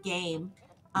corrupted the game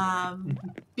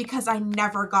because I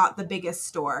never got the biggest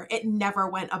store. It never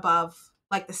went above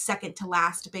like the second to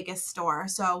last biggest store.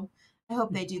 So I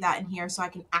hope they do that in here so I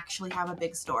can actually have a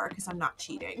big store because I'm not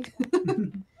cheating.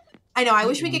 I know, I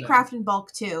wish we could craft in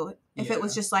bulk too. If it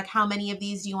was just like, how many of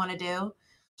these do you want to do?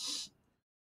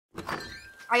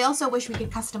 I also wish we could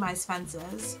customize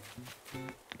fences.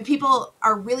 People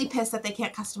are really pissed that they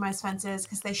can't customize fences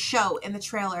because they show in the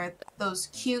trailer those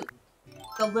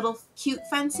the little cute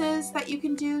fences that you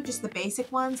can do, just the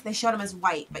basic ones. They showed them as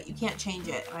white, but you can't change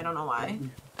it. I don't know why.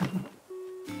 I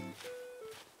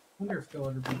wonder if they'll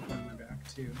ever be putting them back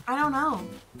too. I don't know.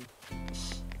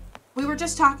 We were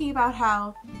just talking about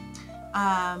how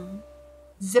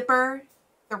Zipper,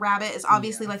 the rabbit, is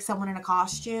obviously like someone in a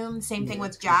costume. Same thing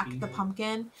with Jack, the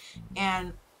pumpkin.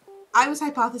 And I was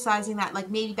hypothesizing that like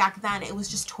maybe back then it was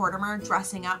just Tortimer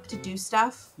dressing up to do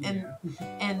stuff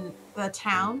in the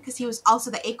town, because he was also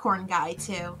the acorn guy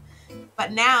too.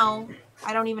 But now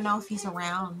I don't even know if he's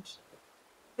around.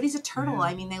 But he's a turtle.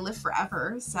 I mean, they live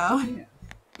forever, so. Yeah.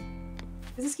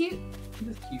 Is this cute?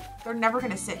 This is cute. They're never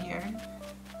gonna sit here.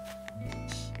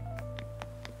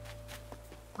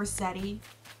 Rossetti.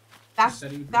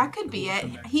 That could be it.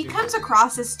 He comes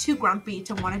across as too grumpy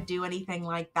to want to do anything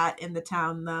like that in the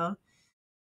town, though.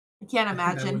 I can't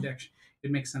imagine.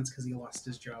 It makes sense because he lost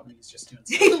his job and he's just doing.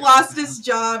 He lost his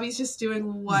job. He's just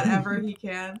doing whatever he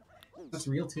can. That's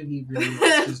real too. He really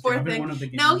lost his job in one of the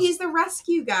games. No, he's the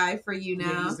rescue guy for you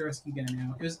now. Yeah, he's the rescue guy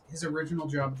now. It was his original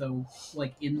job though.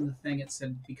 Like in the thing, it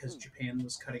said because Japan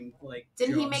was cutting like.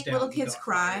 Didn't he make little kids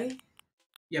cry? Fired.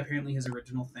 Yeah, apparently his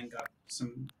original thing got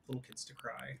some little kids to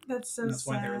cry. That's so and that's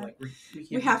sad. why they were like,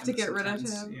 we have to get rid of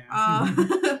him.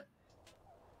 Yeah.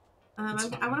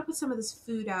 I want to put some of this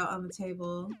food out on the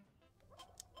table.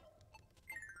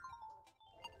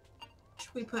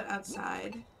 Should we put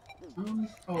outside?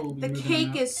 The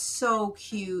cake is so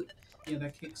cute. Yeah,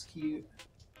 that cake's cute.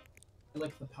 I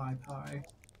like the pie.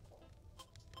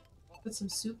 Put some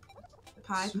soup. The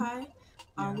pie.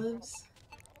 Olives.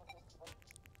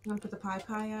 You want to put the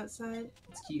pie outside?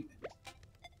 It's cute.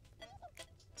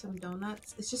 Some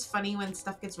donuts. It's just funny when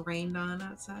stuff gets rained on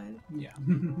outside. Yeah.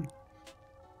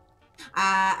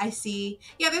 I see.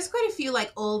 Yeah, there's quite a few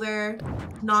like older,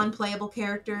 non-playable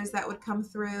characters that would come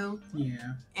through.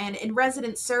 Yeah. And in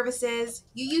resident services,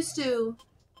 you used to.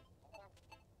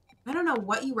 I don't know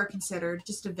what you were considered.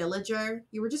 Just a villager.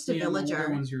 You were just a Yeah, in the older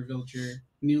villager. ones, you're a villager.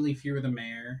 New Leaf, you were the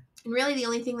mayor. And really, the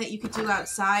only thing that you could do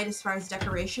outside, as far as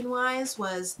decoration wise,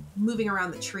 was moving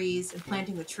around the trees and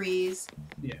planting the trees.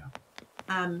 Yeah.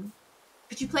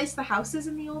 Could you place the houses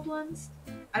in the old ones?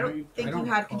 I don't think I don't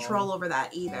you had recall. control over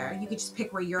that either. You could just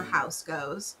pick where your house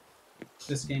goes.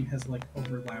 This game has like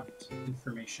overlapped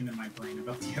information in my brain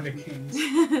about the other games,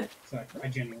 so I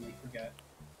genuinely forget.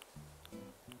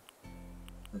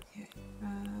 Okay.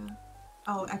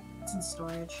 Oh, it's in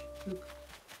storage. Oop.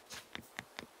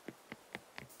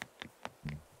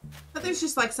 But there's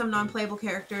just like some non-playable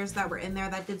characters that were in there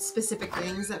that did specific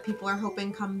things that people are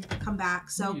hoping come back.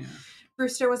 So Yeah.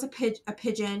 Brewster was a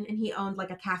pigeon, and he owned like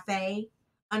a cafe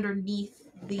underneath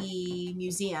the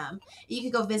museum. You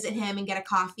could go visit him and get a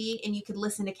coffee, and you could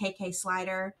listen to KK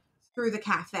Slider through the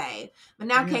cafe. But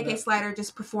now Yeah, KK Slider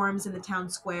just performs in the town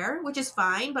square, which is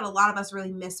fine, but a lot of us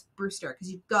really miss Brewster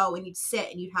because you'd go and you'd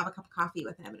sit and you'd have a cup of coffee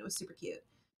with him, and it was super cute.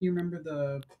 You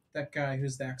remember that guy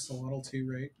who's the axolotl too,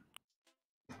 right?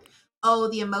 Oh,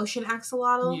 the emotion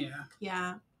axolotl? Yeah.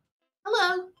 Yeah.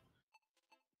 Hello.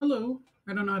 Hello.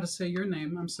 I don't know how to say your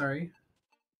name. I'm sorry.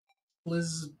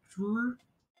 Liz.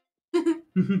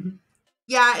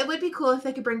 Yeah, it would be cool if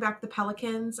they could bring back the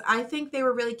pelicans. I think they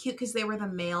were really cute because they were the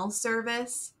mail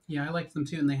service. Yeah, I liked them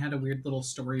too, and they had a weird little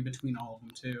story between all of them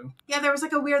too. Yeah, there was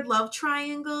like a weird love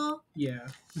triangle Yeah.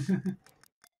 between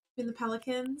the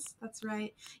pelicans. That's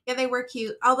right. Yeah, they were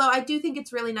cute. Although I do think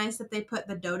it's really nice that they put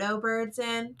the dodo birds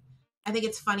in. I think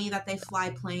it's funny that they fly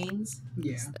planes.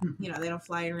 Yeah. You know, they don't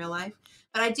fly in real life.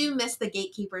 But I do miss the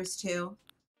gatekeepers too.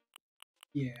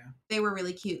 Yeah. They were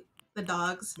really cute. The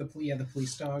dogs. The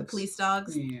police dogs. The police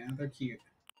dogs. Yeah, they're cute.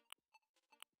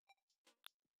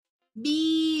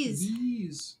 Bees.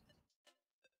 Bees.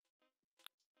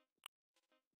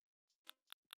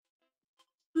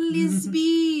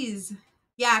 Lisbees.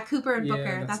 Yeah, Cooper and Yeah,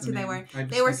 Booker. That's who the they name. were. I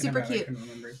was They were thinking super about it, I cute. couldn't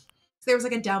remember. There was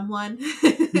like a dumb one.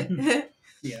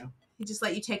 Yeah. He just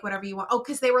let you take whatever you want. Oh,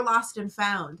 because they were lost and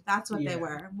found. That's what they Yeah.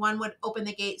 were. One would open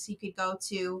the gate so you could go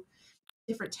to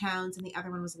different towns, and the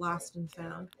other one was lost and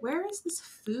found. Where is this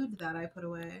food that I put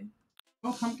away?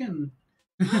 Oh, pumpkin.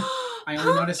 I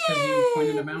only noticed because you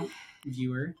pointed him out,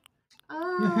 viewer.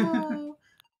 Oh.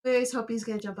 I always hope he's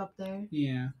going to jump up there.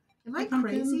 Yeah. Am Hey, I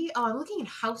pumpkin. crazy? Oh, I'm looking at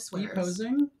Are you housewares.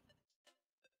 posing?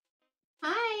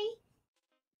 Hi.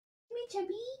 Come here,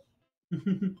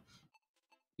 Chubby.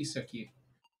 He's so cute.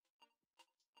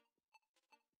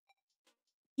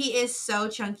 He is so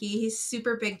chunky. He's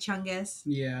super big chungus.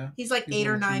 Yeah. He's like He's 8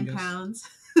 or little 9 chungus. pounds.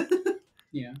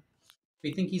 Yeah.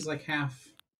 They think he's like half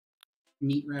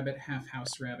meat rabbit, half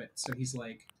house rabbit. So he's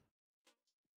like.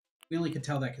 We only could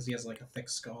tell that because he has like a thick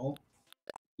skull.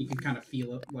 You can kind of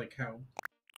feel it, like how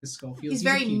his skull feels. He's a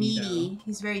very cutie, meaty. though.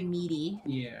 He's very meaty.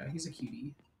 Yeah, he's a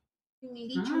cutie.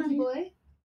 Meaty, Hi. chunky boy.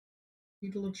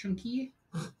 Cute little chunky.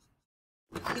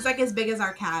 He's like as big as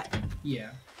our cat.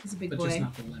 Yeah. He's a big But boy. just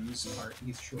not the limbs part.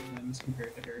 He's short limbs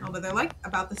compared to her. Oh, but they're like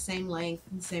about the same length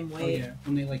and same Oh weight. yeah.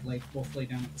 When they like both lay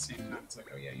down at the same time, it's like,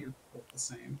 oh yeah, you're both the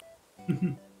same.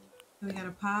 We got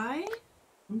a pie.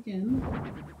 Pumpkin.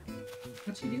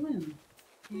 What you doing?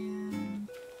 And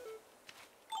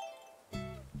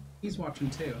He's watching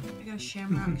too. I got a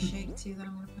shamrock shake too that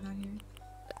I'm gonna put out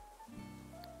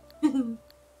here.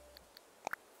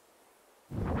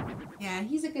 Yeah,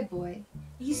 he's a good boy.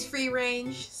 He's free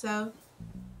range, so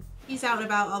he's out and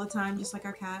about all the time, just like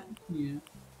our cat. Yeah.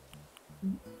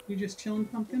 You just chilling,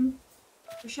 Pumpkin?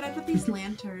 Or should I put these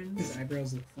lanterns? His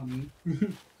eyebrows look funny. I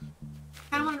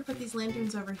kind of wanted to put these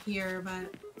lanterns over here,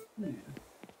 but Yeah.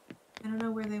 I don't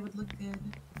know where they would look good.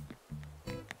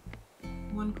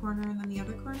 One corner and then the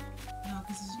other corner? No,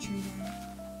 because there's a tree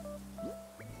there.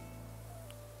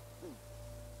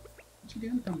 What you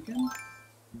doing, Pumpkin?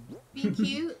 Being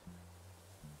cute?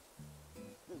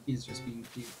 He's just being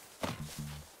cute.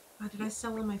 Oh, did I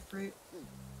sell all my fruit?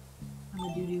 I'm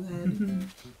a doo-doo head.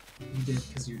 You did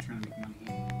because you were trying to make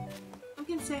money.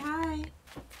 Pumpkin, say hi.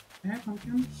 Hey,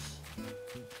 Pumpkin.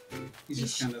 He's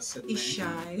just kind of sitting He's there.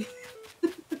 shy.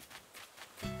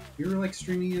 We were like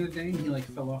streaming the other day and he like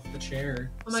fell off the chair.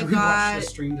 Oh my so we God. watched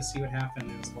the stream to see what happened.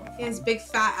 It was a lot of fun. His big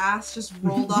fat ass just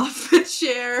rolled off the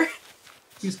chair.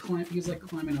 He was like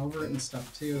climbing over it and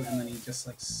stuff too, and then he just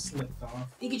like slipped off.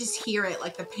 You could just hear it,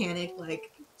 like the panic,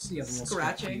 like So yeah, the little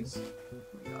scratching. scratchies. Oh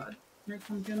my God. Right,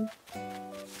 Pumpkin?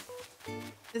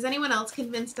 Is anyone else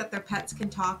convinced that their pets can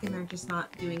talk and they're just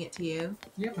not doing it to you?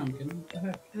 Yeah, Pumpkin. What the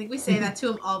heck? I think we say that to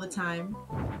them all the time.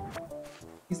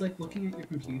 He's like looking at your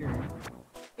computer.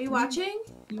 Are you watching?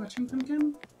 You watching,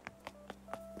 Pumpkin?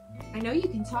 I know you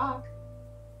can talk.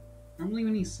 Normally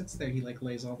when he sits there, he like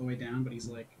lays all the way down, but he's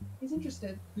like, He's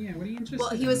interested. yeah, what are you interested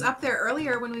Well, he in? was up there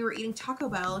earlier when we were eating Taco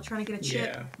Bell, trying to get a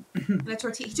chip Yeah. and a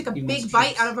tortilla. He took a He wants big bite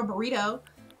chips. out of a burrito.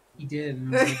 He did,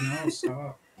 and I was like, no,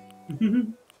 stop.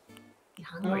 You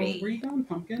Oh, where hungry? you going,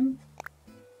 Pumpkin?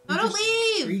 No, don't Are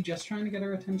you leave! just trying to get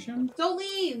our attention? Don't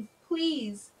leave!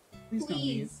 Please. Please don't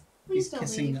leave. Please. Please He's don't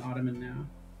kissing leave. the ottoman now.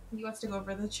 He wants to go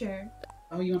over the chair.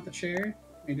 Oh, you want the chair?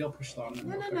 Maybe I'll push the ottoman.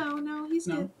 No, real no, quick. no, no. He's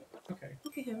No? good. Okay.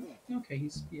 Look at him. Okay,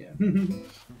 he's, yeah.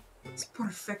 It's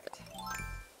perfect.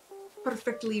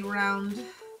 Perfectly round.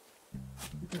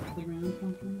 Perfectly round,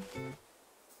 Pumpkin.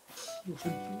 Little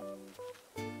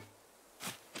chunky.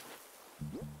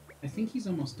 I think he's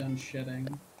almost done shedding.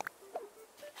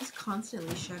 He's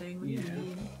constantly shedding. What do you Yeah.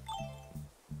 mean?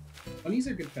 Bunnies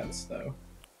are good pets, though.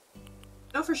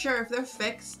 No, for sure. If they're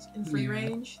fixed in free Yeah.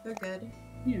 range, they're good.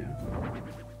 Yeah.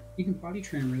 You can potty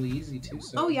train them really easy, too,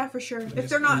 so... Oh, yeah, for sure. They If just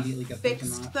they're not immediately get them to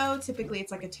fixed, not- though, typically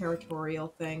it's like a territorial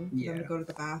thing for them to Yeah. go to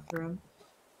the bathroom.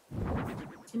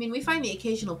 I mean, we find the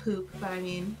occasional poop, but I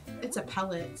mean, it's a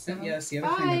pellet, so... And yes, the other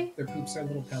Bye. thing, their poops are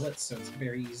little pellets, so it's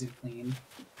very easy to clean.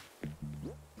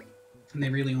 And they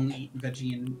really only eat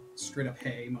veggie and straight up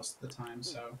hay most of the time,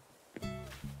 so...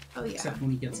 Oh, yeah. Except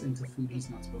when he gets into food he's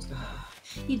not supposed to have.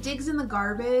 He digs in the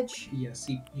garbage. Yes,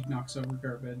 he knocks over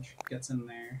garbage, gets in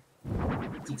there,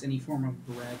 eats any form of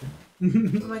bread.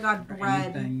 Oh my god, Or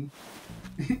bread. Anything,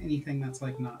 anything that's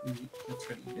like not meat, that's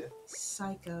ready to eat.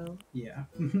 Psycho. Yeah.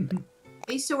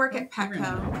 I used to work at Never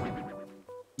Petco, mind.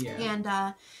 Yeah. and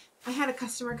I had a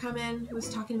customer come in who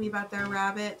was talking to me about their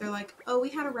rabbit. They're like, oh, we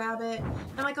had a rabbit.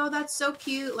 I'm like, oh, that's so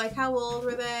cute. Like, how old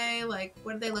were they? Like,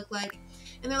 what did they look like?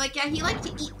 And they're like, yeah, he liked to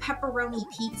eat pepperoni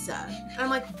pizza. And I'm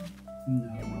like, No.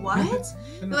 what?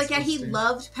 They're Not like, yeah, he supposed to.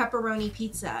 loved pepperoni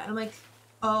pizza. And I'm like,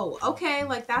 oh, okay,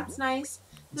 like, that's nice.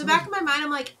 In the It's back of my mind,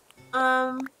 I'm like,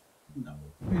 No.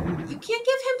 you can't give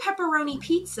him pepperoni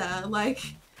pizza. Like,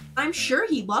 I'm sure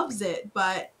he loves it,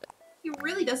 but he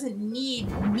really doesn't need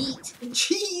meat and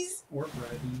cheese. Or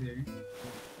bread either.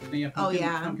 But yeah, Oh,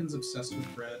 yeah. Pumpkin's obsessed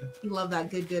with bread. You love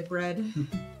that good bread.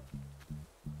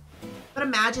 But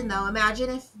imagine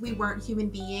if we weren't human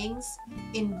beings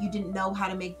and you didn't know how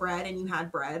to make bread and you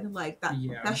had bread. Like, that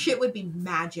Yeah. that shit would be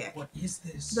magic. What is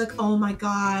this? Like, oh my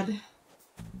god,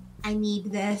 I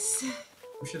need this.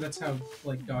 I'm sure that's how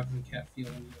like dog and cat feel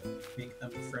when you make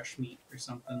them fresh meat or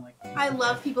something like that. I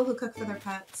love people who cook for their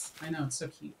pets. I know, it's so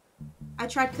cute. I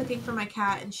tried cooking for my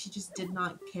cat and she just did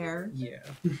not care. Yeah.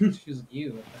 She was like,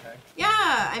 ew, what the heck? Yeah,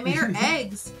 I made her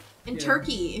eggs and Yeah.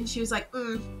 turkey and she was like,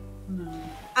 No.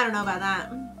 I don't know about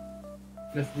that.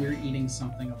 But if we're eating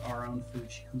something of our own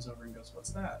food, she comes over and goes,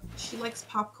 what's that? She likes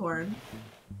popcorn.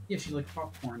 Yeah, she likes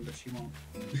popcorn, but she won't.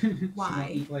 She Why?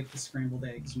 won't eat like the scrambled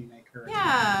eggs we make her. or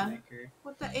Yeah. we make her.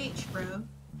 What the H, bro?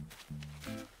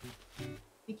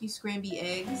 Make you scramby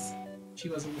eggs? She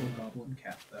was a little goblin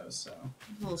cat though, so. A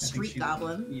little I think street she-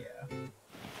 goblin. Yeah.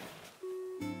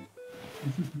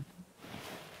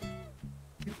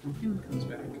 Pumpkin comes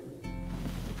back.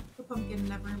 The pumpkin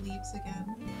never leaves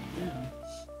again. Yeah.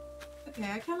 Okay,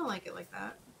 I kind of like it like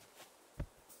that.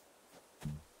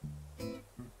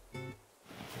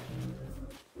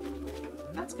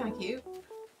 That's kind of cute.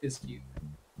 It's cute.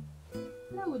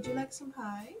 Oh, would you like some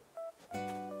pie?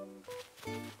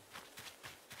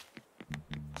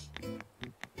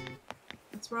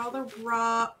 That's where all the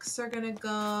rocks are gonna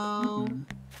go. Mhm.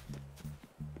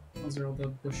 Those are all the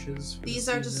bushes. For These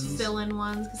the are just seasons. fill-in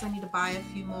ones because I need to buy a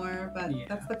few more, but Yeah.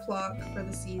 that's the clock for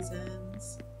the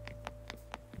seasons.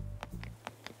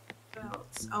 What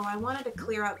else? Oh, I wanted to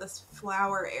clear out this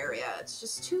flower area. It's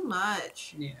just too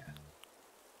much. Yeah.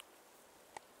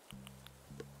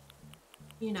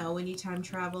 You know, when you time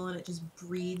travel and it just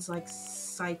breeds like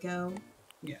psycho.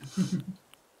 Yeah.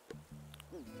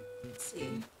 Let's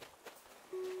see.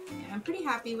 Yeah, I'm pretty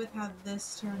happy with how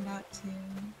this turned out too.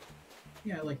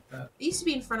 Yeah, I like that. It used to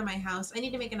be in front of my house. I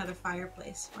need to make another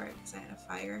fireplace for it because I had a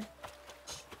fire.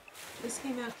 This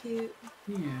came out cute.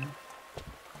 Yeah.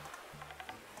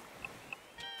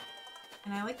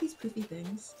 And I like these poofy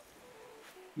things.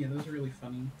 Yeah, those are really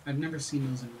funny. I've never seen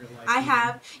those in real life. I either.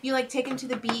 have. You like take them to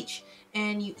the beach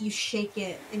and you shake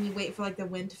it and you wait for like the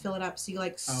wind to fill it up. So you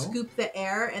like Oh. scoop the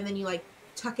air and then you like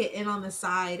tuck it in on the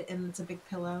side and it's a big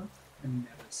pillow. I've never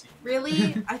seen.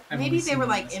 Really? I've Maybe only they seen were them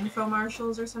like in this game.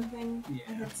 infomercials or something I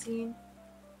Yeah. had seen.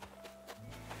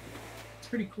 It's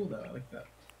pretty cool though. I like that.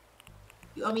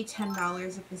 You owe me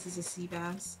 $10 if this is a sea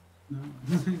bass. No,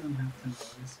 I don't have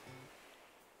 $10.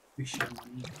 We share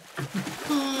money.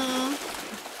 Hmm.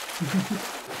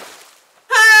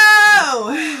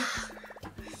 No!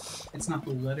 It's not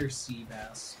the letter C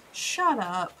bass. Shut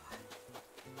up.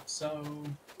 So,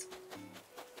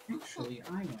 actually,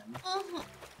 I win. I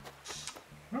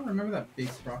don't remember that big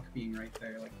rock being right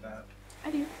there like that.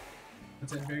 I do.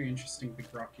 That's a very interesting big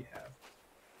rock you have.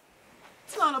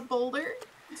 It's not a boulder.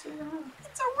 It's a rock.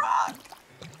 It's a rock.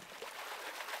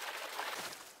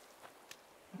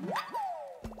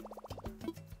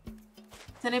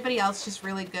 Is anybody else just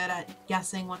really good at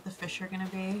guessing what the fish are going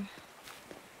to be?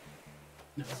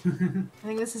 No. I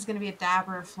think this is going to be a dab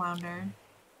or a flounder.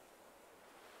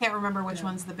 Can't remember which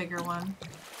one's the bigger one.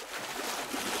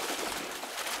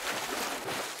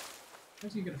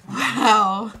 How's he gonna find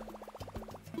Wow.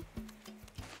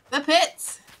 The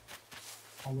pits.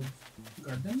 Olive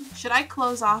Garden? Should I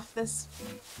close off this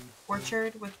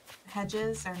orchard with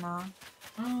hedges or not?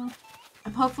 I'm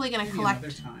hopefully going to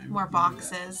collect more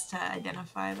boxes to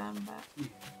identify them, but... Yeah.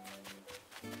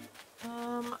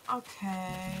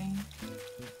 Okay.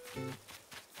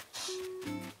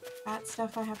 That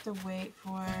stuff I have to wait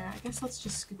for. I guess let's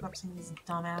just scoop up some of these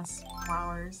dumbass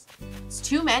flowers. It's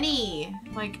too many!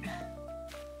 Like...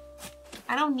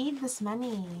 I don't need this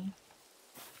many.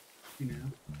 You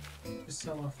know, just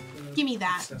sell off the Give me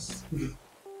that. excess. I'm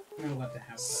not allowed to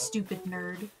have that. Stupid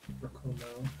nerd. Broccolo.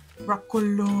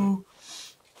 Broccolo.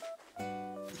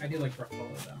 I do like Broccolo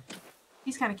though.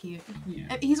 He's kind of cute.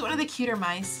 Yeah. He's one of the cuter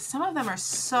mice. Some of them are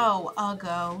so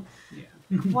uggo. Yeah.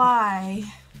 Why?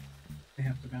 They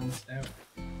have to balance it out.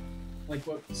 Like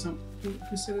what? Who said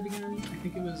it again? I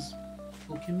think it was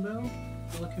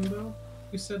Lakimbo,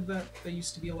 who said that they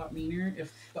used to be a lot meaner.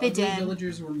 If the other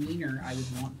villagers were meaner, I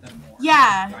would want them more.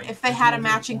 Yeah, if they had a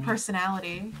matching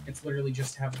personality. It's literally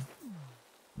just have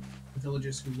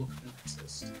villagers who look the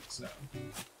nicest. So.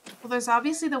 Well, there's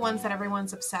obviously the ones that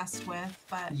everyone's obsessed with,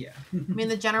 but yeah. I mean,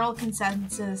 the general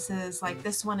consensus is like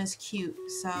this one is cute,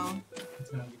 so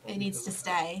it needs to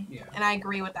stay. Yeah. And I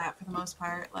agree with that for the most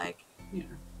part. Like, yeah.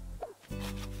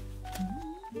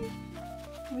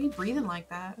 Why are you breathing like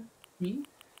that? Me?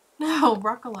 No,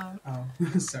 Broccolo. Oh,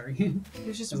 sorry. He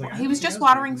was just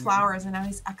watering flowers, and now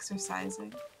he's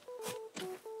exercising.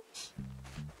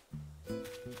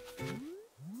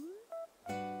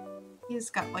 He's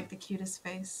got like the cutest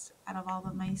face out of all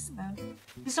the mice, though.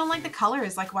 I just don't like the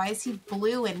colors. Like, why is he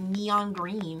blue and neon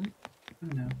green? I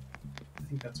don't know. I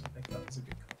think that's what they thought was a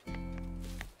good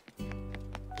color.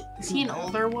 Is he an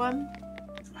older one?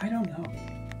 I don't know. I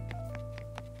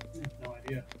have no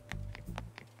idea.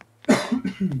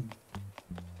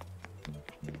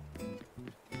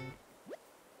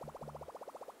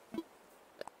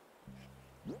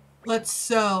 Let's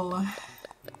sew.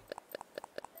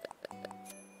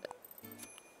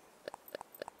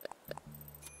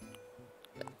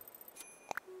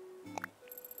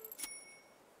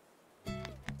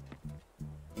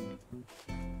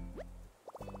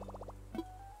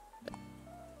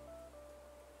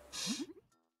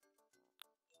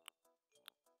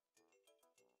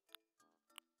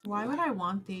 Why would I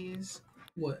want these?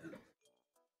 What?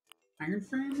 Iron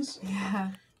frames?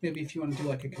 Yeah. Maybe if you want to do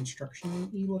like a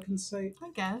construction-y looking site. I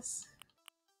guess.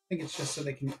 I think it's just so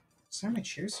they can... Sorry, my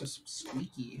chair's so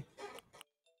squeaky.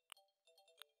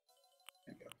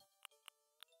 There we go.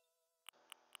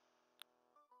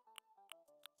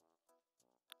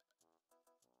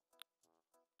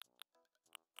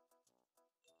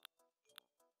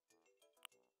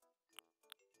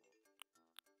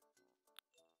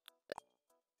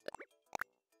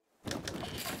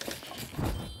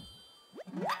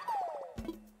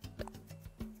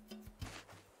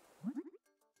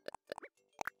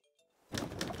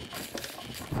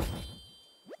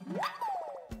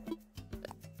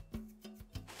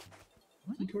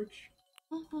 Torch.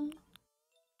 For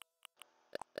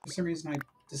some reason, I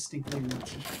distinctly remember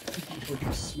tiki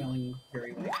torches smelling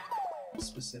very like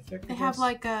specific. They have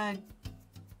like a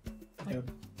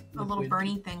little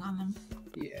burny thing on them.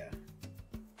 Yeah.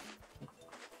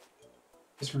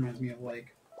 This reminds me of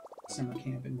like summer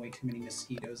camp and way too many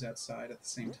mosquitoes outside at the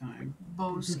same time.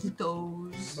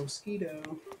 Mosquitoes. Mosquito.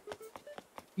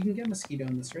 You can get mosquito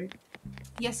in this, right?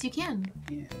 Yes, you can.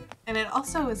 Yeah. And it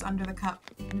also is under the cup.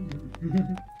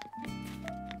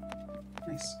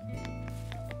 Nice.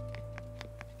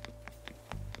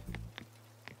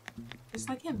 Just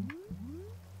like him.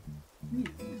 Yeah.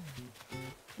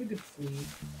 What a good flea.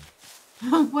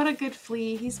 What a good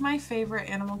flea. He's my favorite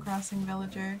Animal Crossing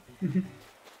villager. He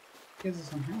has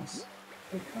his own house.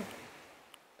 Good cup.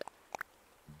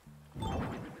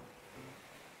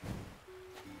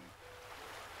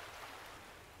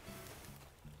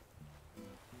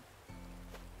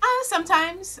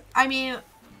 Sometimes. I mean,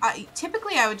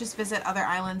 typically I would just visit other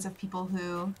islands of people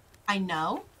who I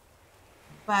know.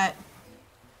 But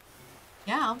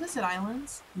yeah, I'll visit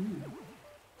islands.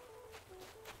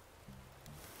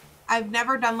 I've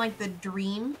never done like the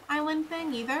dream island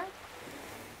thing either.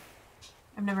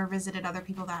 I've never visited other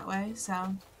people that way,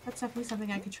 so that's definitely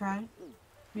something I could try.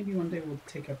 Maybe one day we'll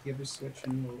take up the other Switch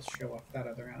and we'll show off that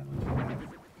other island.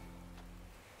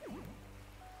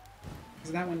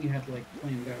 Because that one you had like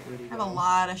planned out really I have well. a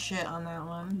lot of shit on that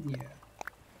one. Yeah.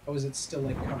 Oh, is it still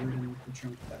like covered in the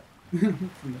junk that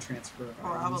from the transfer of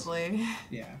islands? Probably.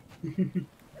 Yeah.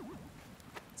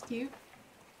 It's cute.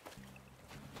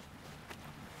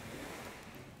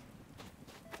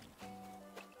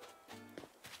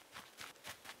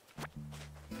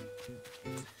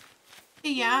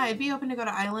 Yeah, I'd be open to go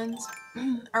to islands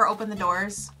or open the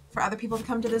doors for other people to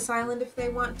come to this island if they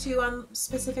want to on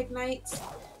specific nights.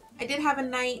 I did have a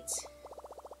night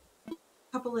a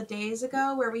couple of days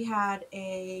ago where we had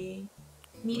a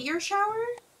meteor shower.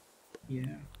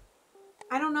 Yeah.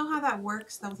 I don't know how that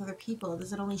works though with other people.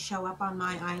 Does it only show up on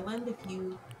my island if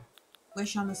you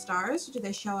wish on the stars, or do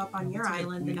they show up on Oh, your that's a good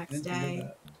island the point. I next didn't think of day?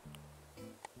 that.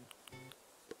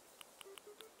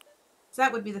 So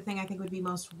that would be the thing I think would be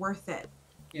most worth it.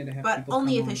 Yeah, to have But people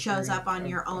only come if on it shows for up on a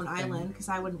your own thing. island, because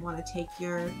I wouldn't want to take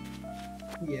your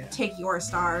Yeah.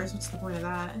 stars. What's the point of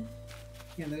that?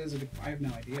 Yeah, that is a good. I have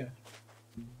no idea.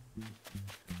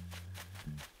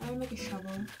 I would make a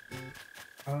shovel.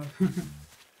 I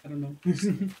don't know.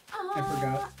 I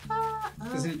forgot.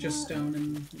 Isn't it just stone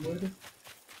and wood?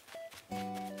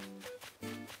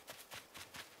 It's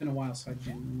been a while, so I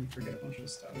genuinely forget a bunch of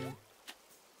stuff.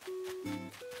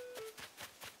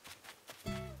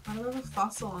 I don't have a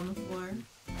fossil on the floor.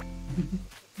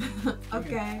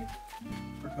 Okay.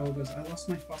 Raquel goes, I lost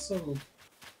my fossil. Is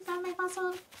that my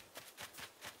fossil?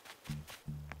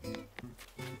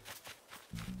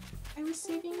 I was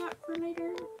saving that for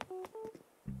later.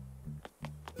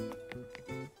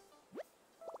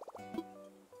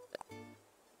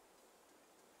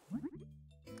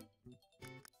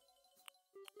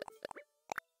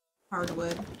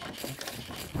 Hardwood.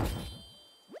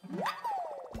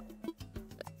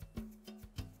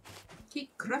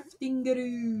 Keep crafting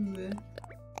garoo.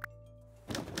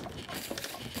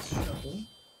 Shovel.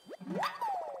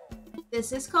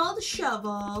 This is called a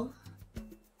shovel.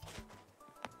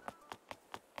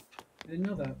 I didn't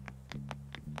know that.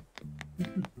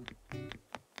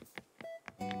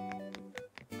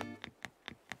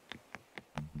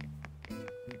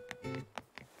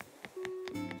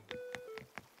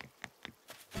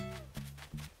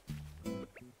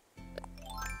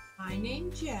 My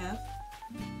name's Jeff.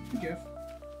 Hey, Jeff.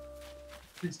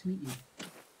 Nice to meet you.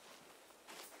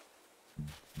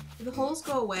 Do the holes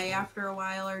go away after a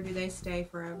while, or do they stay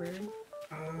forever?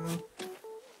 I don't know.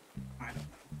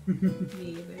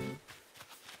 Me either.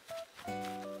 I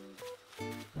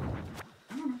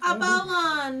don't know. A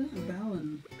ballon! A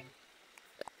ballon.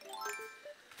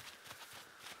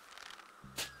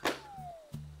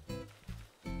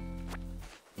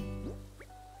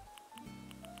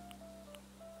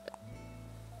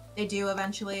 They do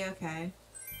eventually? Okay.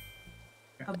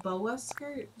 A boa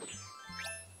skirt?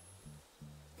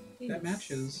 That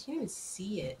matches. I can't even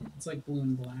see it. It's like blue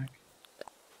and black.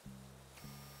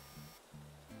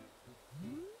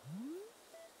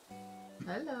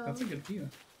 Hello. That's a good view.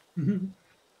 It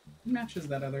matches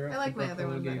that other I like my other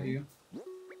Raquel one gave better. you.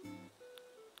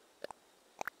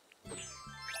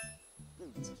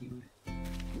 That's cute.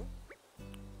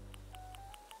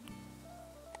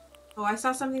 Oh, I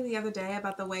saw something the other day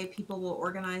about the way people will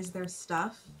organize their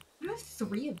stuff. I have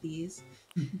 3 of these.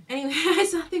 Anyway, I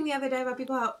saw something the other day about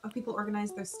how people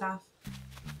organize their stuff.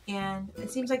 And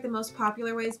it seems like the most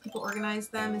popular ways people organize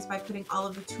them is by putting all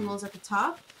of the tools at the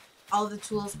top, all of the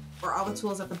tools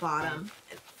at the bottom.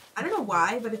 And I don't know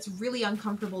why, but it's really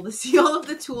uncomfortable to see all of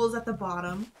the tools at the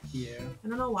bottom. Yeah. I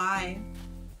don't know why.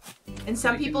 And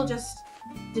some I people can- just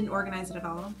didn't organize it at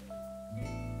all.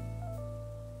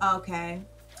 Okay.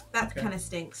 That Okay. kind of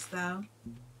stinks, though.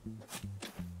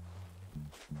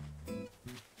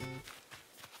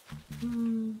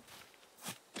 Hmm.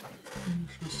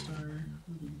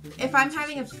 If I'm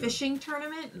having a fishing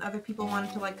tournament and other people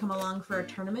wanted to like come along for a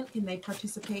tournament, can they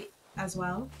participate as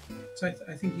well? So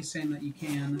I think he's saying that you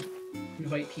can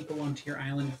invite people onto your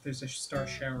island if there's a star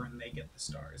shower and they get the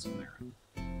stars on their own.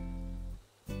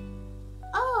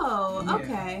 Oh, Yeah.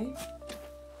 okay.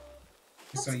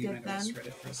 I saw you good and I just read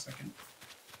it for a second.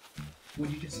 What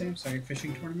did you just say? I'm sorry,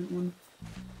 fishing tournament one?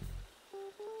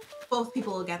 Both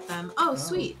people will get them. Oh,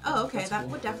 sweet. Oh, okay. that's That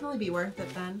cool. would definitely be worth it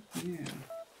then. Yeah.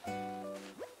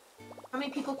 How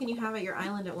many people can you have at your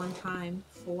island at one time?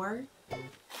 4?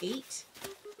 8?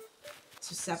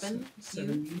 So 7? You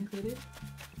 7. included?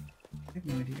 I have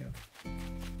no idea.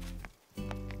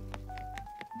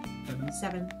 7?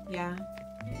 7, yeah.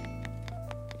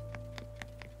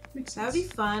 Makes That would sense.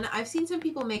 be fun. I've seen some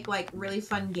people make like really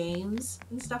fun games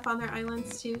and stuff on their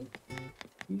islands too.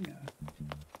 Yeah.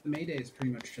 The Mayday is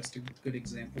pretty much just a good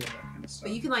example of that kind of stuff.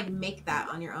 But you can like make that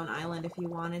on your own island if you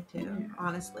wanted to, Yeah.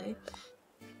 honestly.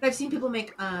 But I've seen people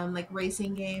make like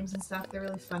racing games and stuff. They're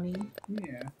really funny.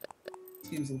 Yeah.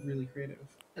 Seems really creative.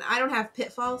 And I don't have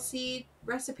pitfall seed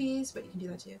recipes, but you can do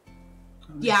that too.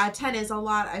 Oh, nice. Yeah, 10 is a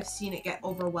lot. I've seen it get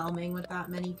overwhelming with that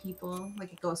many people.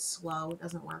 Like it goes slow. It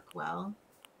doesn't work well.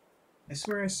 I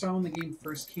swear I saw when the game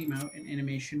first came out an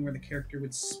animation where the character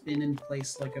would spin in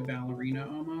place like a ballerina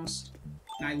almost.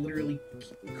 And I literally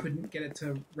couldn't get it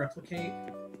to replicate.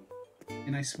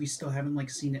 And we still haven't like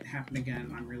seen it happen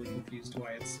again. I'm really confused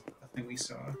why it's a thing we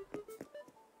saw.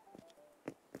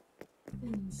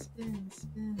 Spin, spin,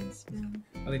 spin, spin.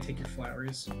 Oh, they take your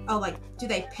flowers. Oh, like, do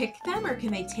they pick them or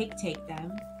can they take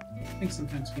them? I think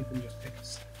sometimes people just pick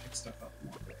stuff up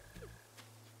and walk away.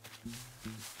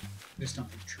 They just don't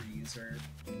pick trees or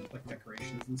like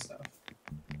decorations and stuff.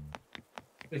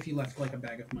 But if you left like a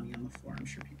bag of money on the floor, I'm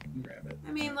sure people can grab it.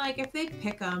 I mean, like, if they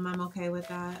pick them, I'm okay with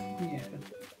that. Yeah.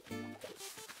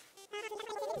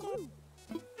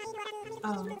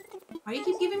 Oh. Why do you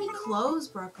keep giving me clothes,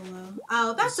 Broccolo?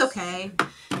 Oh, that's okay.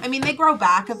 I mean, they grow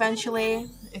back eventually.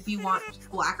 If you want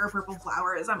black or purple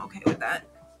flowers, I'm okay with that.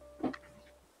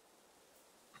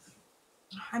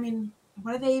 I mean,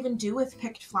 what do they even do with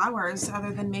picked flowers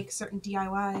other than make certain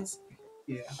DIYs?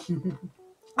 Yeah.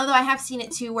 Although I have seen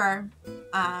it too where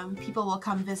people will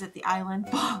come visit the island,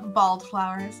 bald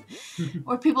flowers,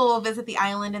 or people will visit the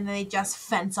island and they just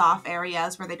fence off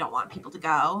areas where they don't want people to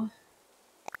go.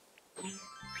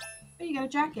 Oh, you got a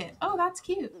jacket. Oh, that's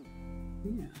cute.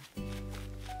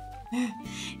 Yeah.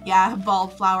 Yeah,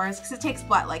 bald flowers, because it takes,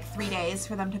 what, like 3 days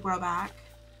for them to grow back?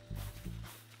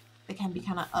 They can be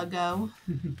kind of uggo.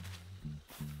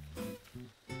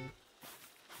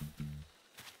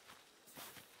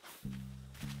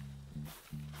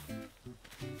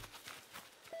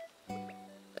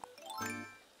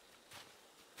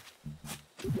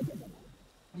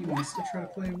 You want us to try to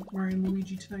play Mario and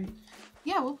Luigi tonight?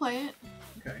 Yeah, we'll play it.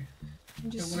 Okay.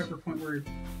 Just, At whatever point we're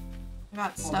I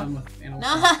got all stuff. done with Animal No,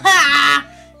 Crossing. I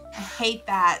hate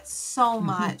that so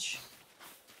much.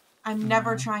 I'm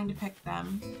never trying to pick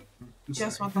them. I'm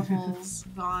Just sorry. want the holes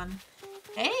gone.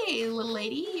 Hey, little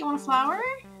lady, you want a flower?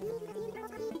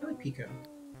 I like Pico.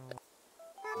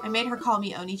 I made her call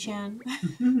me Oni-chan.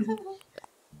 Here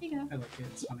you go. I like it.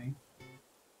 It's funny.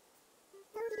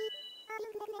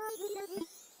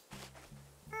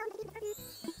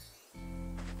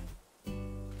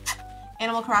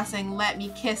 Animal Crossing, let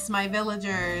me kiss my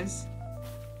villagers.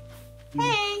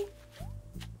 Hey!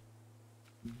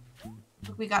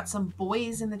 Look, we got some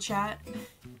boys in the chat.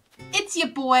 It's your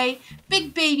boy,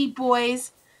 big baby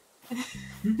boys.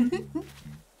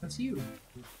 That's you.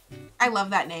 I love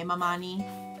that name, Amani.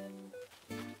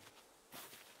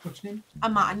 What's your name?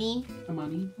 Amani.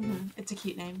 Amani. It's a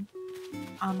cute name.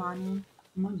 Amani.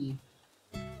 Amani.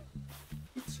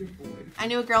 It's your boy. I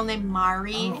knew a girl named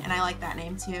Mari, Oh. and I like that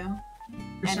name too.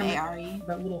 For some reason, M-A-R-E.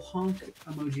 that little honk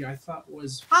emoji I thought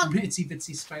was Honk. from Itsy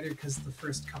Bitsy Spider because the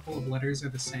first couple of letters are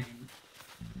the same.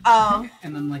 Oh.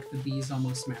 And then like the B's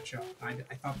almost match up. I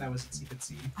thought that was Itsy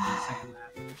Bitsy saying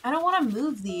that. I don't want to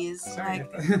move these. Sorry,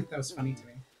 Like, I thought that was funny to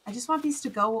me. I just want these to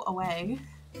go away.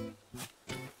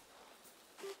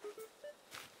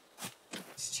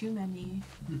 There's too many.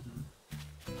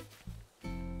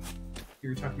 You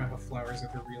were talking about how flowers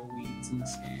are the real weeds in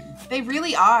this game. They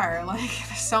really are. Like,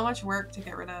 there's so much work to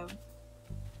get rid of.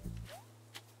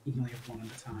 You can only have one at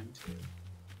a time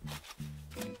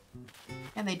too.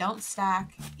 And they don't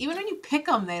stack. Even when you pick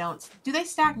them, they don't. Do they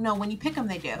stack? No, when you pick them,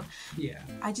 they do. Yeah.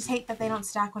 I just hate that they don't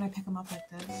stack when I pick them up like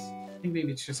this. I think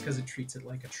maybe it's just because it treats it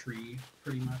like a tree,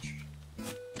 pretty much.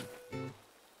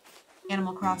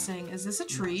 Animal Crossing. Is this a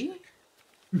tree?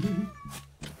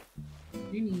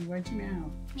 Uni, why'd you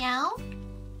meow? Meow.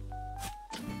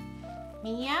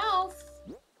 Meow.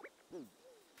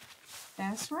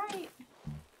 That's right.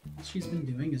 All she's been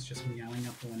doing is just meowing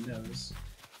out the windows.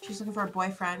 She's looking for a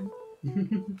boyfriend.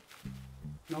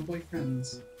 No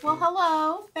boyfriends. Well,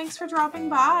 hello. Thanks for dropping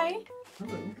by.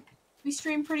 Hello. We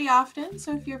stream pretty often,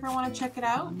 so if you ever want to check it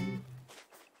out,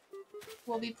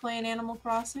 we'll be playing Animal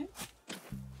Crossing.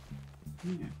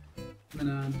 Yeah. And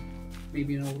then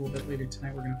maybe in a little bit later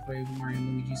tonight we're gonna play Mario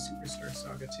and Luigi Superstar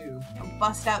Saga 2.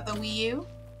 Bust out the Wii U.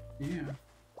 Yeah.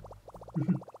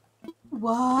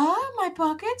 What? My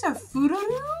pockets are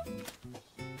fururu?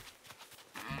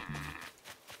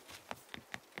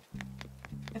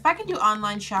 If I can do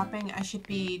online shopping, I should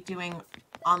be doing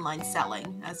online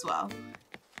selling as well.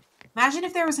 Imagine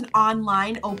if there was an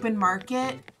online open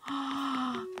market.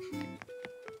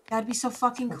 That'd be so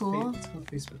fucking cool. It's called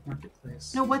Facebook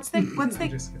Marketplace. No, what's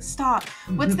the stop.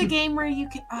 What's the game where you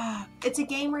can it's a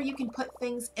game where you can put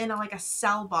things in like a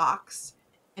sell box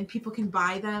and people can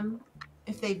buy them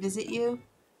if they visit you.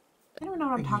 I don't know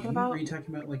what I'm talking about. Are you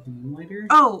talking about like Moonlighter?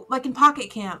 Oh, like in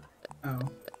Pocket Camp. Oh.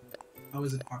 I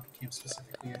was at Pocket Camp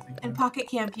specifically, I think. In Pocket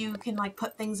Camp, you can like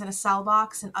put things in a sell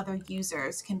box and other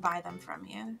users can buy them from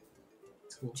you.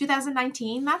 That's cool.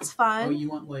 2019, that's fun. Oh, you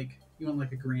want like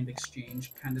a grand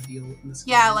exchange kind of deal in this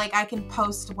game? Yeah, like I can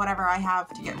post whatever I have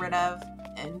to get rid of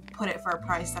and put it for a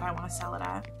price that I want to sell it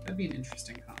at. That'd be an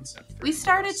interesting concept. We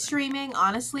started streaming,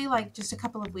 honestly, like just a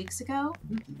couple of weeks ago.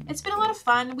 It's been a lot of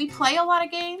fun. We play a lot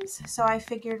of games, so I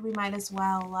figured we might as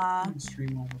well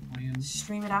stream while we're playing.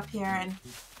 Stream it up here. And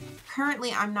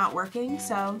currently I'm not working,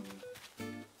 so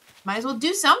might as well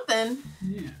do something.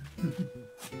 Yeah.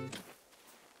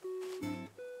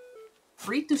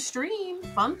 Free to stream,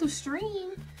 fun to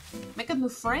stream, make a new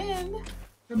friend.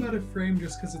 I'm out of frame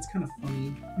just because it's kind of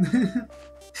funny.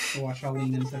 So watch, I'll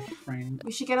lean into frame.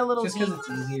 We should get a little just because it's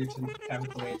easier to have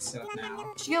it the way it's set up now.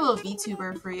 We should get a little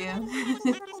VTuber for you.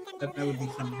 that would be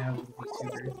fun to have a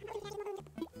VTuber.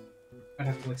 I'd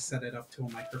have to like set it up to a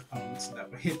microphone so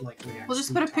that way it like reacts. We'll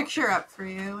just put a picture up for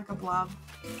you, like a blob.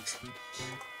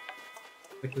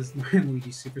 Like this Luigi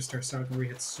Superstar Saga where we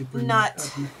had super nut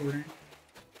up in the corner.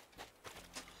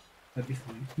 That'd be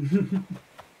funny.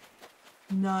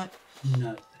 Nut.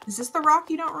 Nut. Is this the rock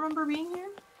you don't remember being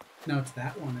here? No, it's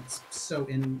that one. It's so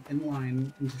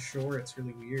inline into shore. It's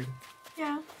really weird.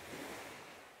 Yeah.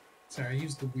 Sorry, I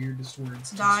used the weirdest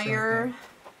words. Dyer.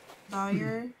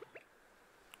 Dyer.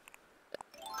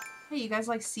 Hey, you guys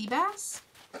like sea bass?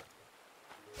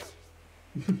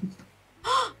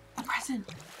 A present.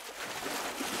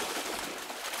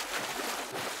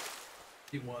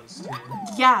 It was too.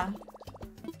 Yeah.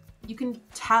 You can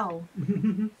tell.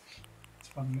 It's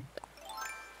funny.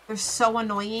 They're so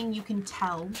annoying, you can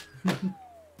tell.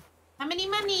 How many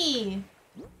money?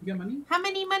 You got money? How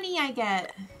many money I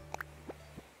get?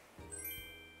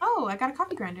 Oh, I got a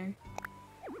coffee grinder.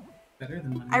 Better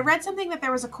than money. I read something that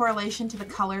there was a correlation to the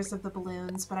colors of the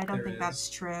balloons, but I don't think that's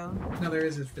true. No, there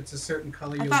is. If it's a certain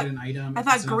color, you'll get an item. I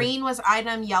thought green was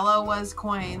item, yellow was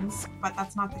coins, but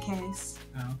that's not the case.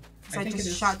 Oh. So I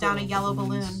just shot down a yellow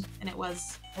balloon, and it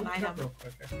was an item. Real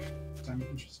quick, actually, 'cause I'm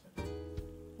interested.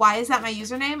 Why is that my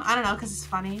username? I don't know, because it's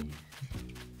funny.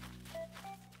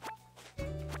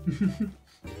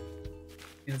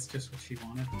 It's just what she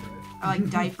wanted for it. I like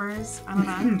diapers. I don't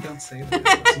know. Don't say that.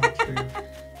 That's not true.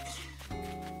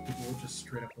 People will just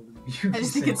straight up believe you. I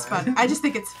just think it's fun. I just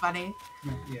think it's funny.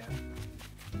 Yeah.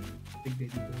 Big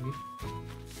baby boy.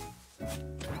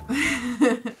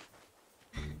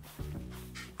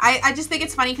 I just think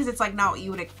it's funny because it's like not what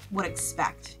you would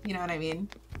expect. You know what I mean?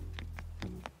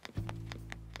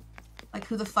 Like,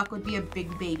 who the fuck would be a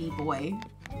big baby boy?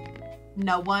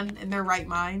 No one in their right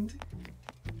mind.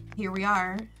 Here we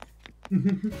are. Here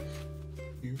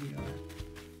we are.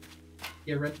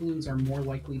 Yeah, red balloons are more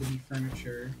likely to be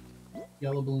furniture.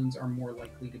 Yellow balloons are more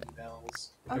likely to be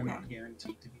bells, but they're not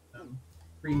guaranteed to be them.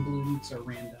 Green balloons are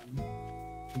random.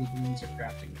 Blue balloons are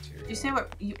crafting material. Did you say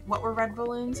what were red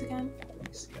balloons again? Let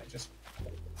me see, I just...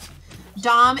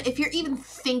 Dom, if you're even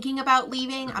thinking about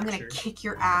leaving, I'm gonna kick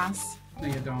your ass. No,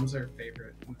 yeah, Dom's our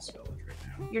favorite in this village right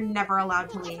now. You're never allowed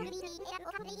to leave.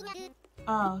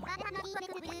 Oh.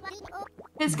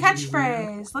 His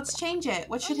catchphrase! Let's change it.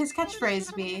 What should his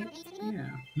catchphrase be? Yeah.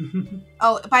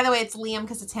 Oh, by the way, it's Liam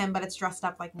because it's him, but it's dressed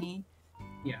up like me.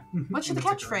 Yeah. What should the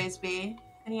catchphrase be?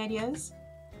 Any ideas?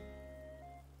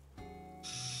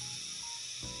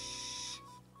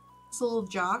 It's a little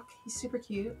jock. He's super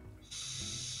cute.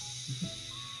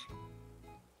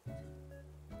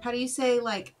 How do you say,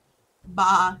 like,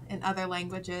 ba in other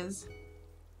languages?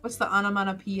 What's the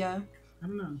onomatopoeia? I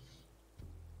don't know.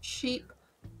 Sheep.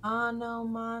 Monopoeia.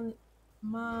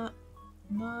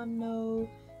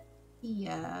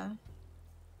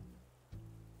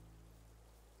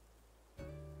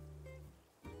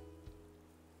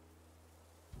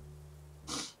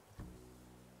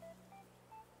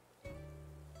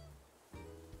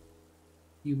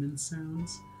 Human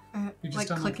sounds? You're just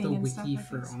like on like the wiki like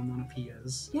for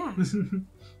onomatopoeias. Yeah.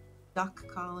 Duck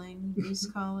calling, goose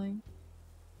calling.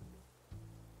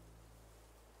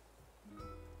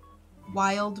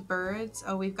 Wild birds.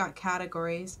 Oh, we've got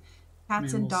categories.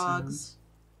 Cats and dogs.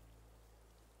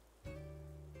 Sounds.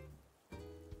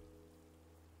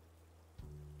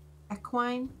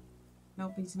 Equine?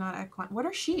 Nope, he's not equine. What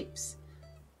are sheeps?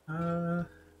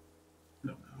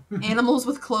 Animals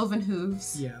with cloven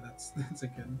hooves. Yeah, that's a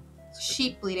good.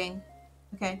 Sheep bleeding.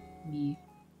 Okay. Me.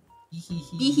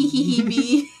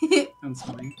 Bee. Sounds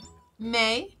funny.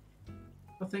 May.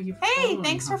 Well, thank you for Hey, following.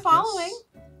 thanks for Hopkins. following.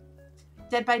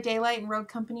 Dead by Daylight and Rogue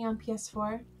Company on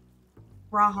PS4.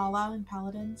 Brawlhalla and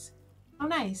Paladins. Oh,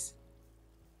 nice.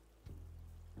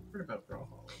 Heard about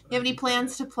Brawlhalla. You have any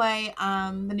plans to play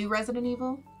the new Resident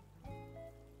Evil?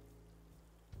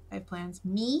 I have plans.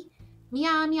 Me?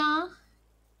 Meow meow.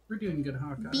 We're doing good,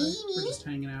 Hawkeye. We're just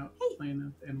hanging out,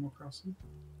 playing Animal Crossing.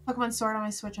 Pokemon Sword on my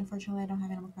Switch. Unfortunately, I don't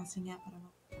have Animal Crossing yet, but I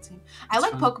will soon. I It's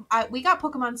like fun. Pokemon. We got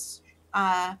Pokemon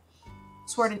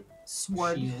Sword and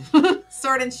Shield.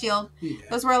 Sword and Shield. Yeah.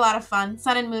 Those were a lot of fun.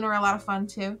 Sun and Moon were a lot of fun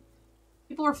too.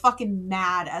 People were fucking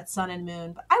mad at Sun and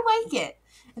Moon, but I like it.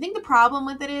 I think the problem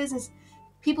with it is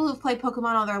people who've played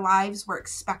Pokemon all their lives were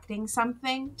expecting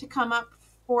something to come up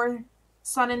for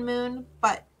Sun and Moon,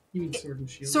 but You mean Sword and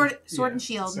Shield? Sword and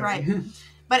Shield, sorry. right?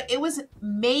 But it was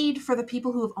made for the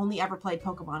people who have only ever played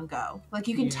Pokemon Go. Like,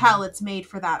 you can Yeah. tell it's made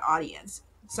for that audience.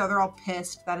 So they're all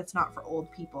pissed that it's not for old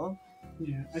people.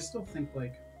 Yeah, I still think,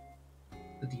 like,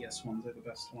 the DS ones are the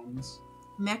best ones.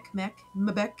 Mebek.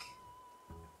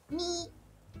 Me.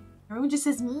 Everyone just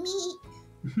says me.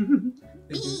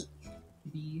 They do.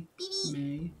 Bee. B.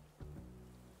 May.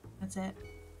 That's it.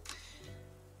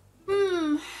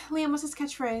 Liam, what's his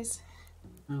catchphrase?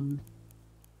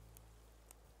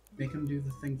 Make him do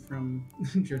the thing from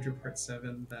JoJo Part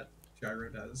 7 that Gyro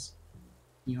does.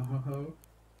 Yo ho ho.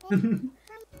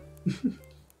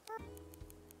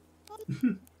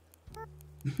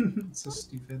 It's so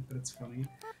stupid, but it's funny.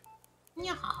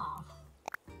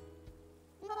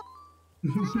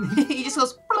 He just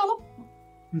goes.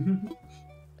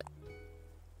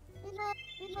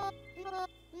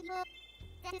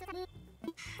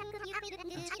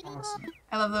 That's awesome.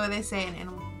 I love the way they say an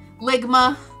animal.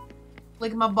 Ligma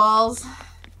balls.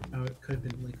 Oh, it could have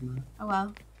been Ligma. Oh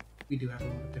well. We do have a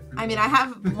lot of different. I mean, I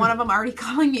have one of them already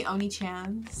calling me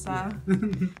Oni-chan, so Yeah.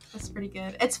 that's pretty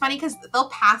good. It's funny because they'll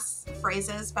pass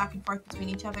phrases back and forth between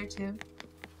each other too.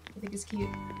 I think it's cute.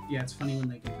 Yeah, it's funny when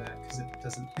they do that because it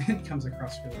doesn't. It comes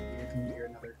across really weird when you hear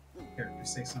another character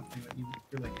say something that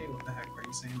you're like, hey, what the heck? Why are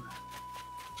you saying that?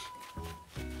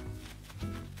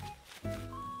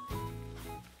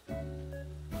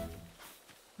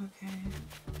 Okay,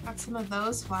 got some of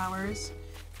those flowers.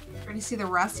 Ready to see the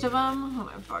rest of them? Oh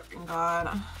my fucking god.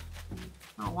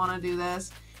 I don't want to do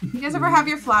this. You guys ever have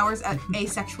your flowers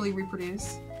asexually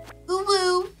reproduce? Ooh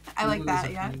woo! I like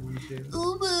that, yeah.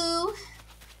 Ooh woo!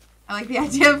 I like the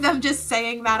idea of them just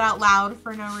saying that out loud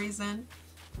for no reason.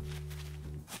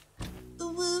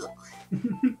 Ooh woo!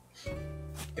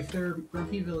 If they're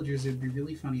grumpy villagers, it'd be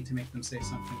really funny to make them say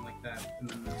something like that, and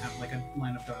then have like a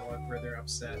line of dialogue where they're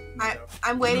upset.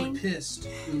 I'm waiting. I'm pissed.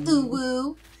 Ooh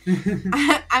woo!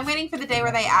 I'm waiting for the day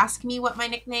where they ask me what my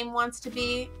nickname wants to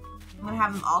be. I'm gonna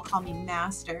have them all call me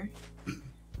Master.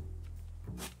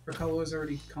 Ricardo was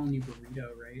already calling you Burrito,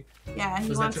 right? Yeah, he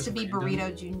Was that wants just to be random?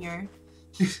 Burrito Jr.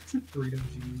 Burrito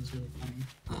Jr. was really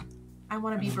funny. I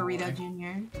want to be I don't know Burrito why.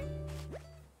 Jr.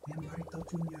 And Burrito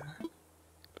Jr.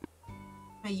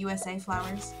 My USA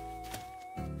flowers.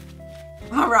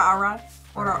 Ara ara.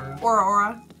 Ora ora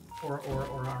ora. Or.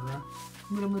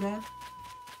 Muda muda.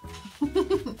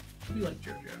 We like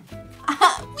JoJo.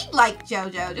 We like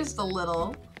JoJo just a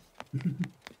little.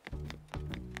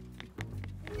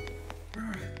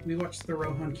 We watched the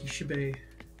Rohan Kishibe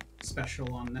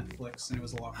special on Netflix, and it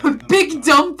was a lot better than Big I thought.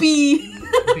 Dumpy.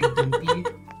 Big Dumpy.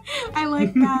 I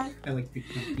like that. I like Big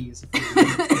Dumpy as a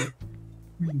favorite.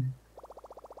 Queen.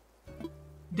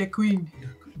 The queen.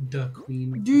 The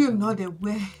Queen. Do you know the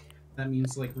way? That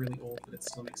means like really old, but it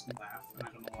still makes me laugh, and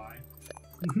I don't know why.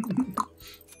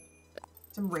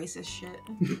 Some racist shit.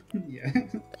 Yeah.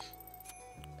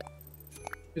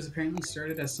 It was apparently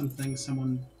started as something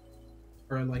someone's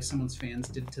fans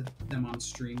did to them on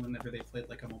stream whenever they played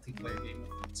like a multiplayer game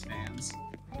with its fans.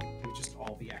 They would just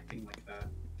all be acting like that.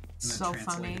 And then So translate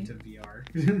funny. it to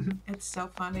VR. It's so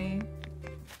funny.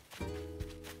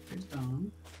 There's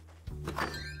Dom.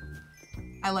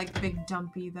 I like Big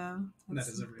Dumpy though. That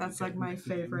is a really That's good like my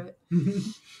nickname. favorite.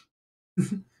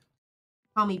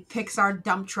 Call me Pixar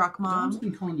Dump Truck Dom's Mom.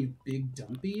 been calling you Big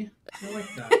Dumpy. I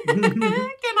like that. Can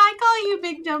I call you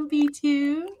Big Dumpy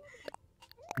too?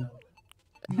 No.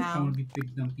 I No. want to be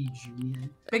Big Dumpy Jr.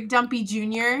 Big Dumpy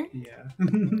Jr. Yeah.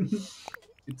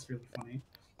 It's really funny.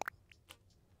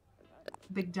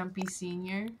 Big Dumpy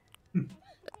Senior. Do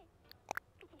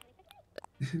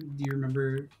you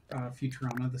remember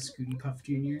Futurama, the Scooty Puff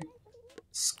Jr.?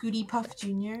 Scooty Puff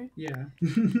Jr. Yeah.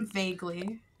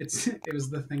 Vaguely. It was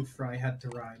the thing Fry had to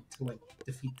ride to like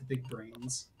defeat the big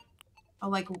brains. Oh,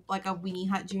 like a Weenie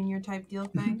Hut Junior type deal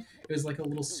thing. It was like a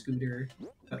little scooter that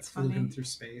That's flew him funny. through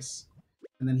space,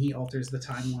 and then he alters the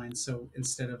timeline so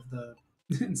instead of the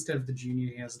instead of the junior,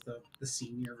 he has the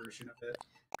senior version of it.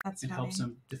 That's It funny. helps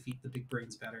him defeat the big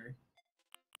brains better.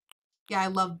 Yeah, I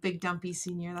love Big Dumpy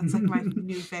Senior. That's like my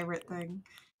new favorite thing.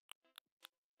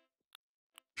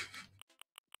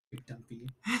 Big Dumpy.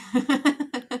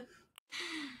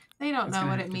 They don't That's know gonna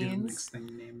what have it to be the means. next thing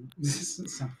name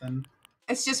something.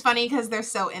 It's just funny because they're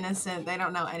so innocent. They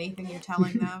don't know anything you're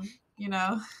telling them, you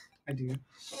know? I do.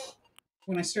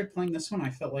 When I started playing this one, I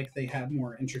felt like they had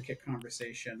more intricate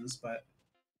conversations, but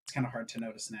it's kind of hard to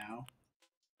notice now.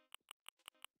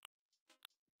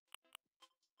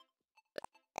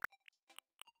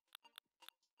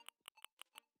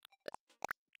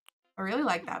 I really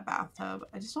like that bathtub.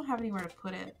 I just don't have anywhere to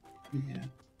put it. Yeah.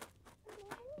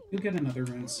 You'll get another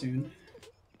rune soon.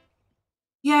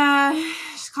 Yeah, it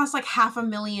just costs like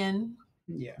 $500,000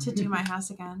 Yeah. to do my house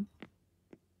again.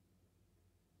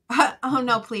 Oh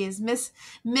no, please.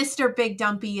 Mr. Big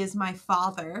Dumpy is my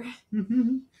father.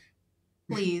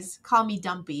 Please, call me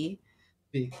Dumpy.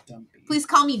 Big Dumpy. Please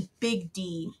call me Big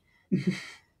D. You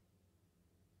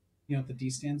know what the D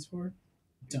stands for?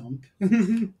 Dump.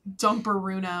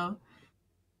 Dumperuno.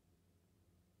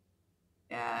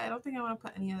 Yeah, I don't think I want to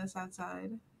put any of this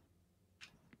outside.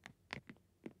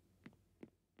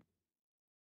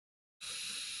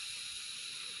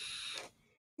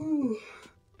 Ooh.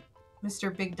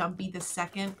 Mr. Big Dumpy the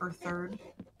second or third.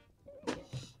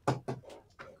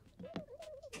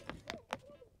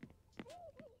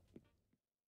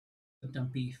 The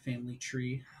Dumpy family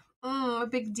tree. A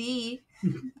big D.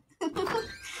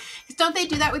 Don't they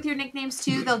do that with your nicknames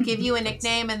too? They'll give you a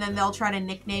nickname and then they'll try to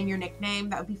nickname your nickname.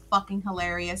 That would be fucking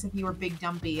hilarious if you were Big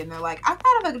Dumpy and they're like, I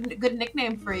thought of a good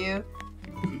nickname for you.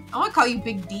 I want to call you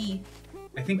Big D.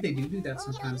 I think they do that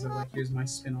sometimes. They're like, here's my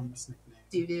spin on this nickname.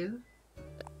 Doo-doo.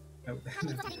 Oh,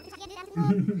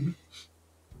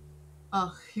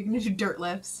 Oh, you're gonna do dirt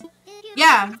lifts.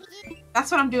 Yeah,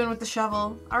 that's what I'm doing with the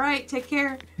shovel. All right, take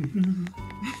care.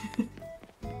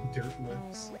 Dirt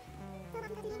lips.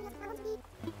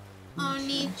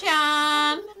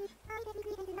 Oni-chan.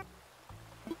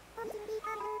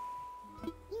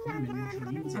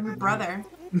 I'm your brother.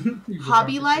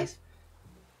 Hobby life?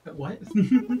 What?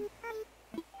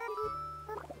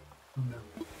 Oh no.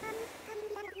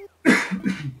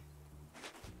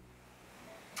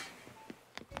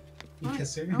 You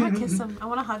kiss her? I want to kiss him. I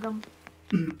want to hug him.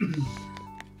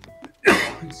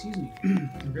 Excuse me.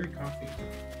 I'm very coffee.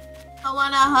 I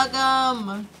want to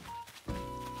hug him.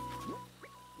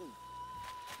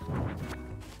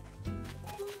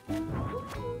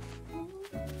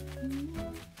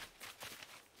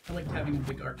 I liked having a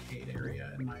big arcade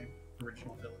area in my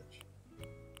original village.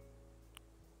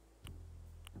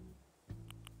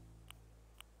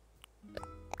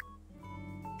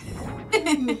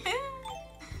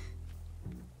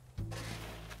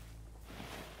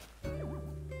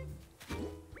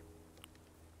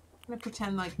 I'm gonna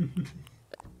pretend like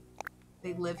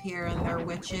they live here and they're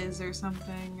witches or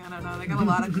something. I don't know. They got a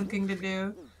lot of cooking to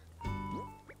do.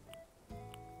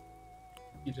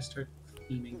 You just start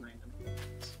theming random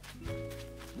things.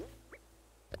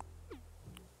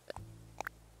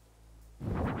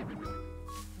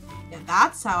 Yeah,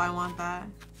 that's how I want that.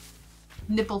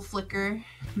 Nipple flicker.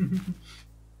 Yeah,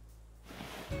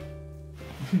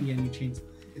 and you change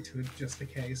it to just a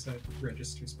K so it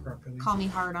registers properly. Call me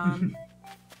hard on.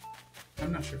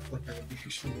 I'm not sure Flickr would be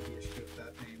actually the issue with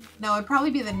that name. No, it'd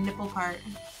probably be the nipple part.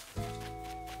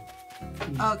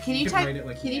 Oh, can you could type? write it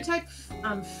like Can you type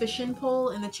fishing pole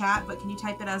in the chat? But can you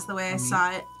type it as the way I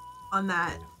saw it on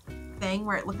that thing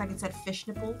where it looked like it said fish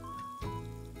nipple?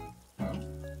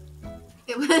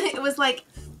 It was like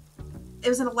it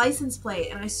was in a license plate,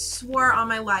 and I swore on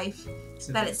my life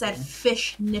that it said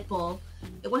fish nipple.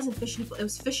 It wasn't fish nipple. It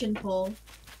was fishing pole.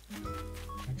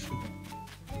 Actually,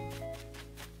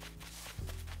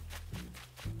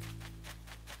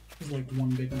 it's like one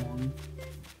big long,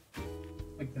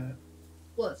 like that.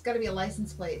 Well, it's got to be a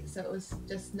license plate, so it was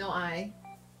just no I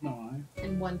No I.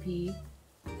 and one P.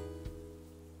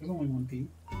 There's only one P.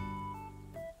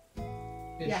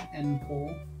 Fish Yeah. and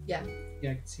pole. Yeah.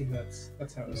 Yeah, I can see that's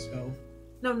how it was spelled.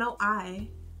 No, no I.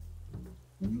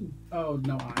 Ooh. Oh,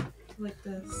 no I. Like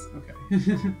this. Okay.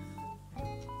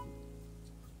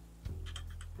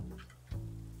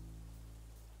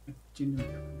 Do you know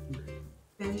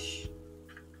Fish.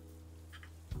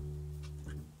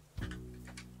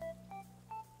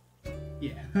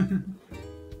 Yeah.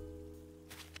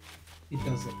 It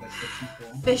does look like fish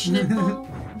nipple. Fish nipple.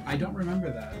 I don't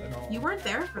remember that at all. You weren't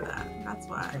there for that. That's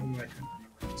why. Probably I couldn't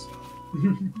remember it, so.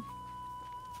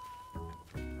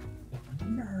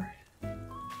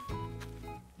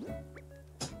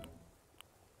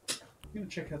 gonna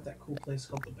check out that cool place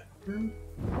called the bathroom.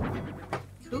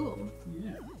 Cool.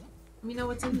 Yeah. Let me know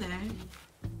what's in there.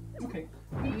 Okay.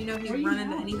 Let me know if What do you you run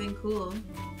into have? anything cool.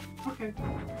 Okay.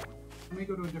 I may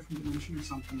go to a different dimension or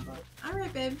something, but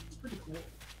Alright, babe. it's pretty cool.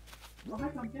 Oh, hi,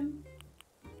 Pumpkin.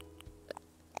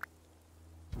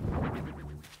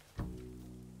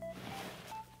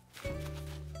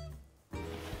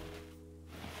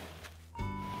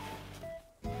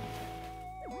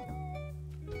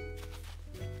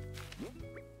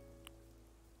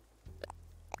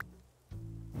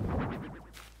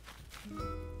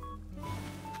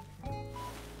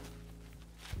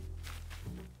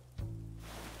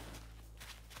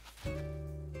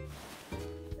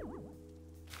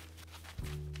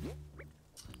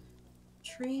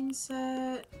 Train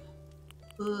set.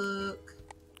 Book.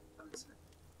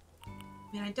 I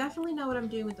mean, I definitely know what I'm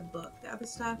doing with the book. The other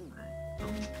stuff, I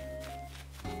don't.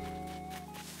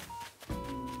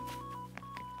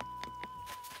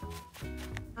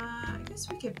 I guess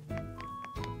we could.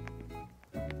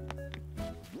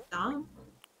 Dom.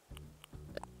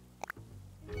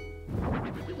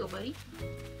 Here you go, buddy.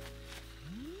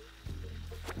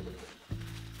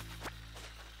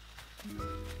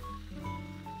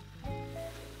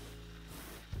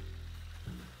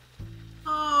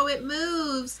 Oh, it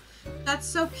moves. That's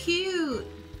so cute.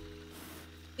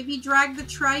 If you drag the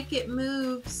trike, it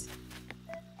moves.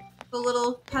 The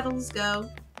little petals go.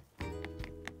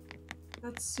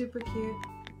 That's super cute.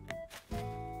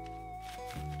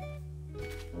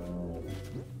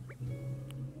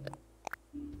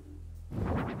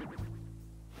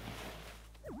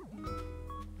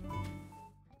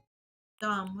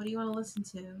 Dom, what do you want to listen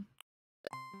to?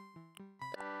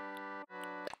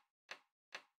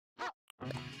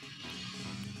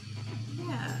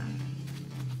 Yeah.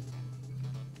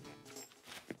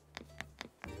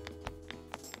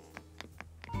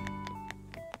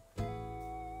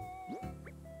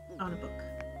 On a book.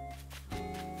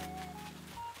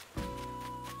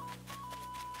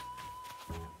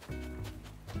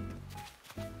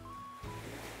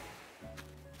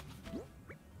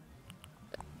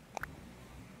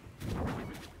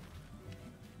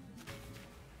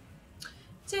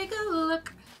 Take a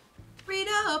look. Read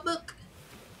a book.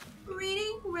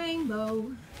 Reading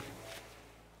Rainbow.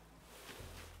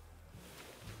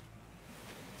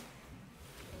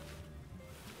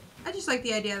 I just like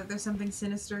the idea that there's something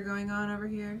sinister going on over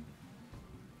here.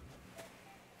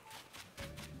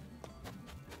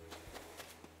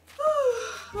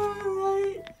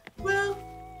 Alright. Well.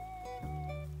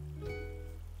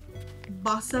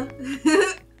 Bossa.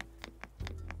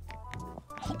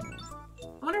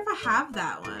 I wonder if I have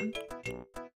that one.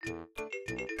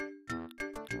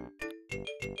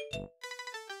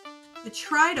 I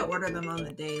try to order them on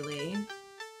the daily.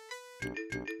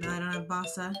 No, I don't have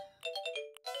Bossa.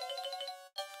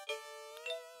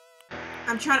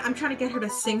 I'm trying to get her to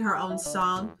sing her own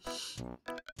song.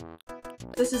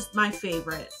 This is my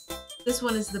favorite. This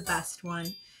one is the best one.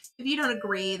 If you don't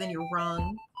agree, then you're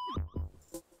wrong.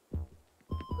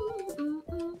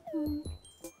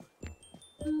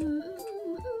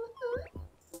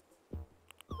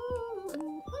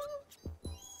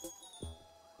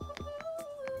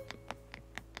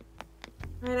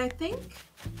 Alright, I think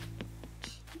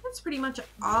that's pretty much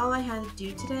all I had to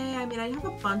do today. I mean, I have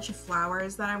a bunch of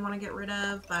flowers that I want to get rid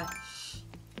of, but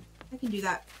I can do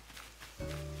that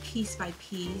piece by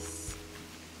piece.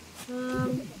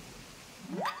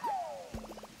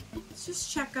 Let's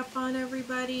just check up on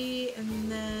everybody,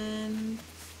 and then...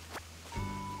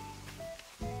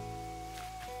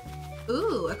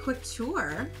 Ooh, a quick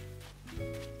tour.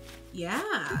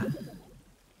 Yeah.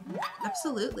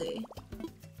 Absolutely.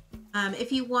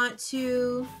 If you want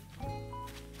to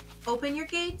open your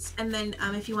gates, and then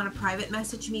if you want to private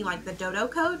message me like the dodo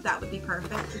code, that would be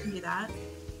perfect. You can do that.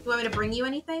 You want me to bring you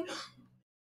anything?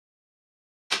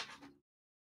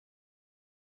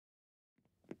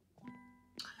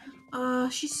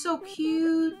 She's so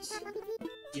cute.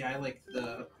 Yeah, I like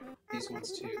these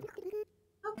ones too.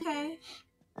 Okay.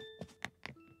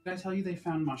 Did I tell you they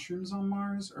found mushrooms on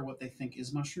Mars, or what they think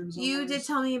is mushrooms on Mars? You did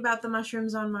tell me about the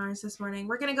mushrooms on Mars this morning.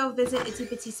 We're gonna go visit Itsy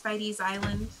Bitsy Spidey's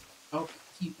island. Oh,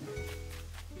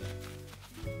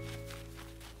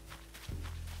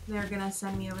 They're gonna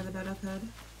send me over the dodo code.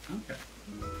 Okay.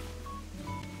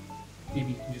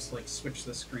 Maybe you can just like switch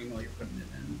the screen while you're putting it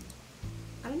in.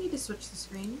 I don't need to switch the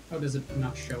screen. Oh, does it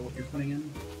not show what you're putting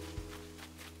in?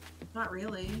 Not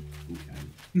really.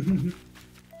 Okay.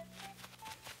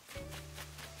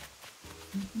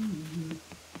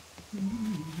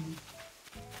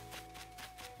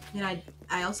 And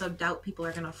I also doubt people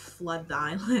are gonna flood the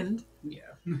island.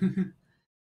 Yeah.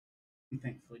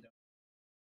 Thankfully, don't.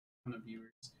 ton of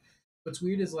viewers. What's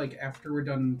weird is like after we're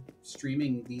done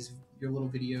streaming your little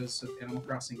videos of Animal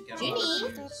Crossing get a lot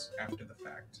of views after the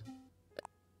fact.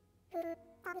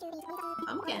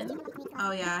 Pumpkin.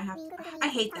 Oh yeah, I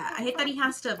hate that. I hate that he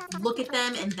has to look at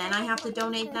them and then I have to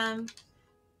donate them.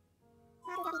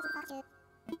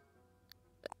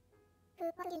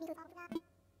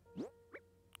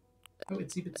 Oh,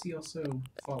 Itsy Bitsy also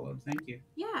followed. Thank you.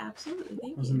 Yeah, absolutely. Thank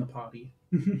you. I was in the potty.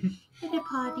 In the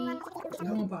potty.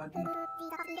 No potty.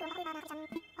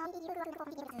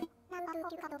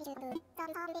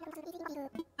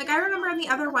 Like, I remember in the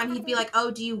other one, he'd be like,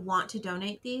 oh, do you want to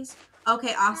donate these?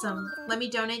 Okay, awesome. Let me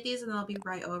donate these and then I'll be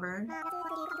right over.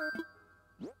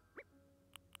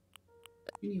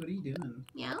 Vinny, what are you doing?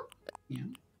 Meow? Yeah.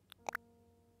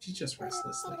 She's just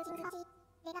restless lately.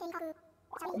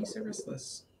 He's so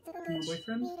restless. You want a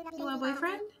boyfriend? You want a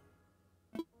boyfriend?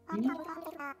 Vinny?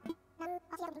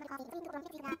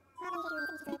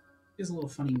 He has a little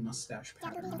funny mustache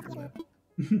pattern on her lip.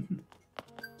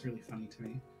 It's really funny to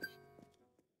me.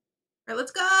 Alright,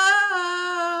 let's go!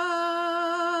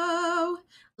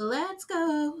 Let's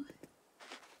go!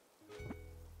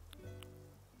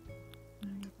 I'm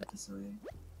gonna put this away.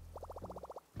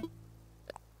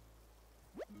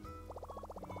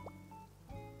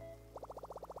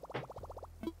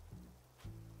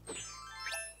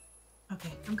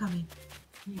 Okay, I'm coming.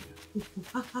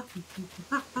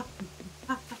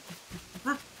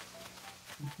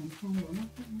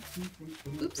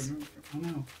 Oops. Oh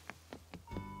no.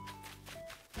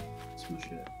 Smush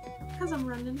it. Because I'm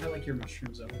running. I like your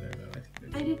mushrooms over there though. I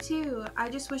think I do too. I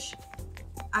just wish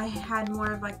I had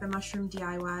more of like the mushroom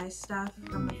DIY stuff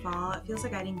from the fall. It feels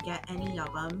like I didn't get any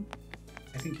of them.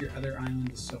 I think your other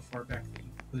island is so far back that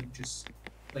you could just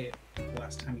play it the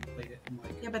last time you played it in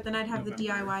like Yeah, but then I'd have November. the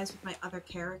DIYs with my other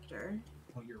character.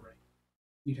 Oh, you're right.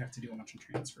 You'd have to do a bunch of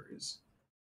transfers.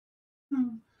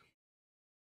 Hmm.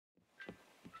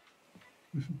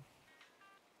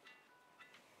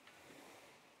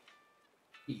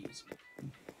 Easy.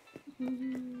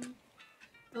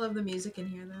 I love the music in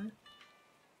here though.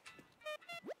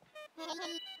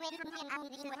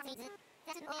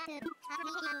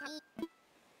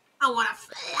 I wanna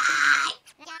fly!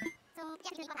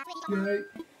 Yeah,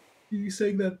 you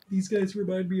saying that these guys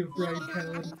remind me of Brian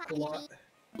Callen a lot.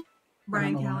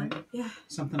 Brian I don't know Callen. why. Yeah.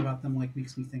 Something about them like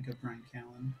makes me think of Brian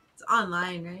Callen. It's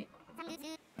online, right? I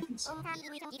think so.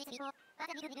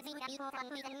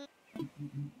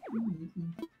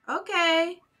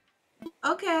 Okay.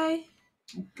 Okay.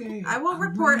 Okay. I won't I'm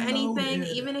report reloaded. anything,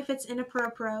 even if it's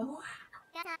inappropriate.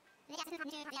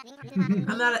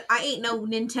 I ain't no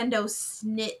Nintendo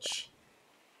snitch.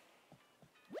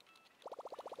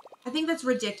 I think that's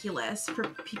ridiculous for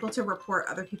people to report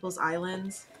other people's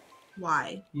islands.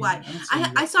 Why? Yeah, Why? I don't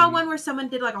see I the saw thing. one where someone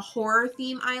did like a horror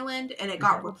theme island and it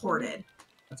got reported.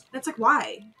 That's like,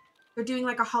 why? They're doing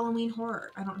like a Halloween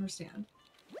horror. I don't understand.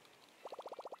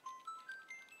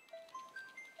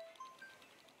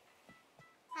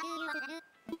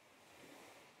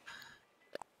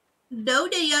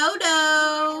 Dodo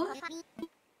Yodo.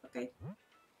 Okay.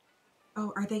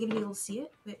 Oh, are they gonna be able to see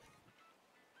it? Wait.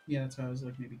 Yeah, that's why I was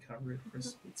like maybe cover it for a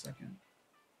split second.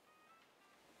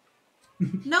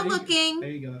 No There you go. looking. There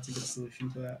you go. That's a good solution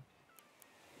to that.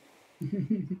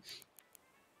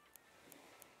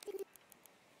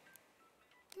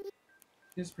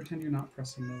 Just pretend you're not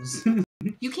pressing those.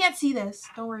 You can't see this.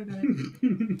 Don't worry about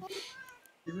it.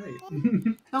 You're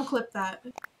right. Don't clip that.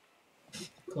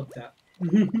 Clip that.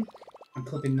 I'm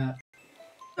clipping that.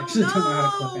 I Oh, actually don't know how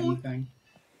to no. clip anything.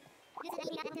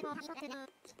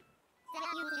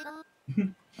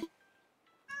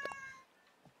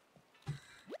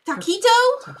 Taquito?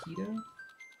 Taquito?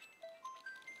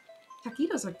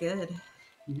 Taquitos are good.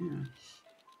 Yeah.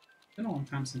 It's been a long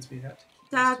time since we had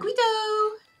taquitos. Taquito!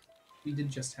 We did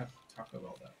just have Taco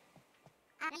Bell though.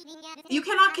 You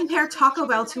cannot compare Taco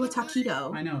Bell to a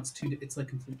taquito. I know it's like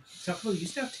complete. Taco Bell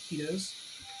used to have taquitos.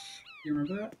 Do you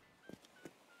remember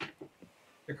that?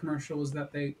 The commercial was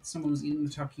that someone was eating the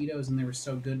taquitos and they were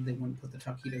so good they wouldn't put the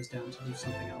taquitos down to do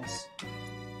something else.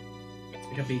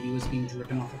 Like a baby was being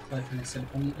driven off a cliff and they said,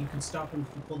 only you can stop him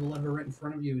if you pull the lever right in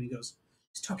front of you. And he goes,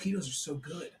 these taquitos are so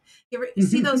good. You ever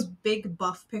see those big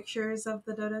buff pictures of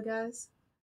the Dodo guys?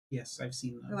 Yes, I've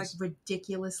seen those. They're like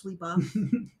ridiculously buff.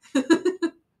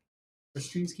 Our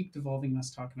streams keep devolving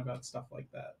us talking about stuff like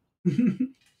that.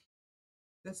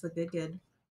 That's the good.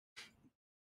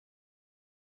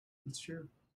 It's true.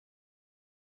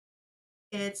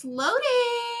 It's loading!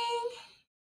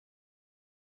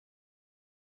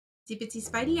 Itsy Bitsy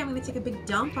Spidey, I'm gonna take a big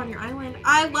dump on your island.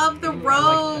 I love the Ooh, roads!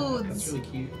 I like that. That's really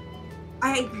cute.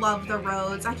 I love the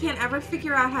roads. I can't ever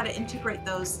figure out how to integrate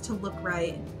those to look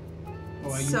right.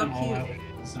 Oh, you So went all cute. out with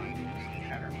the design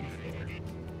pattern on the floor.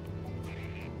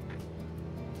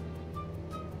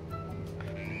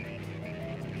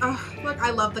 Oh, look,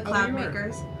 I love the Oh, cloud there you are.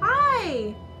 makers.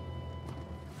 Hi!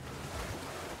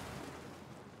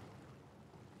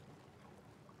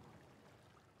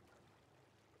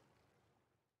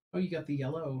 Oh, you got the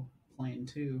yellow plane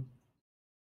too.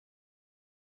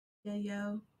 Yeah,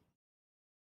 yo.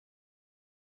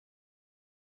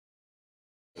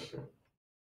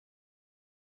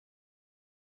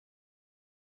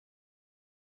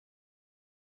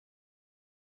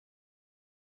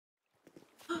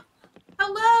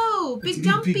 Hello! That's Big me,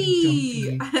 Big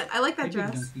Dumpy! Dumpy. I like Hey, that Big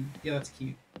dress. Dumpy. Yeah, that's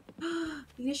cute. You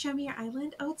gonna show me your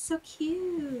island? Oh, it's so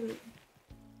cute.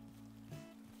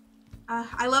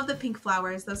 I love the pink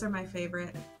flowers. Those are my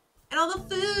favorite. And all the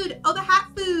food! Oh, the hat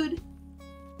food!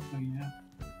 Oh yeah.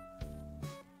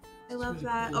 I love really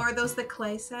that. cool. Or are those the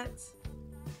clay sets?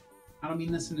 I don't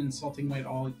mean this in an insulting way at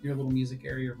all. Your little music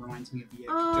area reminds me of the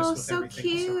Oh, just with so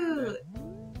everything else around cute. it.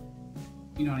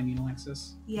 You know what I mean,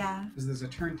 Alexis? Yeah. Because there's a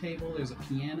turntable, there's a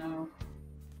piano,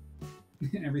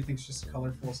 and everything's just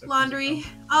colorful. So Laundry.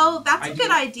 Oh, that's a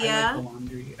good idea. I like the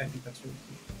laundry. I think that's really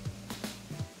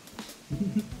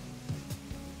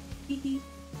cute.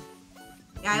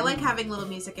 Yeah, I like having little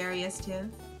music areas too.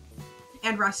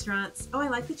 And restaurants. Oh, I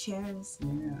like the chairs.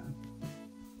 Yeah.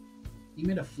 You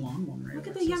made a flan one, right? Look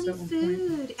at the Alexis, yummy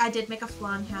food. I did make a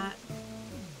flan hat.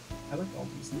 I like all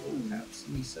these little hats.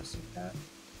 Miso soup hat.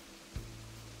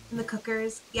 And the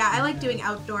cookers. Yeah, I like doing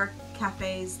outdoor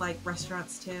cafes, like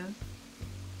restaurants too.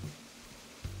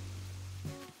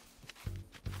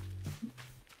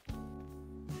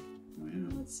 Wow.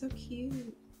 That's so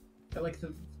cute. I like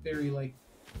the very, like,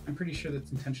 I'm pretty sure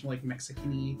that's intentional, like,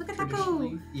 Mexican-y. Look at that traditionally.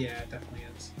 go. Yeah, it definitely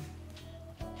is.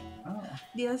 Oh.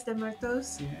 Dias de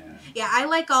Muertos. Yeah. Yeah, I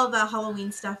like all the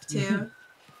Halloween stuff too.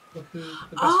 Look who the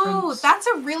best Oh, friends. that's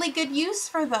a really good use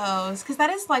for those, because that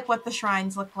is like what the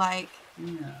shrines look like.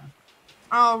 Yeah.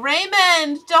 Oh,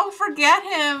 Raymond! Don't forget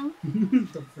him!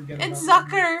 Don't forget It's about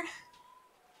Zucker!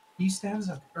 You used to have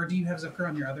Zucker, or do you have Zucker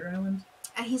on your other island?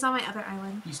 He's on my other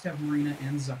island. You used to have Marina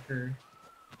and Zucker.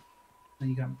 Then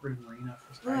you got rid of Marina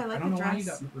for some Ooh, I like don't the know why you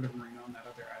dress. got rid of Marina on that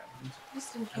other island. I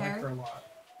just didn't I like care. her a lot.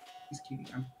 She's cutie.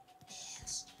 I'm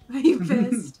pissed. Are you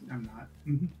pissed? I'm not.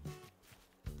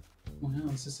 Wow,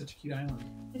 this is such a cute island.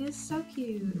 It is so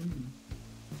cute. Mm-hmm.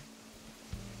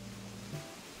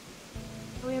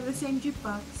 Oh, we have the same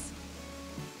jukebox.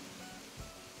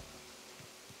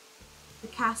 The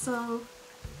castle.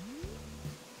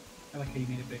 I like how you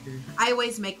made it bigger. I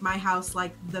always make my house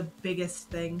like the biggest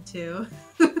thing too.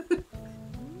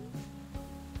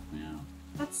 Wow.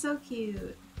 That's so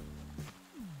cute.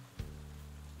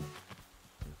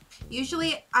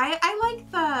 Usually, I like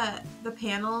the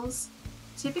panels.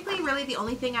 Typically, really the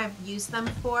only thing I've used them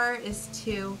for is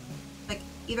to like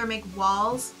either make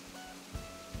walls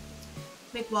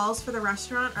for the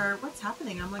restaurant, or what's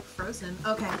happening? I'm like frozen.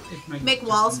 Okay. Make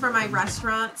walls for my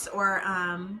restaurants or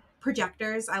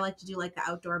projectors. I like to do like the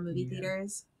outdoor movie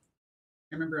theaters.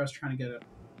 I remember I was trying to get an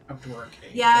outdoor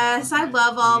arcade. Yes, I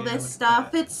love all this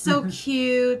stuff. It's so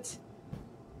cute.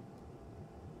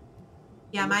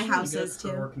 Yeah, my house is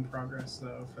too. Work in progress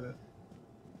though for the.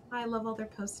 I love all their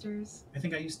posters. I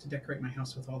think I used to decorate my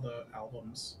house with all the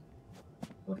albums.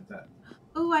 Look at that.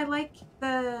 Oh, I like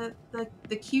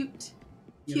the cute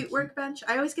workbench.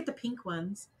 I always get the pink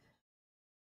ones.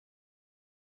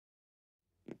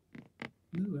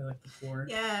 Ooh, I like the floor.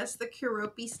 Yes, the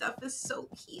Kuropi stuff is so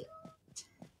cute.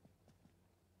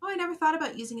 Oh, I never thought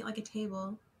about using it like a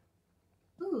table.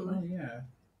 Ooh. Oh yeah.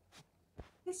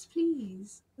 Yes,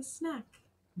 please. The snack.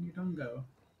 You don't go.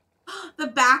 The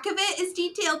back of it is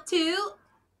detailed too.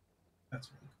 That's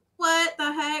really cool. What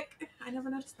the heck? I never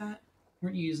noticed that.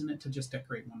 Weren't you using it to just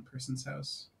decorate one person's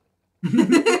house?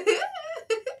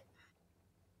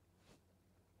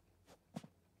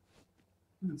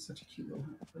 It's such a cute little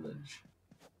village.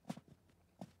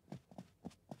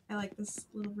 I like this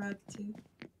little rug too.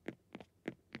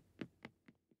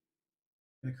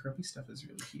 The Kuropi stuff is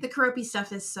really cute. The Kuropi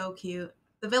stuff is so cute.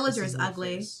 The villager is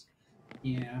ugly. Face.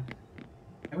 Yeah.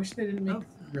 I wish they didn't make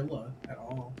gorilla at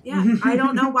all. Yeah, I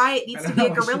don't know why it needs to be a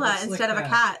gorilla instead of like a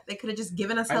cat. They could have just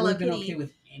given us Hello Kitty. I would have been okay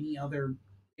with any other.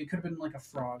 It could have been like a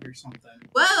frog or something.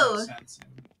 Whoa!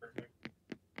 Perfect.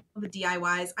 The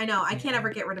DIYs. I know. I can't ever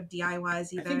get rid of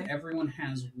DIYs either. I think everyone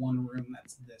has one room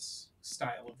that's this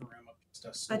style of room of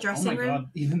just a dressing room. Oh my god!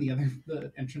 Even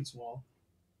the entrance wall.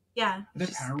 Yeah. Are they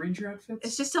Power Ranger outfits?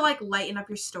 It's just to like lighten up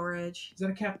your storage. Is that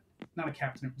a cat? Not a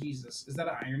Captain of Jesus. Is that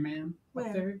an Iron Man Where?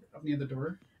 up there, up near the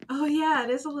door? Oh yeah, it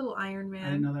is a little Iron I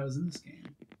didn't Man. know that was in this game.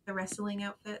 The wrestling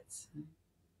outfits.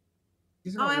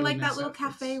 These are Oh, all I really like nice that little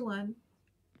outfits. cafe one.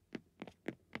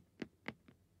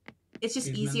 It's just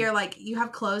Cavemen. easier. Like you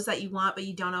have clothes that you want, but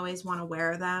you don't always want to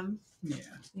wear them. Yeah.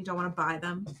 You don't want to buy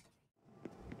them.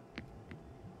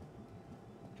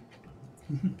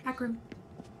 Hack room.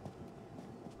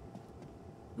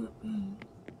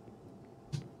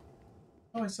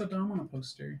 Oh, I saw Dom on a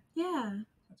poster. Yeah,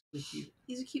 That's really cute.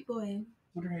 he's a cute boy.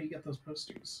 Wonder how you get those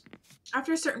posters.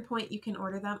 After a certain point, you can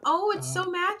order them. Oh, it's so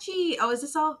matchy. Oh, is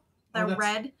this all the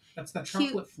red? That's that cute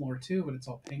chocolate floor too, but it's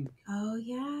all pink. Oh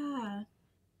yeah,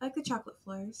 I like the chocolate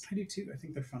floors. I do too. I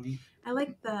think they're funny. I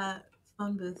like the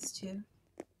phone booths too.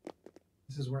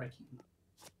 This is where I keep them.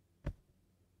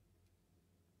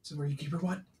 This is where you keep her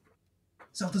what?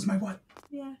 Zelda's my what?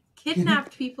 Yeah,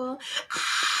 kidnapped people.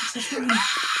 That's right.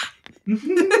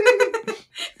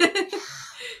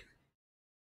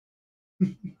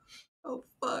 Oh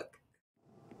fuck.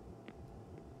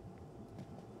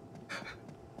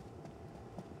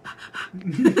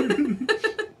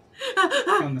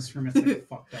 On this room, it's like a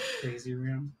fucked up, crazy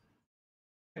room.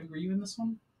 Were you in this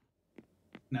one?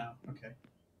 No. Okay.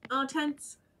 Oh,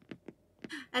 tense.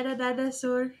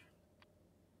 Dinosaur.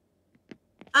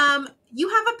 You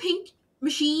have a pink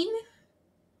machine?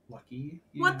 Lucky.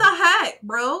 Yeah. What the heck,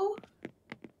 bro?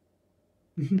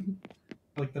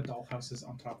 Like the dollhouse is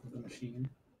on top of the machine.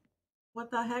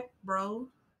 What the heck, bro?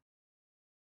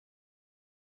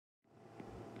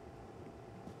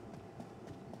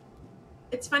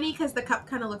 It's funny because the cup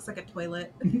kind of looks like a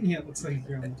toilet. Yeah, it looks like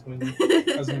you're on the toilet.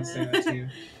 I was gonna say that too.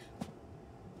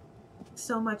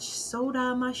 So much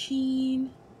soda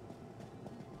machine.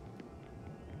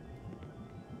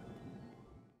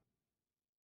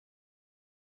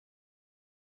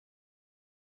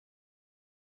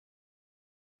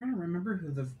 I don't remember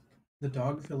who the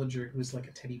dog villager who was like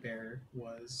a teddy bear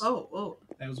was. Oh.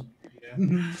 That was weird,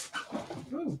 yeah.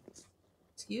 Oh.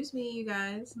 Excuse me, you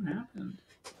guys. What happened?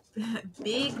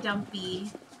 Big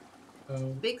dumpy. Oh.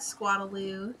 Big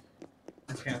squattaloo.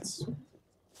 The cats.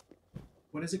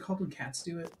 What is it called when cats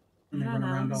do it? When I they don't run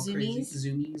know. around all Zoomies? crazy?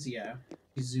 Zoomies, yeah.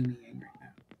 He's zooming right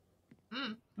now.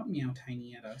 Mm. Don't meow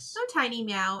tiny at us. No tiny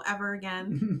meow ever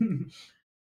again.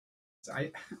 So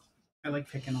I like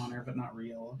picking on her, but not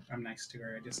real. I'm nice to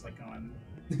her. I just like going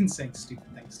and saying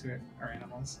stupid things to her, our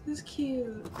animals. This is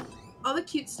cute. All the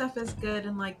cute stuff is good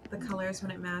and like the colors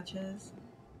when it matches.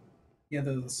 Yeah,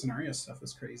 the scenario stuff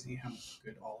is crazy how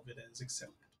good all of it is,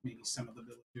 except maybe some of the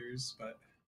villagers, but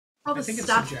All the I think it's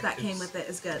stuff that subjective. came with it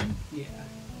is good. Yeah.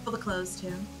 All the clothes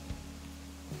too.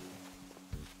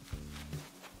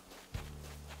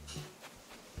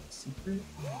 Secret?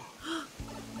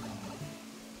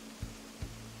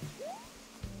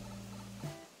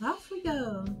 Off we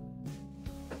go.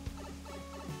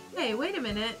 Hey, wait a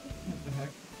minute. What the heck?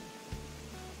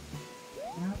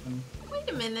 What happened? Wait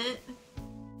a minute.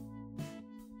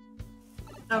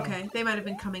 Okay, they might have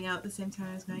been coming out at the same time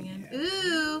I was going in. Yeah.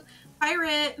 Ooh,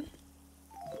 pirate.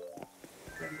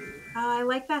 Oh, I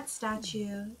like that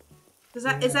statue. Is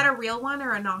that is that a real one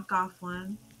or a knockoff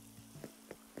one?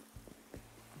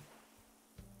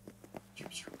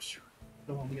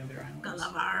 With all the other islands.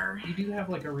 Gulliver. You do have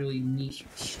like a really neat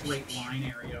straight line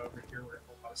area over here where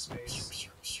a lot of space.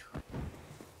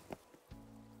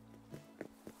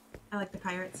 I like the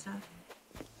pirate stuff.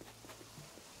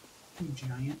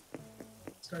 Giant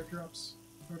star drops,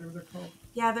 or whatever they're called.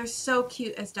 Yeah, they're so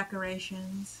cute as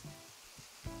decorations.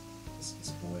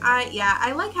 This boy.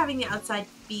 I like having the outside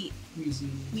be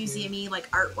Museum-y, like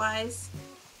art wise.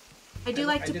 I do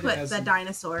like to did it put as the a-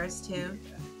 dinosaurs too.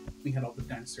 Yeah. We had all the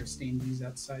dinosaur standees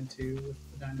outside too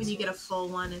with the dinosaurs. When you get a full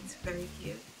one, it's very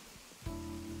cute.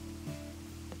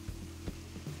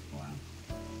 Wow.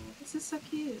 This is so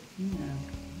cute. Yeah.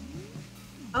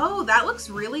 Oh, that looks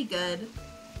really good.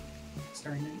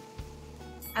 Starry Night.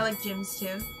 I like Jim's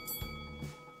too.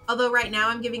 Although right now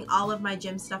I'm giving all of my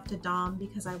Jim stuff to Dom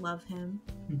because I love him.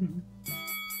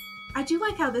 I do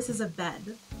like how this is a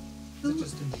bed. Is it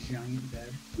just a giant bed?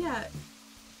 Yeah.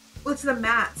 Well, it's the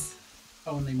mats.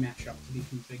 Oh, and they match up to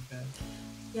become a big bed.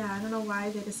 Yeah, I don't know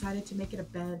why they decided to make it a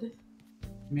bed.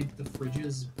 Make the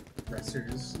fridges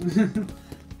dressers.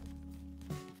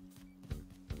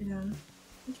 Yeah.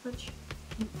 Punch.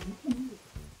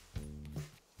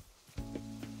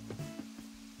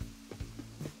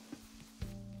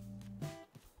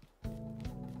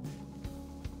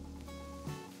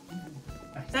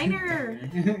 Diner.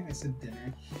 I said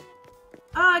dinner.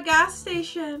 Oh, a gas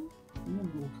station.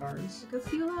 Little cars. Go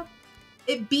fuel up.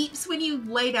 It beeps when you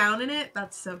lay down in it.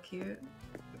 That's so cute.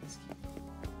 That's cute.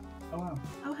 Oh wow.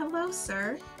 Oh, hello,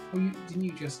 sir. Oh, didn't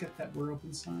you just get that we're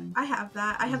open sign? I have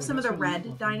that. I have like, some of that's the really red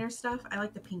neat diner stuff. I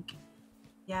like the pink.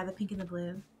 Yeah, the pink and the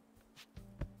blue.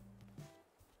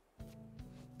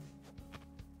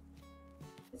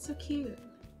 It's so cute.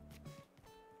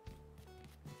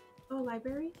 Oh,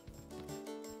 library?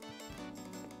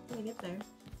 How did I get there?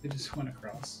 They just went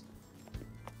across.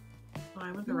 Oh,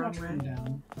 I went the wrong way.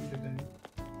 Down.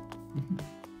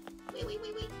 Wait.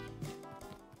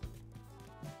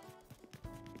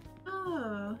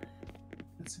 Oh.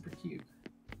 That's super cute.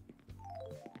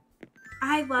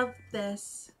 I love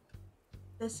this.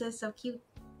 This is so cute.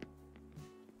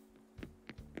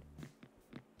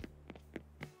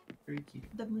 Very cute.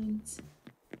 The moons.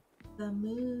 The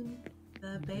moon.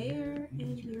 The bear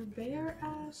and your bare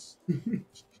ass.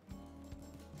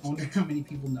 I wonder how many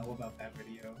people know about that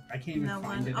video. I can't even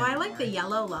find it. Oh, I like the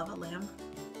yellow lava lamp.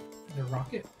 The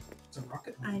rocket. It's a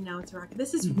rocket lamp. I know, it's a rocket.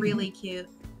 This is really cute.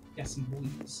 Yes, and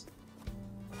boys.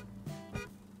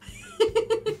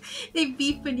 They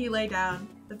beep when you lay down.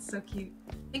 That's so cute.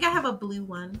 I think I have a blue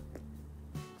one.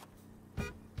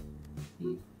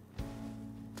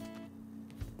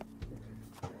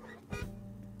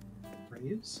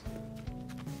 Graves?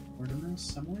 Ornaments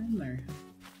somewhere in there.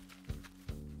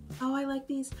 Oh, I like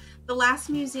these. The last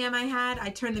museum I had, I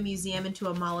turned the museum into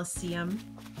a molluseum.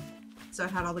 So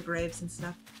it had all the graves and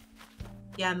stuff.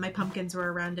 Yeah, and my pumpkins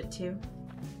were around it too.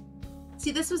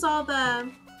 See, this was all the...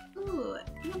 Ooh,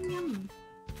 yum yum.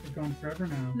 They're going forever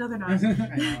now. No, they're not. I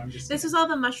know, I'm just This was all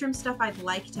the mushroom stuff I'd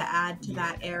like to add to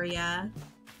that area.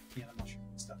 Yeah, the mushroom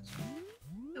stuff.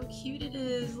 How cute it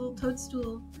is. Little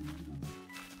toadstool.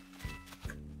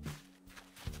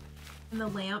 And the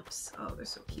lamps. Oh, they're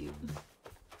so cute.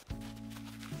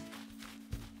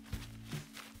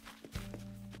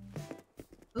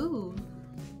 Ooh.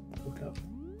 Look up.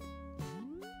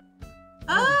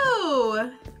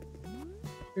 Oh!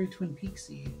 Very Twin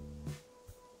Peaksy.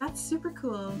 That's super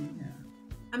cool. Yeah.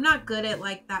 I'm not good at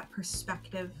like that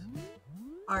perspective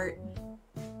art.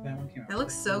 That one came out. That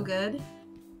looks so good.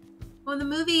 Oh, in the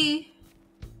movie.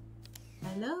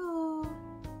 Hello.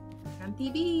 On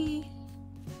TV.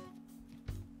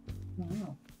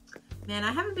 Wow. Man,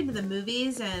 I haven't been to the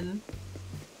movies in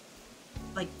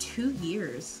like 2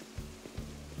 years.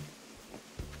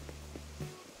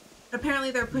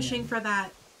 Apparently they're pushing for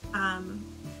that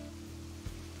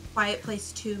Quiet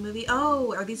Place 2 movie.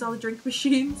 Oh, are these all the drink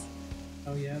machines?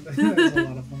 Oh yeah, there's a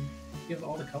lot of them. You have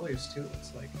all the colors too, it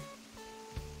looks like.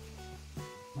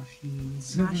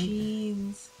 Machines.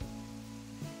 Machines.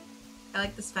 I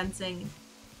like this fencing.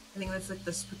 I think that's like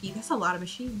the spooky. That's a lot of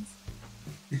machines.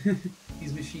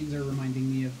 These machines are reminding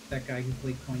me of that guy who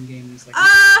played Coin Game. He's like,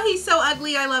 Ah, he's so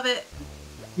ugly. I love it.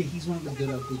 yeah, he's one of the good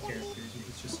ugly characters.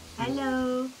 He's just cute.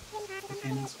 Hello.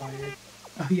 Japan inspired.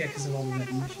 Oh yeah, because of all the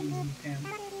vending machines in Japan.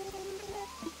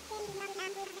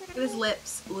 Look at his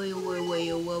lips. Welcome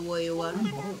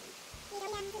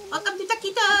Oh, to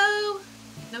Taquito.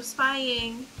 No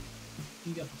spying.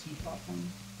 you got the teapot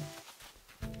one.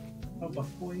 Oh, Buff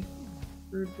Boy.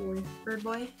 Bird Boy. Bird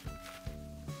boy.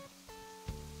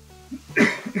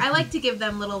 I like to give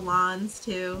them little lawns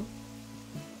too.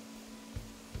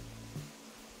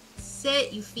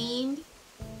 Sit, you fiend.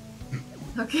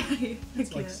 Okay.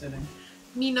 It's like sitting.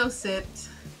 Me no sit.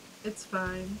 It's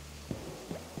fine.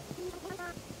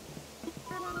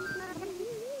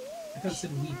 I thought it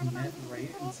said we met,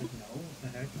 right? And it said no.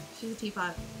 What the heck? She's a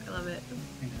teapot. I love it.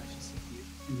 I know, she's so cute.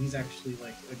 And he's actually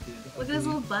like a good. Look at his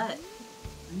little butt.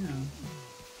 I know.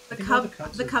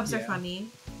 The cubs are funny.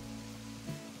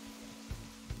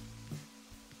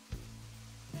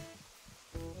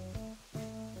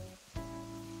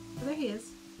 Oh, there he is.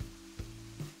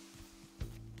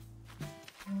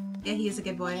 Yeah, he is a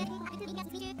good boy.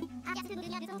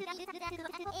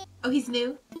 Oh, he's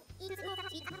new?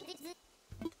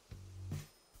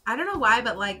 I don't know why,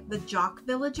 but like the jock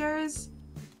villagers,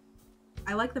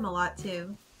 I like them a lot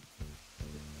too.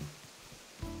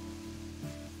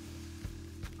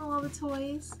 Oh, all the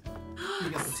toys.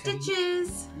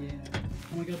 Stitches! Yeah.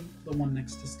 Oh my god, the one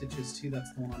next to Stitches too,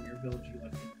 that's the one on your village you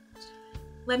like.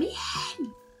 Let me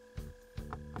in!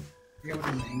 I forget what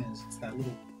her name is. It's that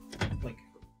little, like,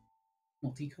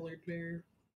 multicolored bear.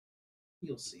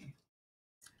 You'll see.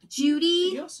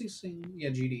 Judy? You'll see soon. Yeah,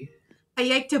 Judy. I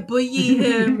like to bully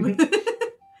him.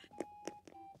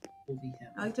 Bully him.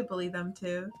 I like to bully them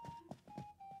too.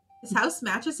 His house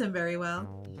matches him very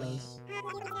well. It does.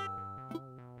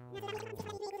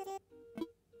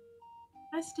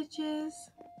 Hi, Stitches.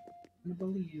 I'm gonna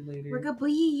bully you later. We're gonna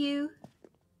bully you.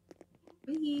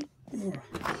 Bully. Should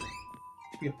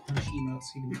be a punch emote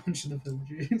so you can punch the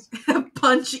villagers.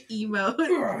 punch emote.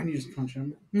 And you just punch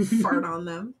him. Fart on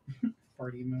them.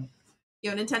 Fart emote.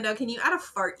 Yo, Nintendo, can you add a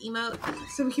fart emote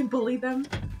so we can bully them?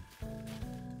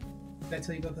 Did I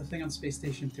tell you about the thing on Space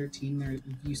Station 13? There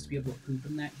used to be able to poop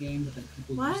in that game, but then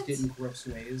people What? used it in gross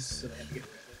ways, so they had to get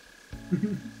rid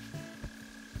of it.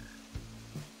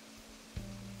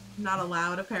 Not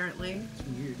allowed, apparently. It's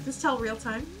weird. Just tell real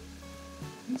time.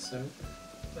 I think so.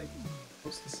 It's like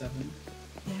close to 7.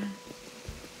 Yeah.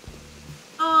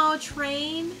 Oh,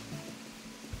 train.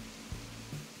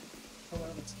 Oh wow,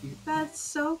 that's cute. That's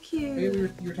so cute. Hey,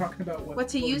 you were talking about what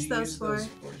to would use you those for.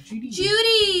 Judy.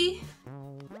 Judy!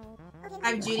 I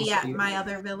have Judy She's at cute. my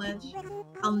other village.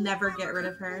 I'll never get rid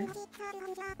of her.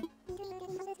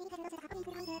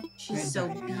 She's so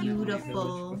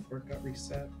beautiful. Before it got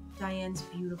reset. Diane's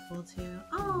beautiful too.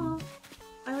 Oh,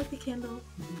 I like the candle.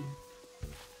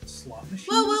 Slot machines?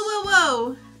 Whoa, whoa, whoa,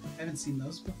 whoa! I haven't seen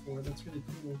those before. That's really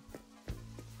cool.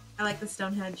 I like the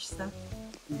Stonehenge stuff.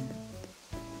 Yeah.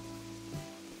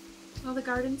 Oh, the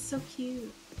garden's so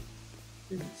cute.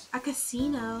 It is. A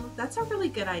casino. That's a really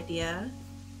good idea.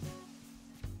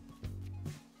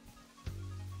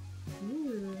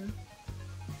 Ooh.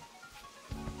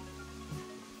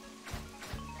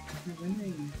 We're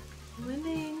winning.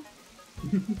 Winning.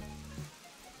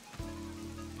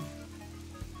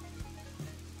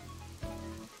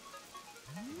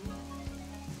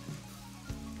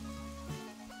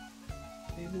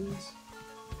 Tables.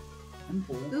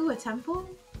 Temple. Ooh, a temple?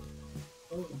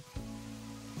 Oh.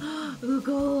 Ooh,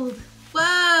 gold.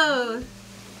 Whoa!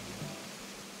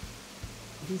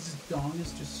 His dong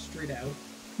is just straight out.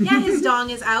 Yeah, his dong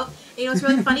is out. And you know what's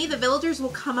really funny? The villagers will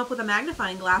come up with a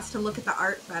magnifying glass to look at the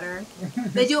art better.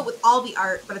 They do it with all the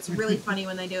art, but it's really funny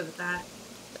when they do it with that.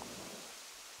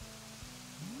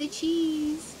 The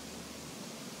cheese.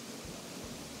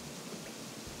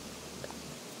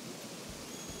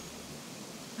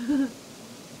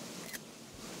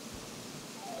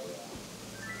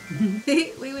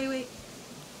 Wait.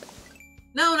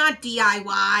 No, not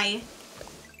DIY.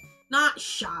 Not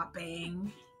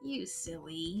shopping. You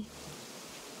silly.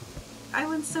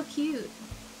 Island's so cute.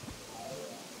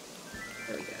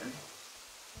 There we go.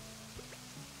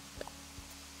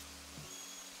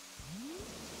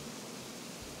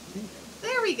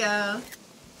 There we go.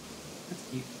 That's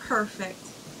cute. Perfect.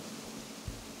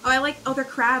 Oh, I like. Oh, they're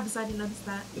crabs. I didn't notice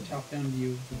that. The top-down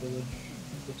view of the village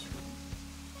looks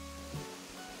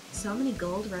So many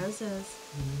gold roses.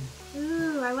 really.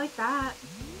 Ooh, I like that.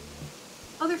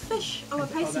 Oh, they're fish. Oh, a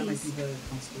Pisces. Oh, that might be the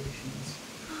constellations.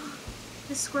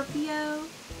 The Scorpio.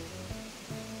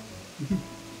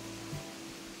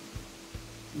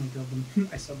 Oh my god,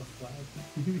 I saw the flag.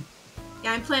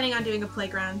 Yeah, I'm planning on doing a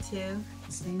playground too.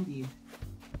 Standy.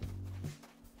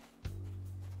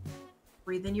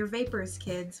 Breathe in your vapors,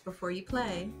 kids, before you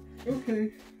play.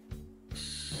 Okay.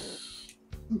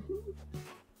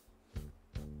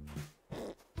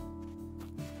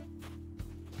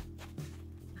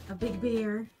 A big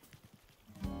beer.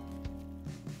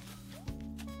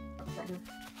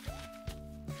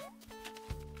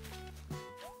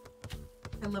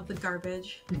 I love the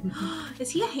garbage. Is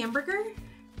he a hamburger?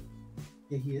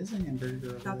 Yeah, he is a hamburger.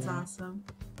 over That's there. awesome.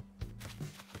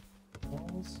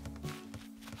 Balls.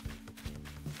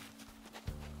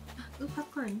 Ooh,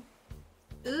 popcorn.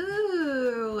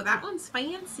 Ooh, that one's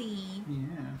fancy.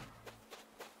 Yeah,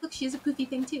 Look, she has a poofy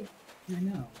thing too. I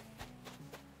know.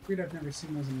 Weird, I've never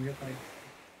seen those in real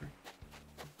life.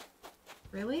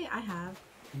 Really? I have.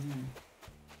 Yeah.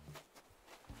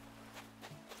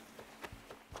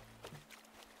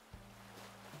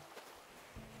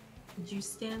 The juice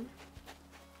stand.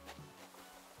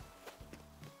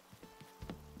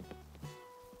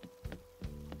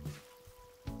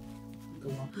 Go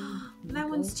walking. That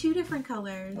one's 2 different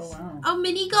colors. Oh wow. Oh,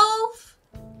 mini golf!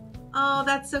 Oh,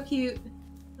 that's so cute.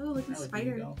 Oh, look at I the like mini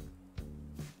spider. golf.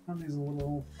 Oh, these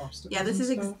little obstacles. Yeah, this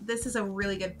and is stuff. this is a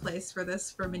really good place for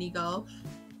this for mini golf.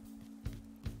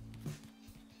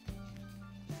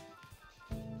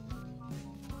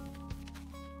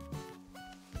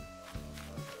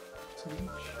 So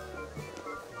much.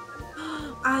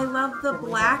 I love the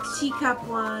black teacup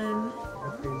one.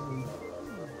 They're crazy.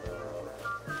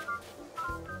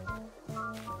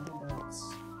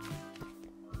 Robots.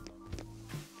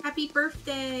 Happy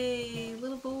birthday,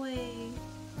 little boy.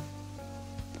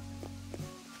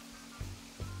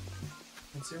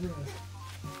 What's everywhere?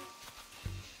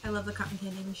 I love the cotton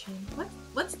candy machine.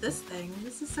 What's this thing?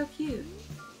 This is so cute.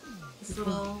 This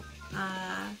little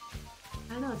I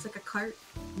don't know, it's like a cart.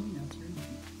 Yeah, it's very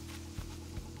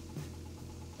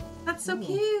That's so Cool.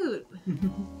 cute.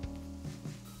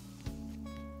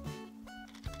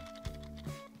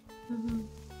 Mhm.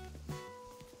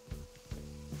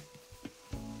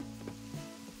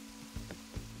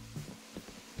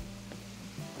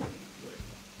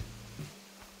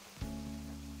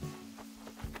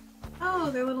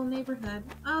 Oh, their little neighborhood.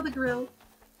 Oh, the grill.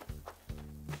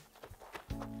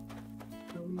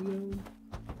 Yo-yo.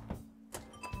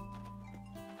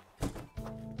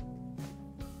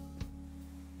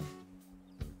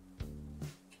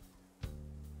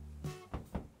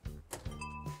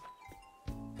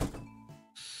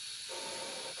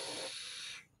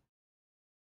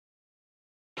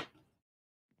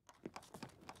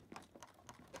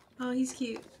 Oh, he's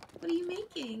cute. What are you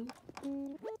making?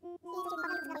 Oh,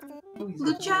 he's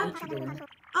Lucha? luchador.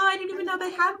 Oh, I didn't even know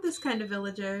they had this kind of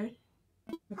villager.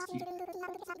 That's cute. I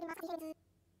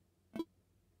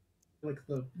like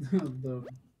the the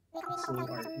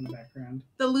pixel art in the background.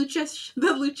 The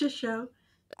Lucha show.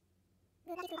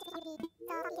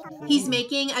 He's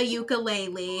making a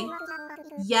ukulele.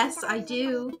 Yes, I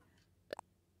do.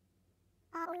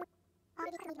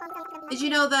 Did you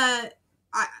know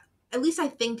at least I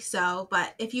think so,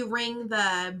 but if you ring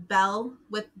the bell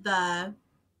with the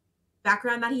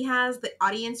background that he has, the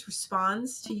audience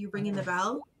responds to you ringing the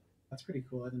bell. That's pretty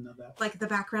cool. I didn't know that. Like the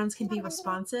backgrounds can be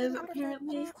responsive,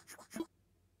 apparently.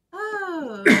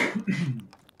 Oh.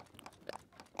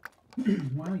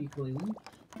 Wow, ukulele.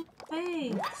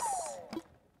 Thanks.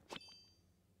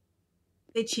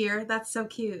 They cheer. That's so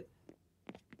cute.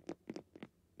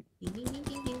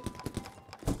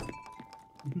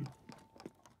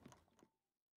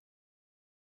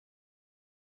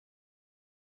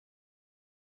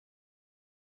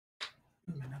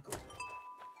 My knuckle.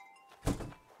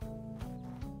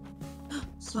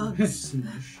 Bugs.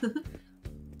 Smush.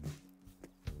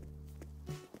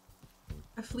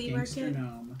 A flea Gangster market.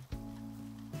 gnome.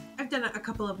 I've done a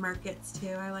couple of markets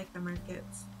too. I like the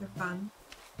markets. They're fun.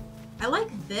 I like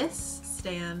this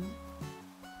stand.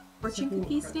 Fortune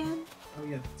cookie stand. Oh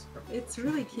yeah, that's probably. It's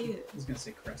really cute. I was gonna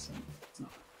say crescent. It's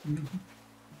not.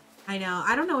 I know.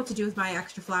 I don't know what to do with my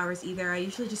extra flowers either. I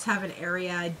usually just have an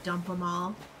area. I dump them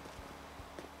all.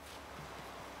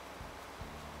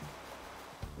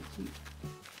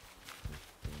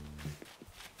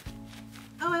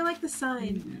 Oh, I like the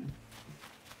sign. Yeah.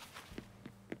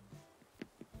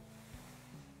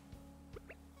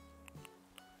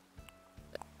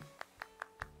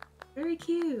 Very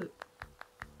cute.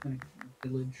 Like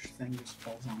village thing just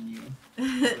falls on you.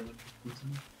 Village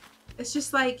season. It's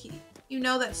just like, you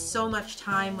know that so much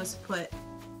time was put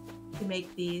to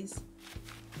make these.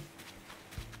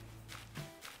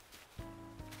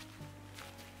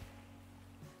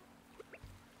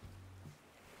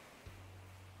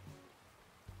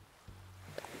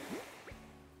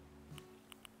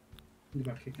 Think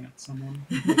about kicking at someone.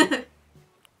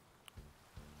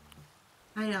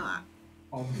 I know.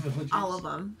 All the villagers. All of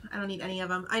them. I don't need any of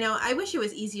them. I know. I wish it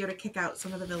was easier to kick out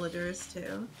some of the villagers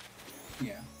too.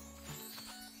 Yeah.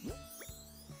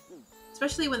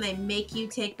 Especially when they make you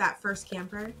take that first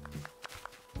camper.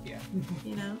 Yeah.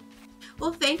 You know?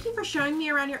 Well, thank you for showing me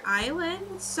around your island.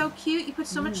 It's so cute. You put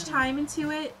so much time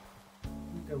into it.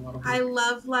 A lot of I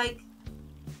love, like,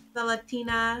 the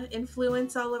Latina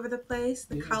influence all over the place.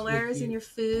 The colors really and your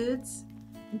foods.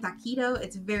 And taquito.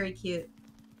 It's very cute.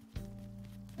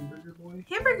 Hamburger boy.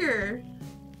 Hamburger.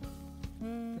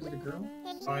 Is it a girl?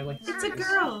 Oh, I like. It's a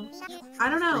girl. I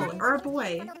don't know. Or a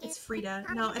boy. It's Frida.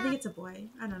 No, I think it's a boy.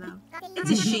 I don't know.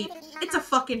 It's a sheep. It's a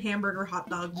fucking hamburger hot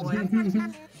dog boy.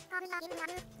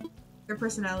 Their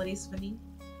personality's funny.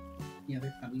 Yeah,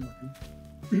 they're funny looking.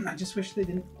 I just wish they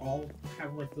didn't all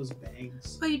have like those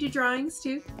bags. Oh, you do drawings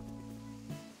too?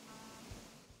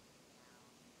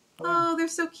 Oh, they're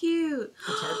so cute.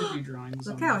 It's hard to do drawings.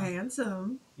 Look on how them.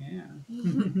 handsome. Yeah.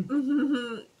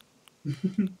 I'm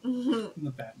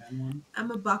The Batman one.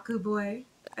 a Baku boy.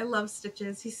 I love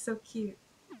Stitches. He's so cute.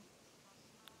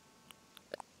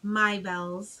 My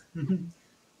bells.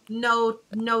 No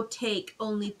take,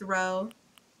 only throw.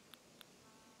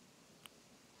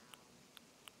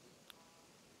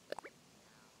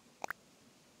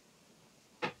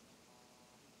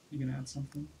 You gonna add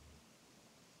something?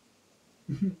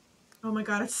 Oh my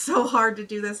god, it's so hard to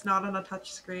do this not on a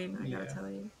touch screen, I gotta tell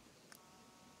you.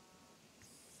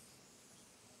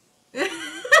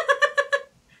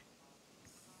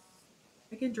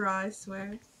 I can draw, I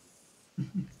swear.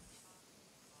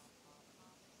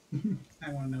 I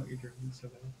want to know what you're drawing so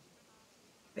bad.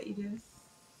 Bet you do.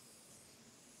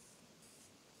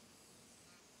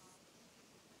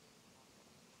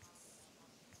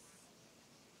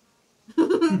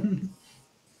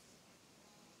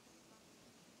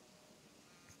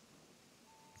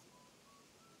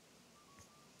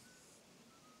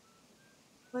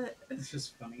 What? It's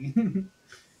just funny.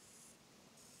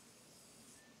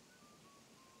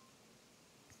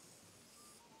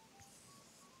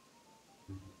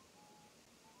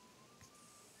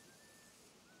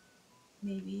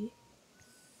 Maybe.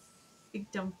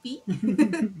 Big dumpy.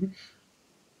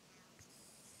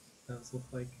 Does look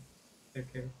like their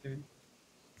character.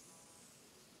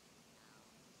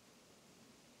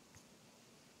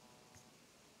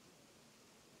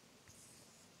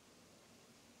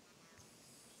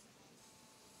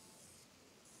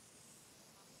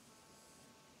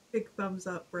 Big thumbs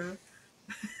up, bro.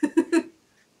 Is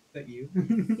that you?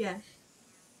 Yeah.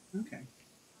 Okay.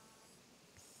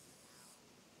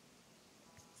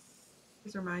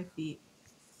 These are my feet.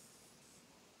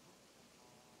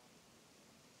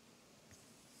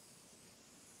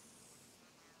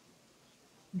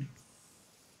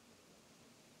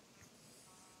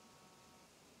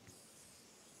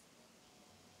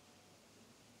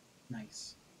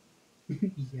 Nice.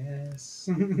 Yes.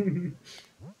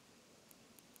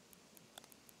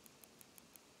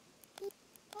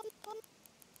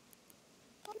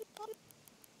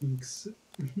 Thanks.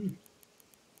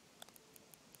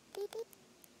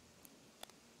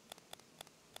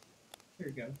 There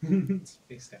you go. It's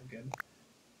spaced out good.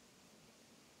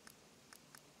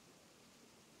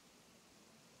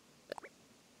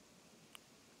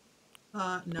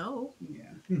 No.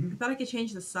 Yeah. I thought I could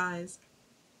change the size.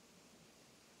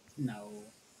 No.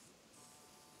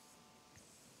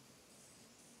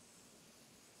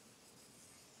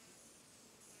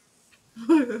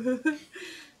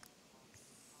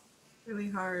 Really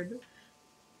hard.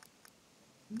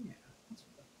 Yeah. That's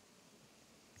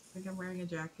I think I'm wearing a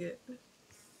jacket.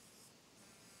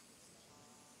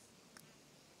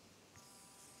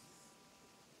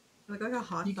 I look like a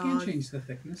hot You dog. can change the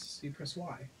thickness. You press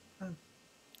Y. Oh.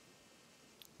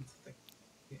 It's thick.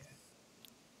 Yeah.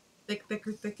 Thick,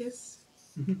 thicker, thickest.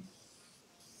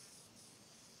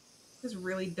 It's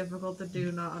really difficult to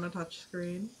do not on a touch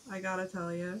screen. I gotta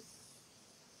tell you.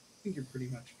 I think you're pretty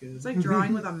much good. It's like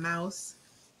drawing with a mouse.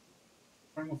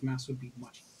 Drawing with mouse would be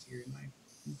much easier in my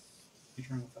opinion. You're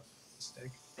drawing with a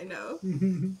stick. I know.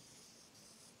 Yeah,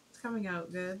 It's coming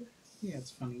out good.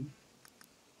 it's funny.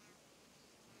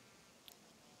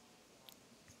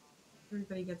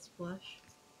 Everybody gets blush.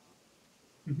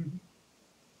 There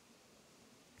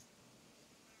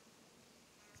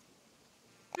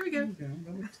we go. Okay,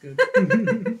 that looks good.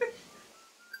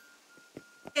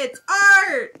 It's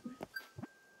art!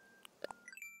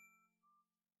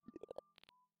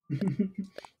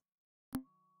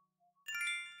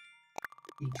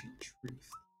 Ancient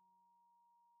truth.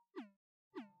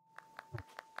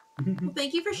 Well,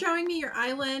 thank you for showing me your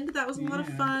island. That was a lot of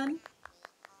fun.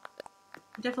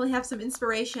 You definitely have some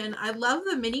inspiration. I love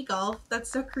the mini golf.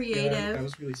 That's so creative. Yeah, that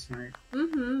was really smart.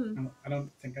 Mm-hmm. I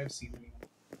don't think I've seen anyone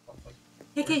like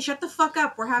Hey, Kay, shut the fuck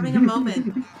up. We're having a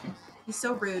moment. He's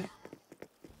so rude.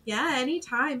 Yeah,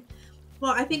 anytime.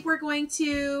 Well, I think we're going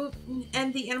to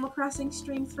end the Animal Crossing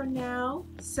stream for now.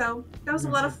 So that was a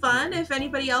lot of fun. If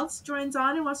anybody else joins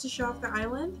on and wants to show off their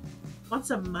island, want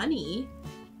some money.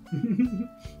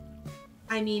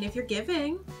 I mean, if you're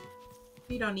giving,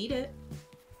 you don't need it.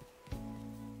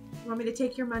 You want me to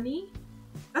take your money?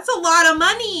 That's a lot of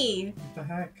money! What the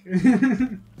heck?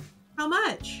 How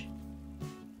much?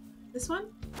 This one?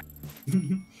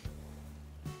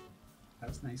 That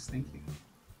was nice, thank you.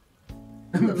 Ooh.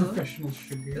 I'm a professional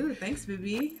sugar. Ooh, thanks,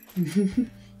 Booby.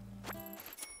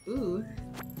 Ooh.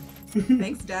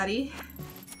 Thanks, Daddy.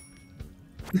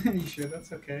 You sure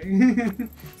that's okay?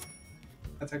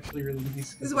 That's actually really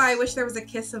nice. This is why I wish there was a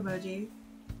kiss emoji.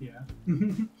 Yeah.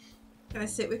 Can I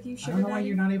sit with you, I sugar don't know daddy? why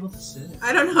you're not able to sit.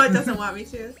 I don't know, it doesn't want me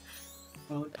to.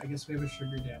 Well, I guess we have a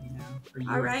sugar daddy now. Or you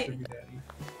All have right. a sugar daddy.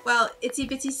 Well, Itsy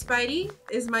Bitsy Spidey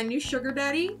is my new sugar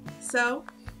daddy, so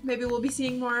maybe we'll be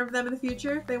seeing more of them in the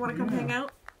future if they want to come hang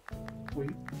out.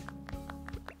 Wait.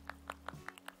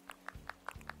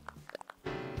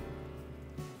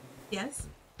 Yes?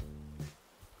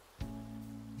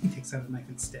 He takes out a knife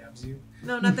and stabs you.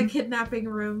 No, not the kidnapping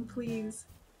room, please.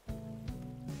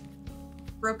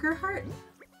 Broke her heart?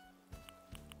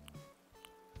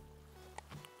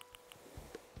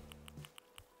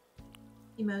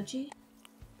 Emoji?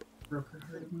 Broke her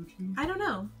heart emoji? I don't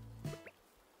know.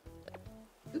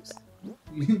 Oops.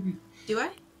 Do I?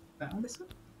 That one? This one?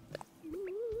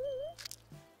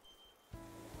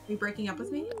 Are you breaking up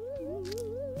with me?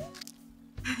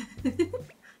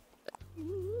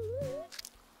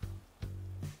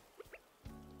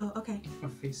 Oh, okay. I'll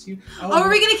face you. Oh, are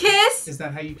we gonna kiss? Is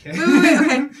that how you kiss? Wait,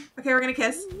 okay. Okay, we're gonna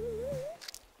kiss.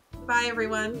 Bye,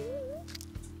 everyone.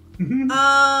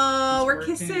 Oh, It's we're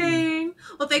working. kissing.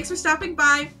 Well, thanks for stopping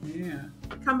by. Yeah.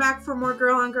 Come back for more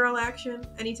girl on girl action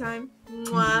anytime.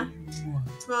 Mwah.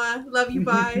 Mwah. Love you.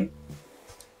 Bye.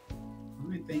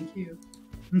 Alright, thank you.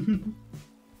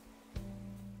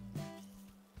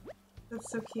 That's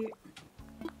so cute.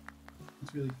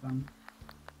 It's really fun.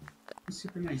 He's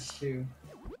super nice too.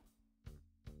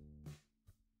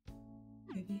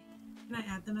 Maybe. Can I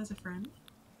add them as a friend?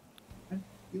 I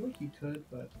feel like you could,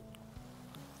 but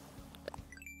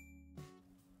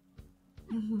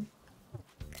Mm-hmm.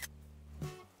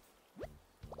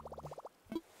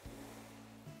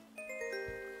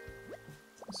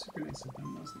 it's super nice of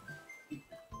them, wasn't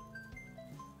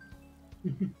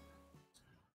it?